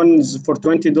example, this one is for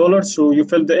 $20, so you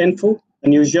fill the info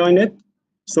and you join it.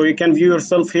 So you can view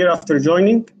yourself here after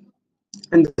joining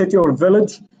and the city or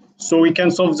village. So we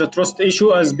can solve the trust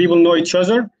issue as people know each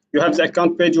other. You have the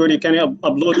account page where you can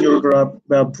upload your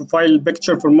profile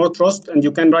picture for more trust, and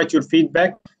you can write your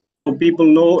feedback so people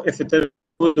know if it is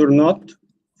good or not.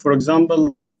 For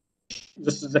example,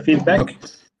 this is the feedback. Okay.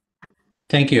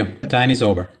 Thank you. Time is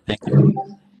over. Thank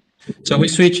you. So we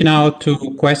switch now to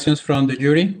questions from the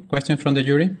jury. Question from the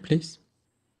jury, please.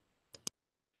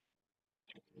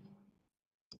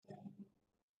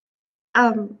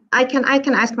 I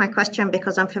can ask my question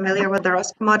because I'm familiar with the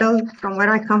risk model from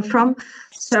where I come from.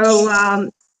 So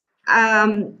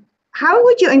how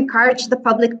would you encourage the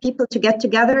public people to get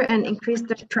together and increase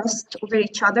their trust over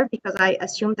each other? Because I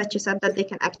assume that you said that they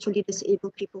can actually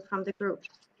disable people from the group.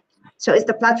 So is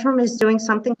the platform doing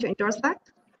something to endorse that?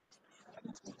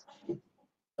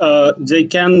 They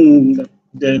can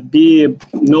be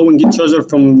knowing each other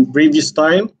from previous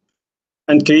time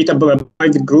and create a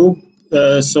private group.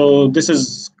 So this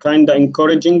is kind of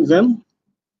encouraging them.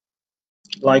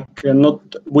 Like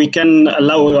we can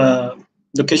allow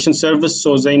location service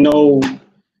so they know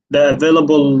the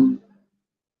available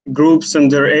groups in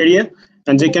their area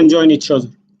and they can join each other.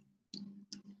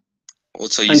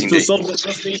 Also using and to solve the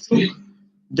trust issue,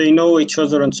 they know each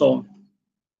other and so on.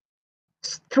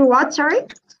 Through what, sorry?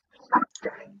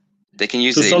 They can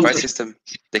use the invite system.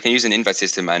 They can use an invite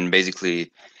system and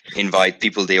basically invite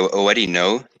people they already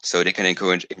know, so they can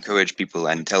encourage people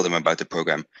and tell them about the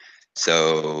program.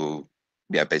 So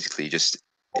yeah, basically just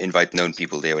invite known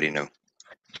people they already know.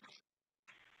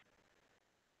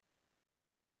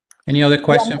 Any other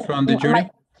question from the jury?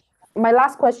 My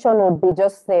last question would be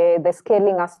just the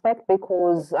scaling aspect,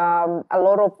 because a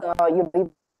lot of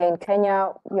in Kenya,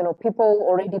 people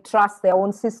already trust their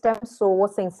own system. So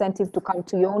what's the incentive to come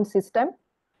to your own system?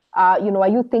 Are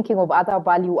you thinking of other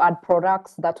value add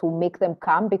products that will make them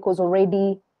come? Because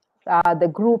already the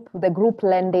group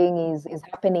lending is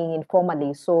happening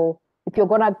informally. So if you're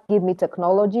gonna give me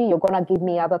technology, you're gonna give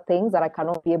me other things that I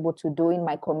cannot be able to do in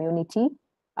my community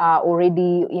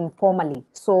already informally.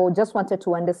 So just wanted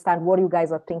to understand what you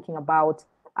guys are thinking about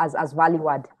as value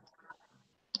add.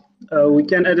 We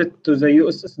can add it to the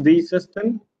USSD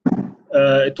system.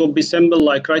 It will be simple,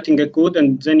 like writing a code,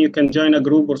 and then you can join a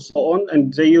group or so on.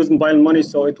 And they use mobile money,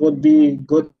 so it would be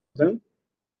good for them.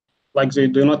 Like they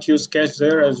do not use cash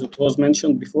there, as it was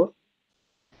mentioned before.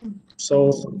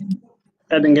 So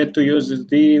adding it to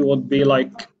USSD would be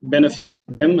like benefit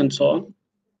them and so on.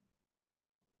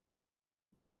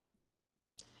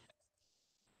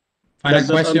 Final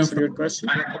question.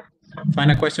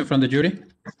 Final question from the jury.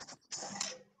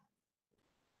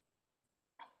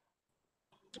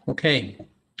 Okay.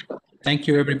 Thank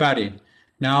you, everybody.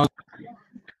 Now,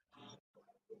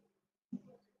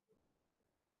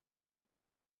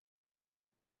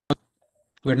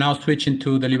 we're now switching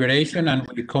to deliberation, and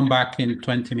we'll come back in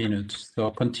 20 minutes. So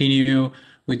continue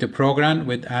with the program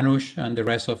with Anush and the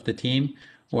rest of the team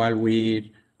while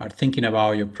we are thinking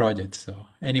about your project. So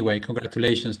anyway,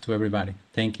 congratulations to everybody.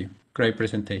 Thank you. Great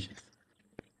presentations.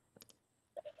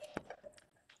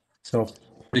 So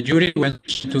the jury went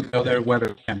to the other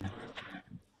webcam.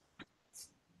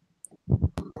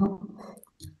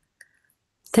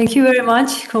 Thank you very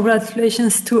much.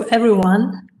 Congratulations to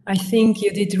everyone. I think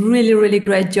you did really, really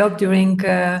great job during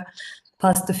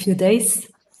past few days.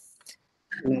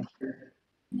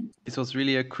 This was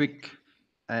really a quick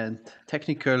and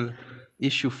technical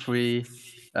issue-free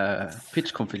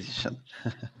pitch competition.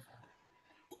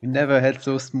 We never had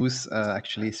so smooth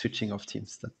actually switching of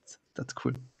teams. That's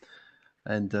cool.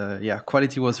 And yeah,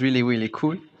 quality was really, really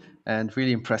cool and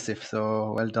really impressive.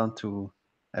 So well done to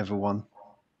everyone.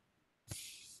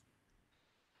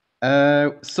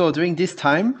 So during this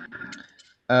time,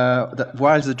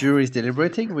 while the jury is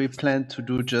deliberating, we plan to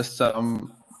do just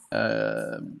some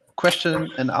question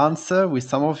and answer with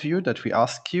some of you that we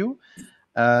ask you.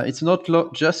 It's not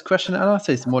just question and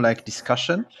answer, it's more like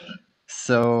discussion.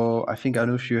 So I think,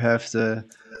 Anush, you have the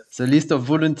list of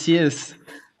volunteers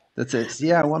that says,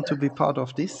 yeah, I want to be part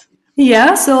of this.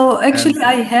 Yeah, so actually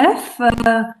I have,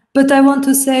 but I want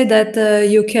to say that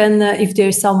you can, if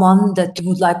there's someone that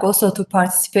would like also to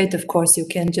participate, of course, you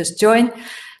can just join.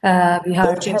 We are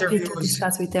happy to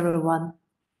discuss with everyone.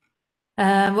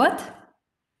 What?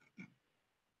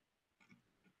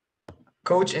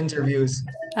 Coach interviews.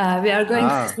 We are going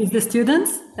with the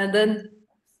students and then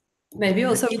maybe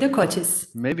also with the coaches.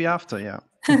 Maybe after, yeah.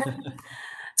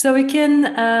 So we can,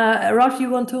 Ralph, you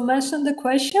want to mention the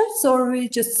questions or we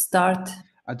just start?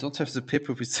 I don't have the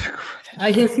paper with the questions.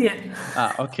 I have here.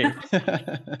 Okay.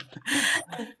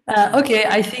 Okay,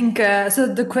 I think, so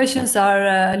the questions are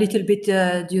a little bit,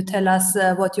 do you tell us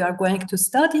what you are going to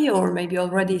study or maybe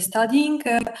already studying?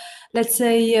 Let's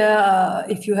say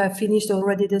if you have finished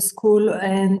already the school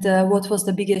and what was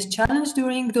the biggest challenge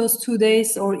during those 2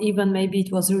 days, or even maybe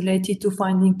it was related to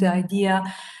finding the idea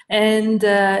and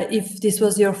if this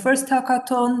was your first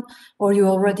hackathon or you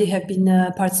already have been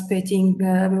participated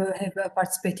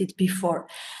before.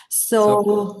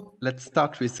 So let's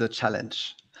start with the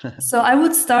challenge. So I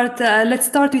would start, let's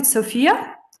start with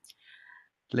Sophia.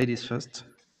 Ladies first.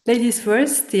 Ladies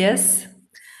first, yes.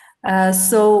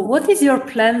 So what is your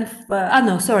plan?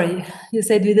 No, sorry, you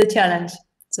said with the challenge.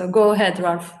 So go ahead,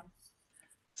 Ralph.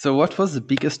 So what was the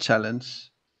biggest challenge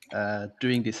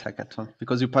during this hackathon?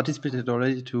 Because you participated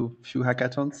already to a few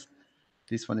hackathons.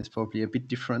 This one is probably a bit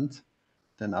different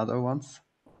than other ones.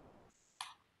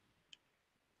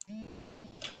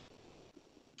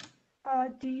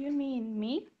 Do you mean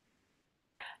me?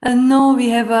 No, we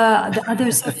have the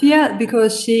other Sophia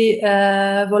because she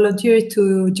volunteered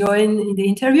to join in the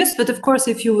interviews. But of course,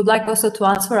 if you would like also to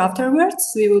answer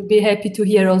afterwards, we would be happy to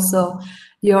hear also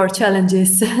your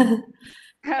challenges.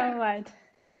 All right.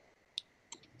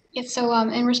 Yeah, so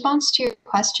in response to your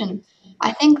question,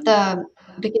 I think the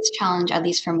biggest challenge, at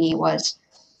least for me, was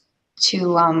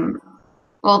to,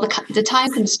 well, the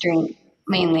time constraint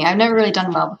mainly. I've never really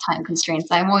done well with time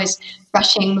constraints. I'm always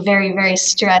rushing, very, very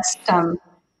stressed.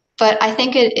 But I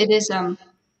think it is,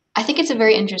 I think it's a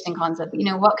very interesting concept. You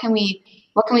know, what can we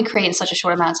create in such a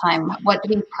short amount of time? What do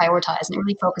we prioritize? And it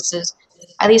really focuses,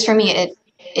 at least for me, it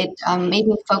made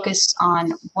me focus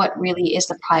on what really is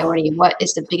the priority, what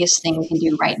is the biggest thing we can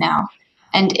do right now.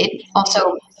 And it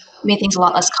also made things a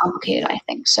lot less complicated, I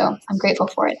think. So I'm grateful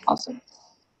for it also.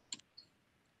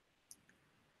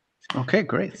 Okay,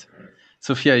 great.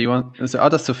 Sophia, you want the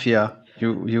other Sophia,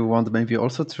 you want maybe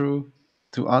also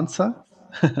to answer?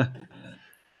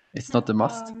 It's not a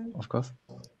must, of course.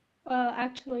 Well,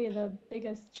 actually, the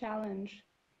biggest challenge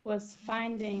was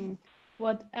finding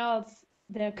what else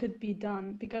there could be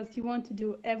done, because you want to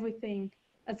do everything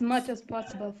as much as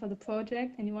possible for the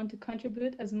project and you want to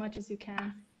contribute as much as you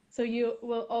can. So you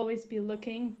will always be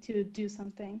looking to do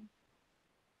something.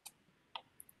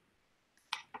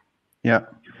 Yeah,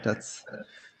 that's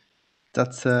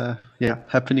yeah,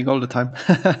 happening all the time.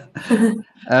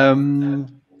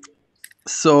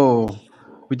 So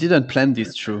we didn't plan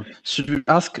this through. Should we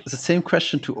ask the same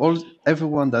question to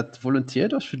everyone that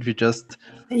volunteered, or should we just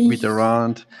read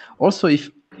around? Also, if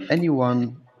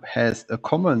anyone has a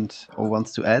comment or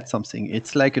wants to add something,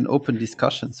 it's like an open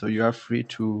discussion, so you are free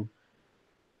to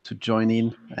join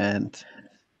in and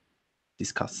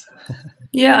discuss.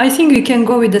 Yeah, I think we can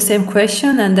go with the same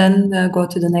question and then go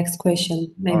to the next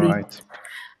question, maybe. All right.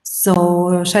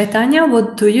 So, Chaitanya,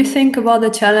 what do you think about the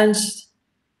challenge?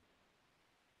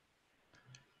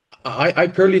 I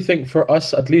purely think for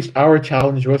us, at least our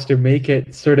challenge was to make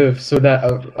it sort of so that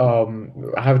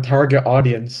have a target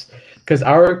audience, because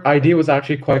our idea was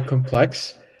actually quite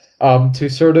complex, to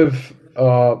sort of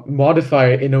modify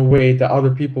it in a way that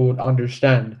other people would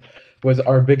understand was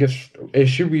our biggest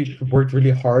issue. We worked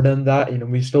really hard on that. You know,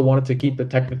 we still wanted to keep the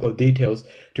technical details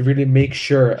to really make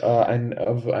sure and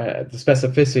of the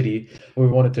specificity we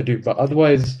wanted to do. But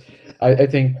otherwise, I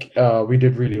think we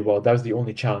did really well. That was the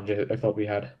only challenge I felt we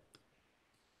had.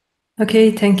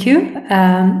 Okay, thank you.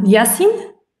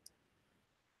 Yasin?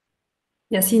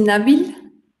 Yasin Nabil?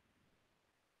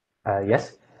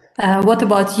 Yes. What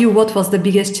about you? What was the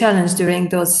biggest challenge during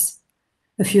those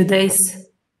a few days?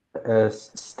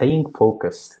 Staying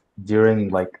focused during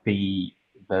like the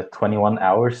 21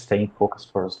 hours, staying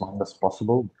focused for as long as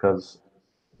possible, because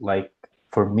like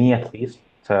for me at least,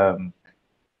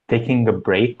 taking a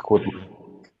break would,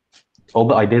 all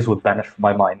the ideas would vanish from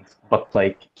my mind, but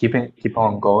like keep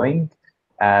on going,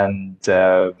 and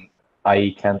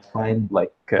I can find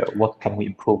like what can we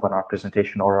improve on our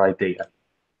presentation or idea.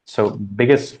 So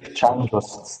biggest challenge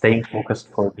was staying focused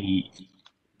for the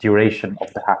duration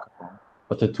of the hackathon,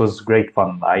 but it was great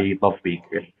fun. I love being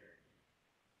here.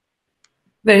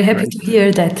 Very happy to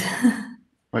hear that.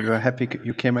 Well, we're happy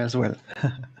you came as well.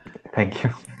 Thank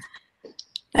you.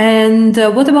 And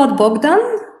what about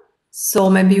Bogdan? So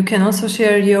maybe you can also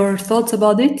share your thoughts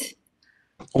about it.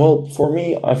 Well, for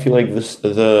me, I feel like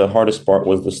the hardest part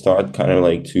was the start, kind of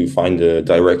like to find the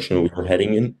direction we were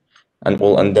heading in,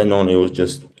 and then on it was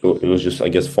just I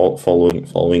guess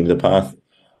following the path.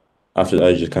 After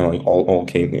that, it just kind of like all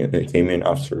came in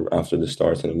after the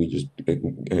start, and we just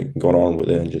got on with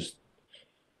it, and just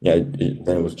then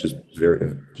it was just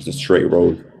just a straight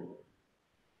road.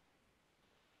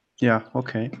 Yeah,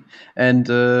 okay. And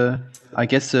I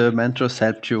guess the mentors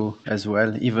helped you as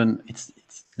well. Even it's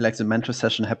like the mentor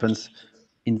session happens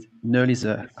in nearly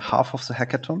the half of the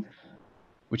hackathon,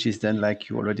 which is then like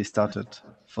you already started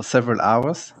for several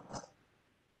hours.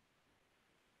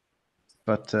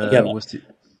 But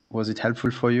was it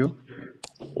helpful for you?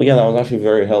 Well, yeah, that was actually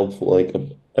very helpful. Like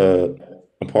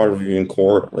a part of reviewing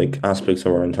core like aspects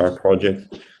of our entire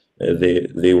project.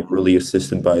 They were really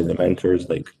assisted by the mentors.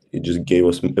 Like it just gave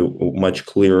us a much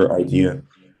clearer idea,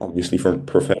 obviously from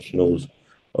professionals,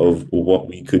 of what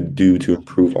we could do to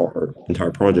improve our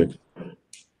entire project.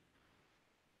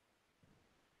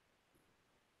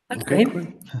 Okay.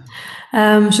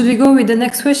 Should we go with the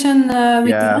next question with the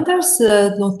Yeah. others?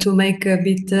 Not to make a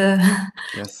bit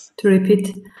Yes. to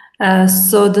repeat.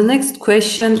 So the next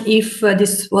question, if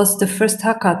this was the first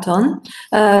hackathon,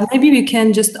 maybe we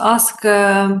can just ask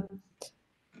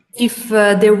if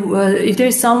there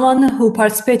is someone who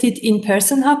participated in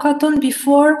person hackathon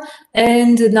before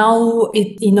and now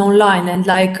in online, and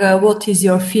like what is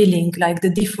your feeling, like the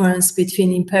difference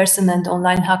between in person and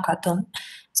online hackathon?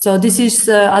 So this is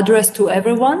addressed to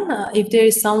everyone. If there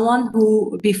is someone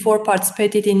who before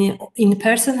participated in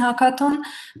person hackathon,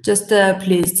 just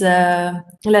please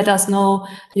let us know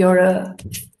your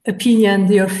opinion,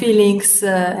 your feelings,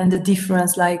 and the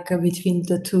difference like between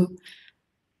the two.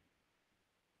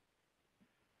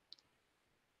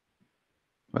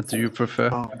 What do you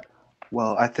prefer?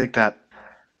 Well, I think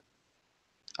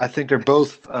they're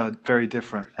both very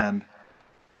different, and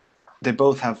they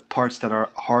both have parts that are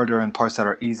harder and parts that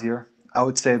are easier. I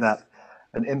would say that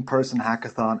an in-person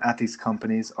hackathon at these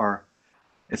companies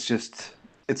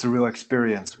it's a real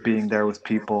experience being there with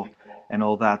people and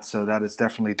all that. So that is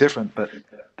definitely different. But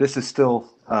this is still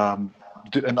an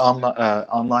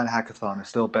online hackathon is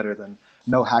still better than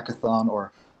no hackathon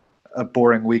or a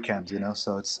boring weekend, you know.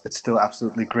 So it's still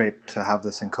absolutely great to have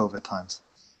this in COVID times.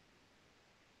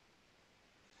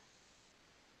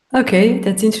 Okay,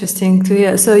 that's interesting to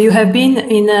hear. So you have been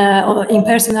in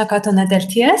person hackathon at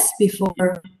LTS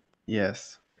before?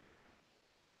 Yes.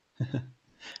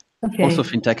 Okay. Also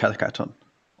FinTech hackathon.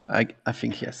 I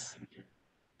think yes.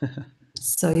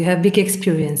 So you have big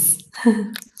experience.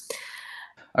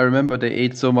 I remember they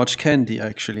ate so much candy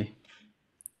actually.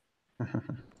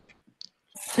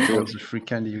 All the free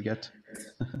candy you get.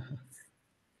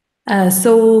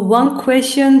 So one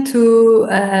question to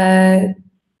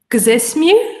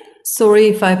Gzesmir. Sorry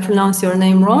if I pronounce your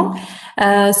name wrong.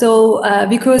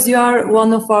 Because you are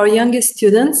one of our youngest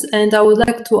students, and I would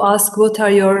like to ask, what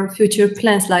are your future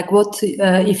plans? Like, what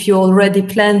if you already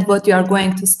planned what you are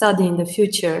going to study in the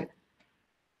future?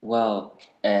 Well,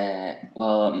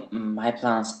 my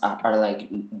plans are like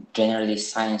generally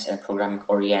science and programming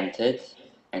oriented,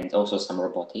 and also some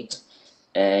robotics.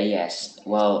 Yes.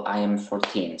 Well, I am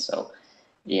 14, so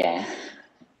yeah.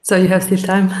 So you have still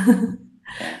time.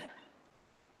 Yeah.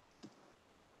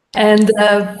 And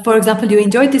for example, you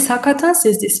enjoyed this hackathon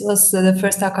since this was the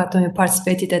first hackathon you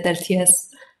participated at LTS?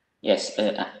 Yes,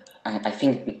 I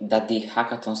think that the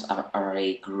hackathons are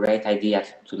a great idea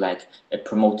to like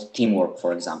promote teamwork,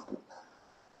 for example.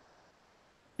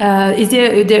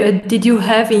 Did you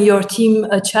have in your team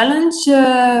a challenge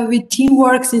with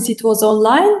teamwork since it was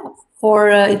online, or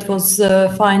it was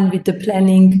fine with the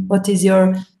planning? What is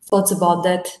your thoughts about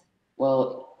that?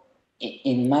 Well,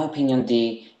 in my opinion,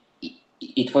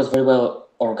 it was very well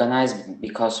organized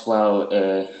because, well,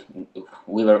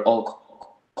 we were all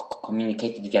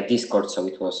communicated via Discord, so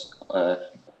it was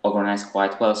organized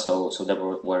quite well. So there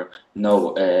were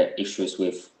no issues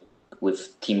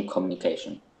with team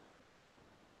communication.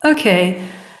 Okay,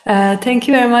 thank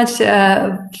you very much.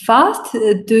 Fast,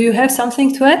 do you have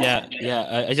something to add?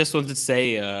 Yeah. I just wanted to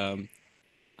say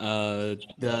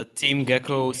the Team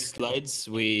Gecko slides,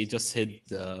 we just hid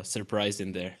the surprise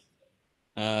in there.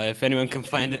 If anyone can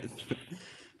find it.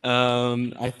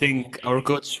 I think our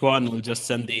coach Juan will just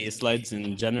send the slides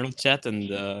in general chat, and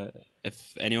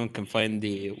if anyone can find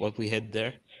what we hid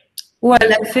there. Well,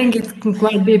 I think it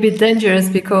might be a bit dangerous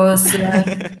because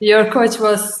your coach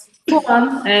was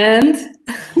Juan and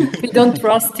we don't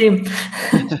trust him.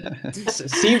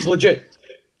 Seems legit.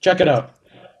 Check it out.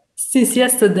 Since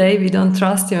yesterday, we don't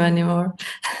trust him anymore.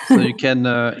 So you can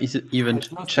even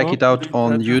check it out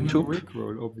on YouTube.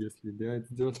 Rickroll, obviously.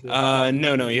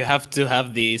 No, you have to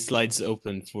have the slides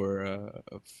open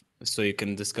so you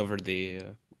can discover the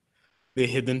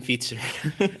hidden feature.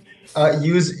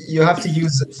 You have to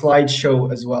use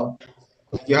slideshow as well.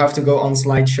 You have to go on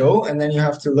slideshow, and then you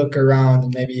have to look around,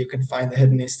 and maybe you can find the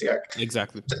hidden Easter egg.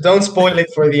 Exactly. Don't spoil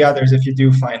it for the others if you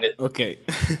do find it. Okay.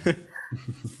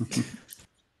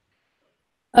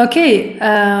 Okay,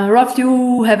 Ralph, do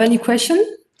you have any question?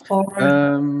 Or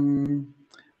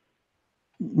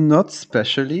not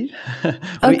especially.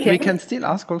 Okay. We can still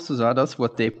ask also the others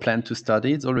what they plan to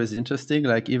study. It's always interesting.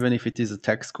 Like even if it is a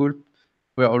tech school,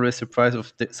 we're always surprised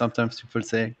of sometimes people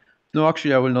saying, "No,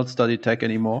 actually, I will not study tech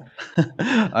anymore.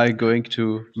 I'm going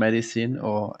to medicine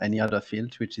or any other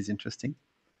field," which is interesting.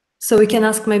 So we can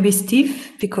ask maybe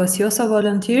Steve, because he also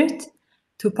volunteered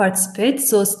to participate.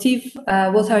 So Steve,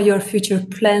 what are your future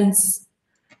plans?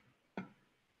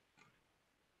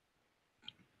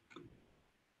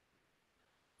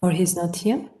 Or he's not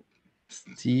here?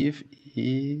 Steve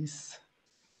is...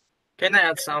 Can I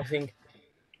add something?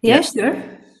 Yeah, sure.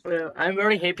 I'm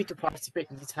very happy to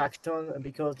participate in this hackathon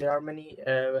because there are many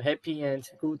happy and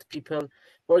good people.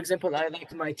 For example, I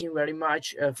like my team very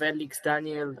much, Felix,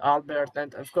 Daniel, Albert,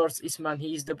 and of course Isman.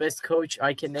 He is the best coach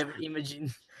I can ever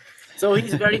imagine. So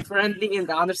he's very friendly and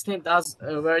understands us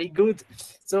very good.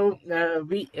 So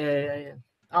the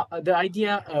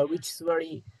idea which is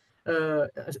very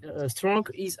strong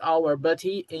is our, but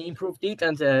he improved it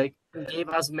and gave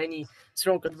us many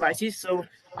strong advices. So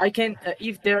I can,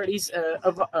 if there is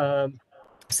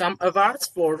some awards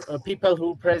for people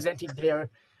who presented their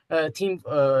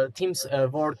team's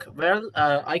work well,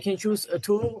 I can choose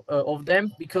two of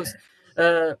them because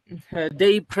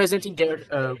they presented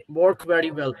their work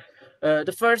very well.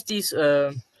 The first is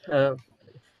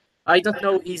I don't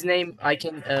know his name. I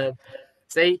can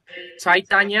say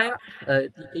Chaitanya.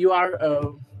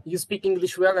 You speak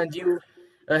English well, and you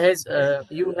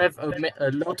have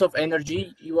a lot of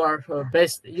energy. You are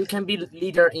best. You can be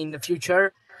leader in the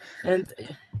future, and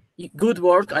good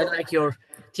work. I like your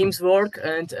team's work,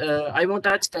 and I want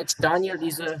that Daniel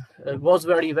was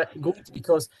very good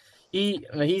because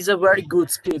he's a very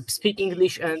good speak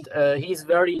English, and he's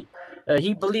very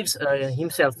he believes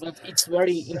himself. But it's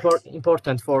very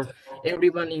important for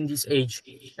everyone in this age,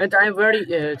 and I'm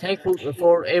very thankful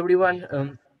for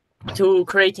everyone. To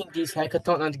creating this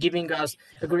hackathon and giving us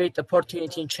a great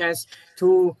opportunity and chance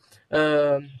to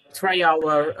try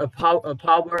our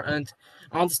power and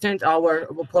understand our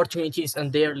opportunities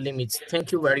and their limits.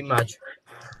 Thank you very much.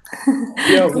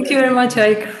 Thank you very much,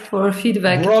 Ike, for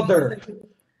feedback. Brother,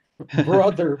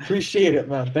 appreciate it,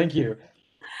 man. Thank you.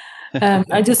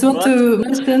 I just want to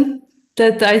mention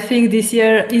that I think this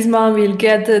year Isma will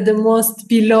get the most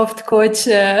beloved coach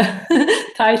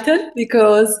title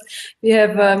because we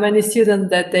have many students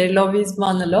that they love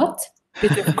Isma a lot.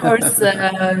 But of course,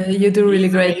 you do really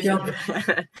great job.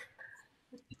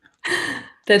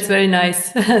 That's very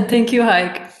nice. Thank you,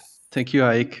 Ike. Thank you,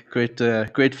 Ike.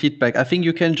 Great feedback. I think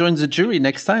you can join the jury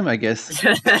next time, I guess.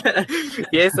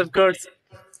 Yes, of course.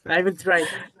 I will try.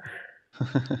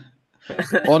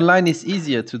 Online is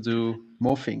easier to do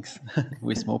more things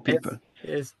with more people.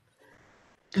 Yes.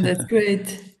 That's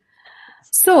great.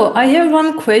 So I have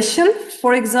one question,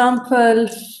 for example,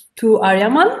 to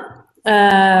Aryaman.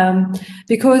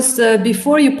 Because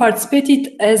before you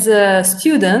participated as a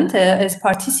student, as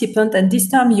participant, and this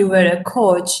time you were a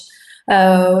coach.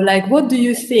 Like, what do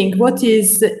you think? What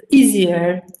is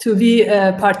easier, to be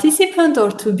a participant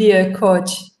or to be a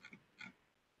coach?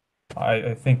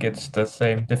 I think it's the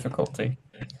same difficulty.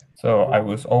 So I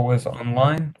was always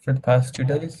online for the past 2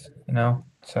 days,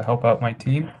 to help out my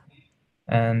team.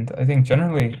 And I think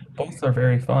generally both are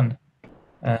very fun.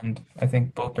 And I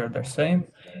think both are the same.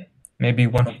 Maybe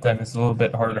one of them is a little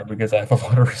bit harder because I have a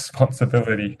lot of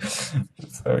responsibility.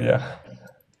 So yeah.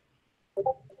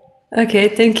 Okay,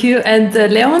 thank you. And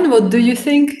Leon, what do you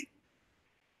think?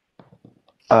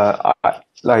 I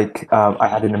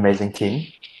had an amazing team.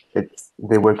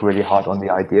 They work really hard on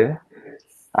the idea.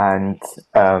 And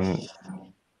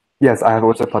yes, I have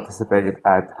also participated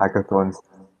at hackathons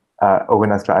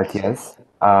organized by LTS.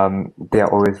 They are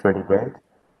always really great.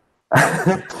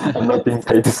 I'm not being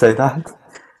paid to say that.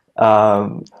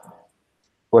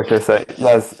 What should I say?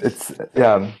 Yes,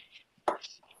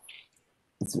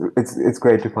 it's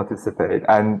great to participate.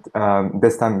 And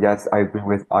this time, yes, I agree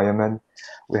with Ironman.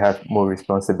 We have more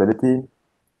responsibility,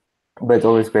 but it's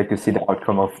always great to see the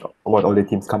outcome of what all the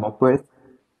teams come up with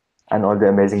and all the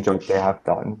amazing jobs they have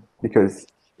done, because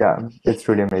it's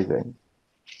really amazing.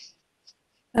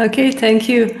 Okay, thank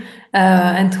you.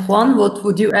 And Juan, what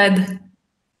would you add?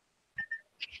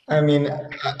 I mean,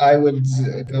 I would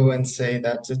go and say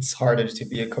that it's harder to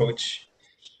be a coach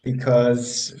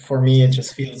because for me, it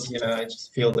just feels, I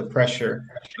just feel the pressure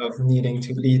of needing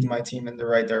to lead my team in the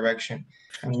right direction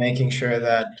and making sure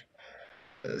that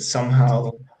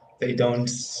somehow they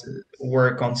don't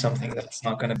work on something that's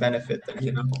not going to benefit them.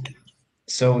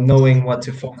 So knowing what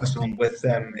to focus on with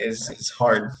them is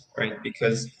hard, right?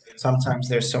 Because sometimes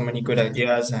there's so many good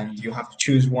ideas and you have to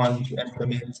choose one to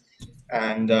implement.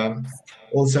 And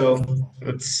also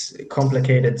it's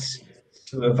complicated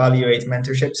to evaluate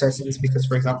mentorship sessions because,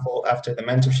 for example, after the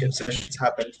mentorship sessions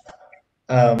happened,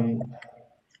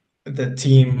 the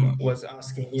team was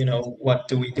asking, what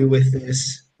do we do with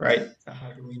this, right?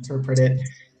 How do we interpret it?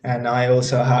 And I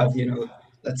also have,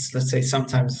 let's say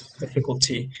sometimes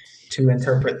difficulty to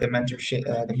interpret the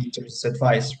mentor's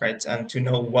advice, right, and to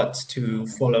know what to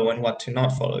follow and what to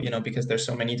not follow, because there's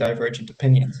so many divergent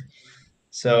opinions.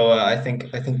 So I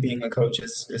think being a coach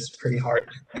is pretty hard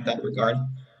in that regard.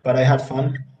 But I had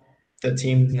fun. The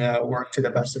team worked to the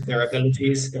best of their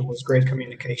abilities. There was great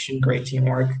communication, great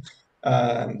teamwork.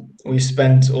 We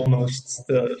spent almost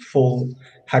the full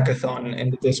hackathon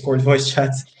in the Discord voice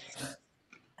chat.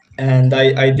 And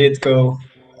I did go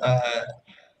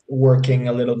working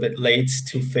a little bit late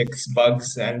to fix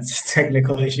bugs and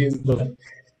technical issues, but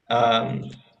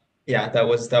yeah, that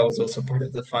was also part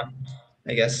of the fun,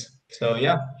 I guess. So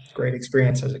yeah, great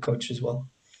experience as a coach as well.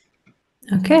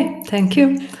 Okay, thank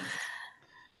you.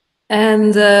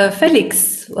 And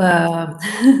Felix,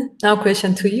 now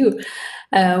question to you.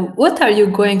 What are you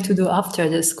going to do after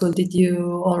the school? Did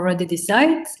you already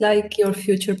decide, like, your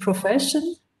future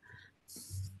profession?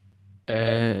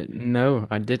 No,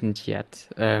 I didn't yet.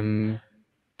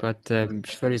 But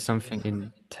surely something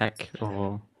in tech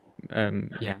or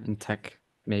yeah, in tech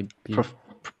maybe.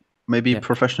 Maybe Yeah.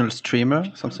 professional streamer,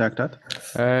 something like that?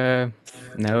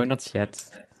 No, not yet.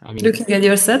 I mean, Looking at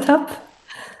your setup?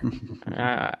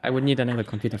 I would need another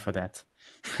computer for that.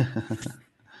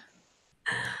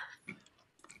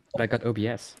 But I got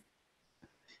OBS.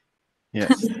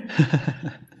 Yes.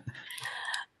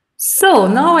 So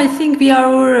now I think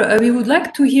we would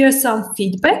like to hear some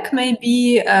feedback,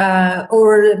 maybe,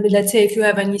 or let's say if you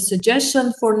have any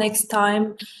suggestion for next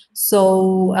time.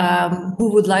 So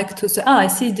who would like to say? I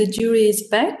see the jury is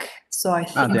back. So I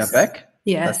think they are back?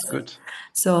 Yes. That's good.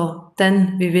 So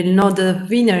then we will know the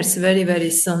winners very, very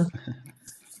soon.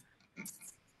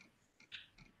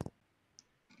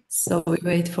 So we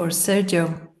wait for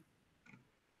Sergio.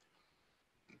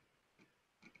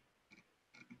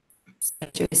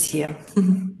 Sergio is here.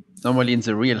 Normally in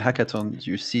the real hackathon,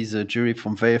 you see the jury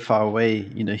from very far away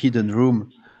in a hidden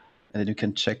room, and then you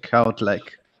can check out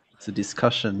like the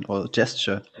discussion or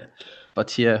gesture. But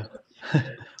here,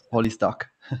 all is dark.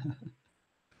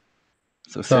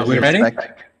 So So are we Sergio is ready?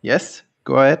 back. Yes,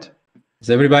 go ahead. Is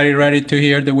everybody ready to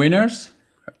hear the winners?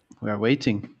 We are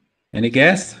waiting. Any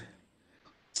guess?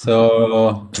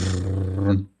 So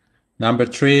number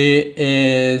 3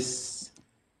 is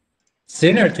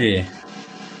Synergy.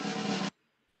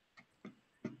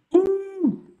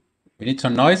 Woo! We need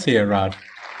some noise here, Rod.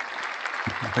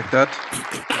 Like that.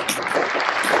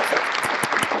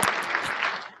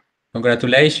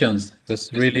 Congratulations.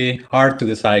 That's really hard to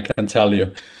decide, I can tell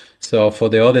you. So for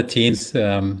the other teams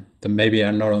that maybe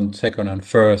are not on second and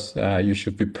first, you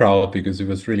should be proud because it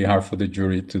was really hard for the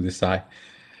jury to decide.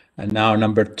 And now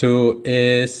number 2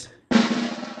 is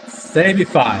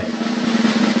Savify.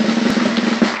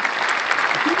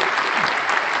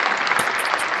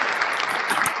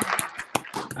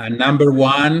 And number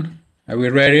 1, are we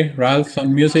ready? Ralph,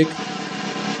 on music?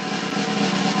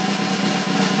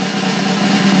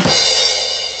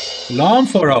 Long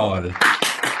for All.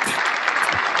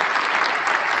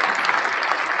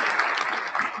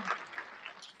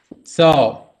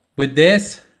 So with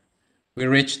this, we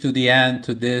reached to the end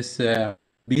to this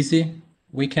busy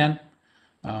weekend.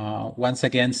 Once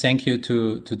again, thank you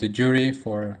to the jury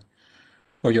for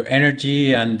your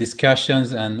energy and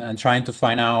discussions and trying to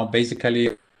find out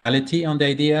basically reality on the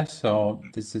idea. So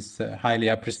this is highly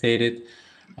appreciated.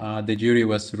 The jury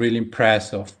was really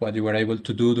impressed of what you were able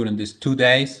to do during these 2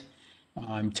 days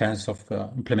in terms of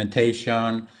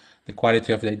implementation, the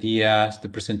quality of the ideas, the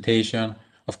presentation.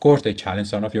 Of course, they challenge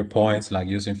some of your points, like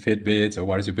using Fitbits or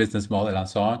what is your business model and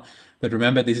so on. But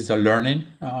remember, this is a learning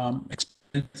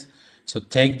experience. So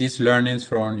take these learnings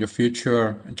from your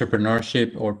future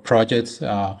entrepreneurship or projects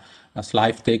as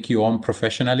life take you on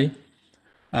professionally.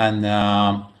 And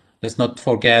let's not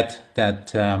forget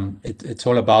that it's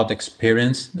all about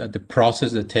experience, the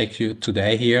process that takes you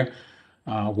today here.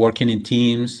 Working in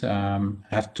teams,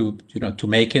 have to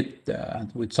make it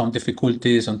with some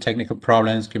difficulties on technical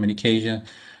problems, communication.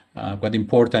 What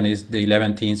important is the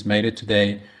 11 teams made it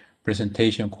today.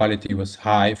 Presentation quality was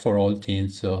high for all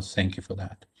teams, so thank you for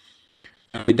that.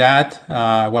 With that,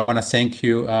 I want to thank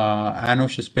you,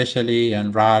 Anush especially,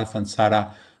 and Ralph and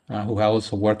Sarah, who are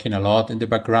also working a lot in the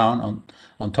background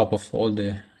on top of all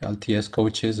the LTS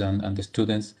coaches and the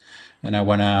students. And I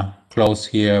want to close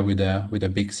here with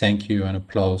a big thank you and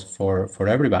applause for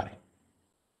everybody.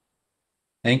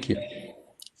 Thank you.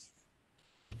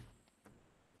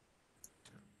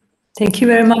 Thank you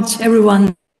very much,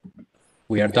 everyone.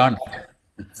 We are done.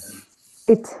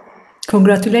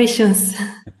 Congratulations.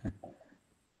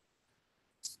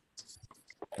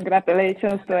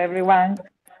 Congratulations to everyone.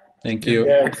 Thank you.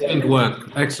 Yeah, excellent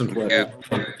work. Excellent work.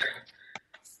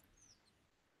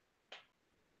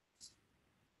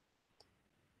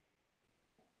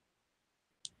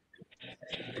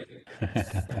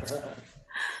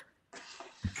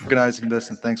 organizing this,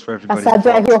 and thanks for everybody Sergio, I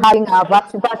involved. hope you're having a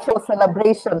virtual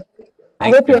celebration. I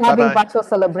Thank hope you. you're having Bye-bye. virtual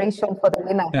celebration for the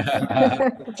winner.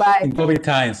 Bye. In COVID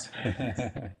times.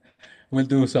 We'll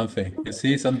do something. You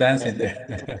see some dancing there.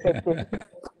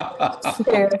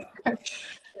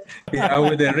 Yeah,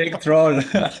 with the Rick troll.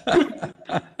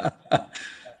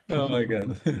 Oh my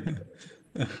God.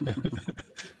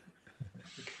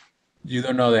 You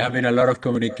don't know, there have been a lot of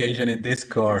communication in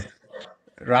Discord.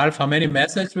 Ralph, how many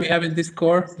messages we have in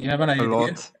Discord? You have an idea? A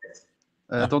lot.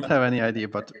 I don't have any idea,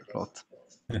 but a lot.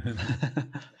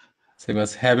 So it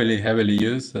was heavily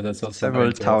used, so that's also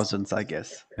Several thousands, I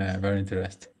guess. Yeah, very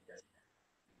interesting.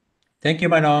 Thank you,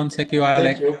 Manon. Thank you,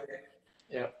 Alec. Thank you.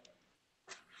 Yeah.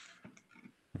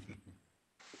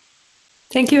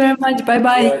 Thank you very much.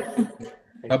 Bye-bye.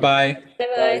 Bye-bye.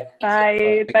 Bye.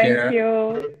 Take Thank care.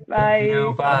 you.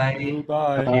 Bye. Bye.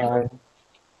 Bye. Bye.